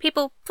that.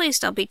 People, please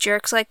don't be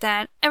jerks like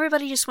that.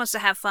 Everybody just wants to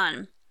have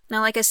fun. Now,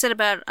 like I said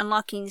about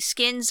unlocking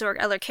skins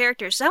or other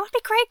characters, that would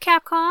be great,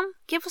 Capcom.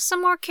 Give us some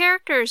more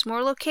characters,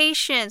 more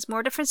locations,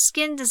 more different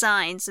skin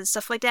designs and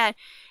stuff like that.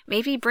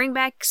 Maybe bring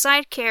back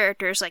side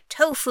characters like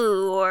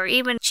Tofu or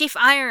even Chief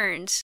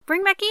Irons.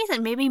 Bring back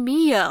Ethan, maybe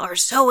Mia or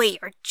Zoe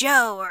or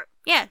Joe or,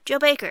 yeah, Joe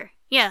Baker.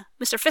 Yeah,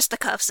 Mr.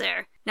 Fisticuffs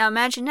there. Now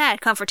imagine that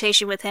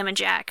confrontation with him and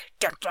Jack.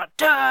 Dun, dun,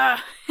 dun.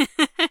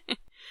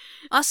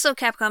 Also,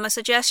 Capcom, a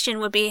suggestion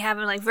would be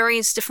having like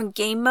various different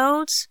game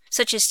modes,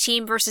 such as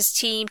team versus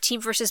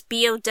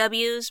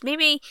BOWs.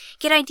 Maybe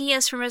get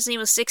ideas from Resident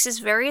Evil 6's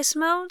various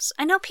modes.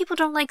 I know people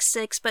don't like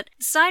 6, but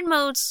side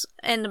modes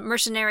and the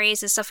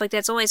mercenaries and stuff like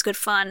that's always good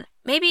fun.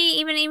 Maybe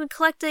even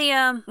collect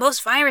the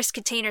most virus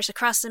containers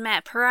across the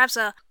map. Perhaps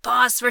a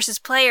boss versus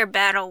player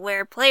battle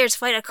where players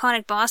fight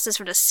iconic bosses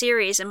from the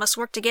series and must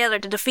work together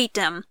to defeat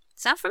them.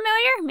 Sound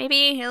familiar?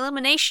 Maybe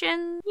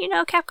Elimination,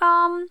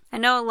 Capcom? I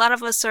know a lot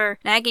of us are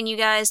nagging you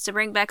guys to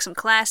bring back some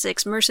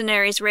classics,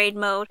 Mercenaries Raid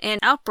Mode, and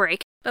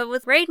Outbreak. But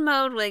with Raid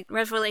Mode, like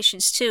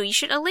Revelations 2, you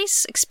should at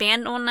least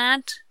expand on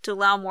that to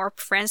allow more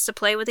friends to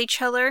play with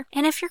each other.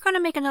 And if you're going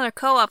to make another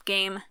co-op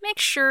game, make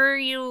sure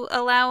you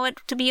allow it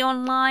to be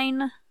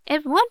online.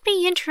 It would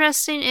be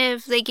interesting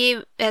if they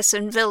gave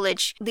Essen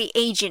Village the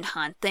agent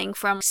hunt thing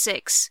from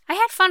 6. I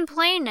had fun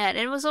playing that.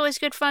 It was always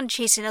good fun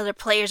chasing other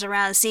players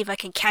around to see if I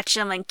can catch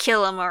them and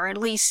kill them or at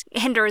least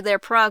hinder their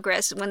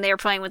progress when they were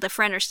playing with a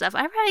friend or stuff.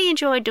 I really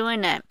enjoyed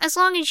doing that. As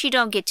long as you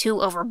don't get too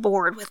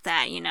overboard with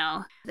that,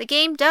 The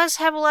game does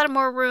have a lot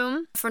more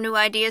room for new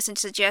ideas and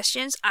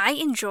suggestions. I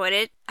enjoyed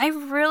it. I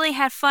really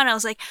had fun. I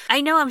was like, I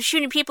know I'm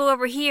shooting people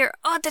over here.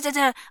 Oh,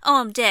 Oh,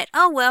 I'm dead.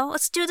 Oh, well,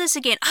 let's do this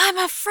again. I'm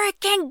a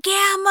freaking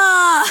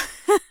Gamma!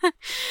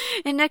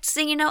 And next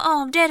thing you know,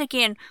 oh, I'm dead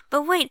again.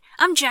 But wait,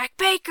 I'm Jack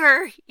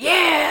Baker.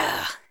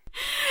 Yeah!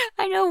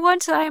 I know one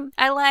time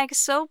I lagged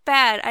so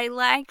bad, I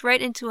lagged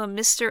right into a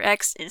Mr.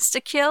 X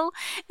insta-kill,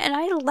 and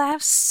I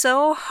laughed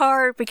so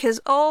hard because,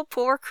 oh,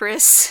 poor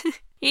Chris.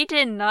 He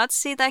did not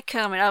see that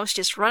coming. I was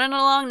just running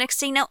along, next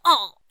thing you know,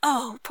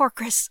 oh, poor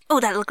Chris. Oh,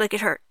 that looked like it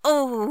hurt.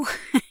 Oh.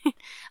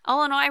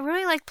 All in all, I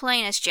really like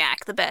playing as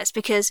Jack the best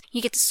because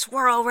you get to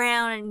swirl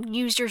around and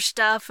use your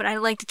stuff, and I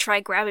like to try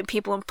grabbing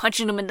people and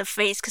punching them in the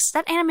face because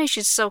that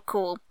animation is so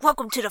cool.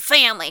 Welcome to the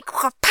family.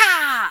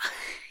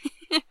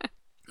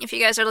 If you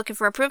guys are looking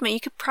for improvement, you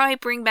could probably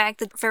bring back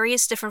the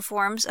various different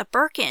forms of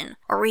Birkin,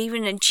 or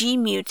even a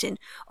G-Mutant,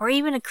 or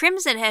even a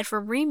Crimson Head for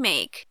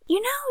remake.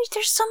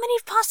 There's so many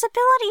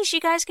possibilities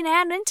you guys can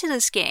add into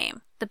this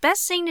game. The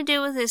best thing to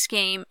do with this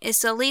game is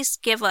to at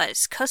least give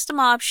us custom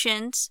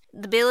options,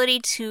 the ability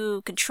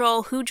to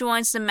control who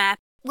joins the map.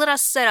 Let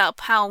us set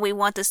up how we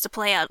want this to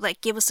play out.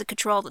 Like, give us the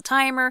control of the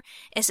timer.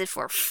 Is it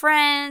for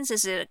friends?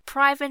 Is it a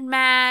private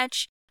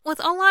match?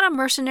 With a lot of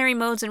mercenary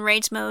modes and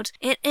raids modes,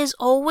 it is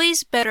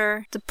always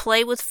better to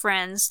play with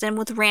friends than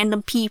with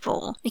random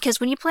people.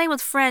 Because when you play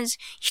with friends,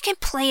 you can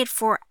play it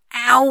for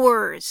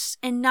hours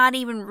and not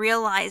even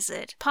realize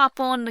it. Pop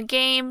on the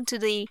game to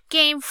the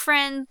game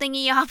friend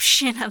thingy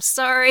option, I'm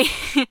sorry,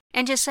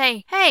 and just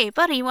say, hey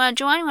buddy, you want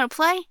to join? You want to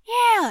play?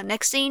 Yeah,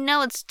 next thing you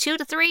know it's 2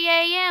 to 3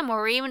 a.m.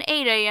 or even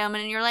 8 a.m.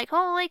 and you're like,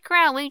 holy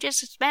crap, we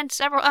just spent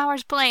several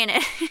hours playing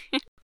it.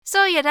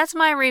 So yeah, that's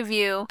my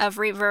review of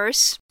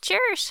Reverse.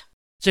 Cheers!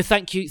 So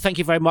thank you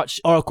very much,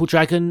 Oracle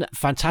Dragon.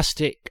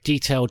 Fantastic,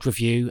 detailed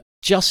review.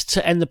 Just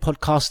to end the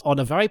podcast on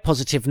a very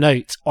positive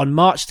note, on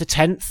March the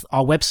 10th,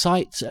 our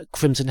website,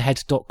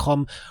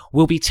 crimsonhead.com,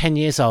 will be 10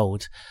 years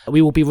old.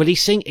 We will be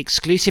releasing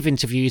exclusive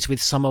interviews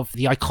with some of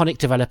the iconic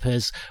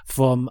developers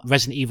from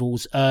Resident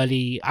Evil's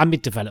early and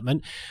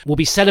mid-development. We'll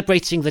be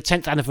celebrating the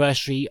 10th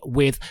anniversary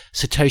with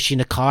Satoshi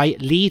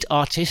Nakai, lead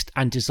artist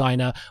and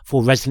designer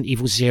for Resident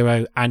Evil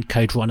 0 and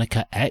Code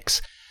Veronica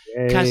X.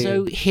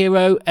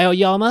 Kazuhiro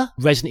Aoyama,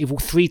 Resident Evil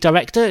 3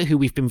 director, who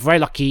we've been very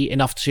lucky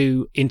enough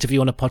to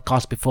interview on a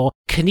podcast before.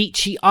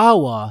 Kenichi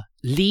Awa,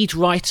 lead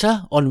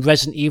writer on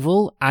Resident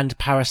Evil and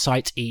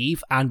Parasite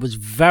Eve, and was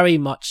very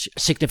much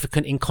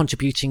significant in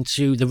contributing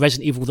to the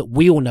Resident Evil that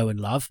we all know and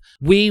love.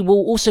 We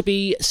will also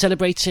be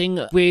celebrating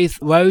with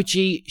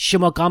Ryoji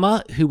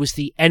Shimogama, who was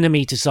the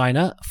enemy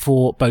designer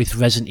for both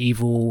Resident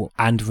Evil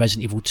and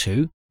Resident Evil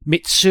 2.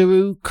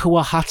 Mitsuru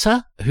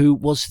Kuwahata, who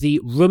was the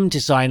room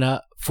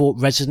designer for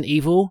Resident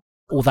Evil.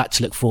 All that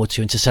to look forward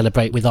to and to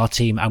celebrate with our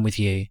team and with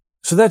you.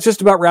 So that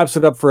just about wraps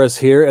it up for us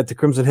here at the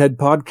Crimson Head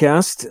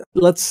podcast.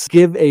 Let's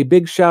give a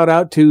big shout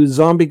out to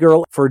Zombie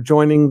Girl for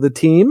joining the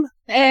team.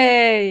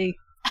 Hey!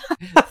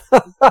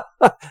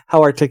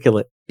 How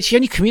articulate. She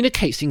only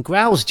communicates in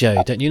growls,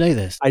 Joe. Don't you know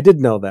this? I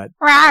did know that.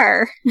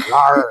 Rawr.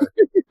 Rawr.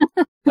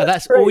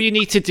 That's all you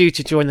need to do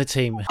to join the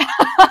team.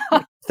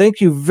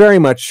 Thank you very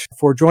much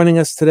for joining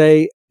us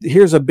today.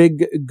 Here's a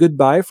big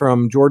goodbye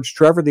from George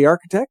Trevor, the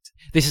architect.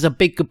 This is a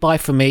big goodbye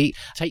from me.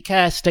 Take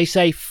care, stay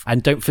safe,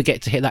 and don't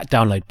forget to hit that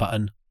download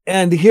button.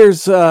 And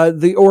here's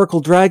the Oracle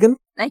Dragon.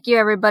 Thank you,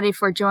 everybody,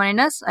 for joining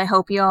us. I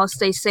hope you all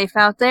stay safe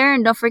out there,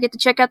 and don't forget to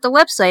check out the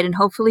website, and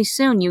hopefully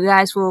soon you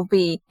guys will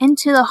be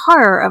into the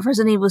horror of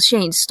Resident Evil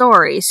Shane's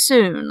story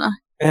soon.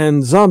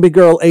 And Zombie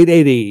Girl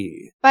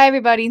 880. Bye,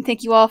 everybody, and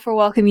thank you all for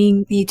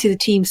welcoming me to the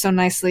team so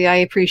nicely. I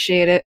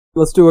appreciate it.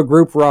 Let's do a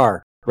group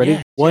roar. Ready?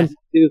 Yeah, 1,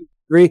 2,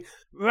 3.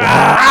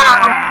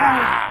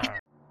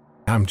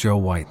 I'm Joe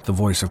White, the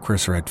voice of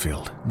Chris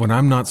Redfield. When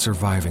I'm not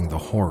surviving the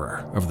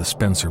horror of the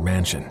Spencer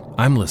Mansion,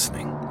 I'm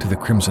listening to the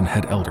Crimson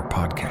Head Elder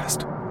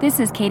podcast.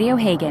 This is Katie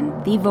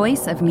O'Hagan, the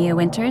voice of Mia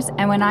Winters,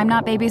 and when I'm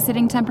not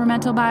babysitting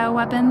temperamental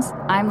bioweapons,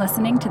 I'm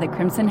listening to the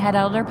Crimson Head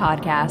Elder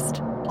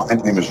podcast. My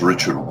name is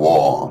Richard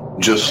Waugh.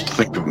 Just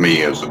think of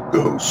me as a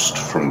ghost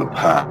from the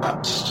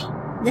past.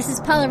 This is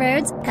Paula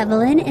Rhodes,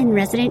 Evelyn in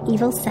Resident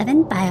Evil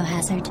 7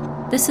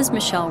 Biohazard. This is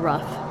Michelle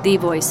Ruff, the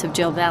voice of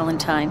Jill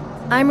Valentine.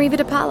 I'm Reva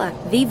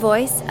DePaula, the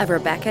voice of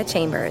Rebecca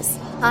Chambers.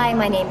 Hi,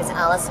 my name is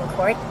Allison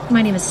Court.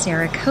 My name is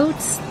Sarah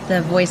Coates,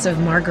 the voice of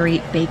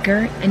Marguerite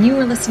Baker, and you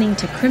are listening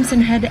to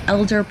Crimson Head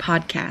Elder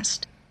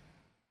Podcast.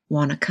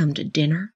 Wanna come to dinner?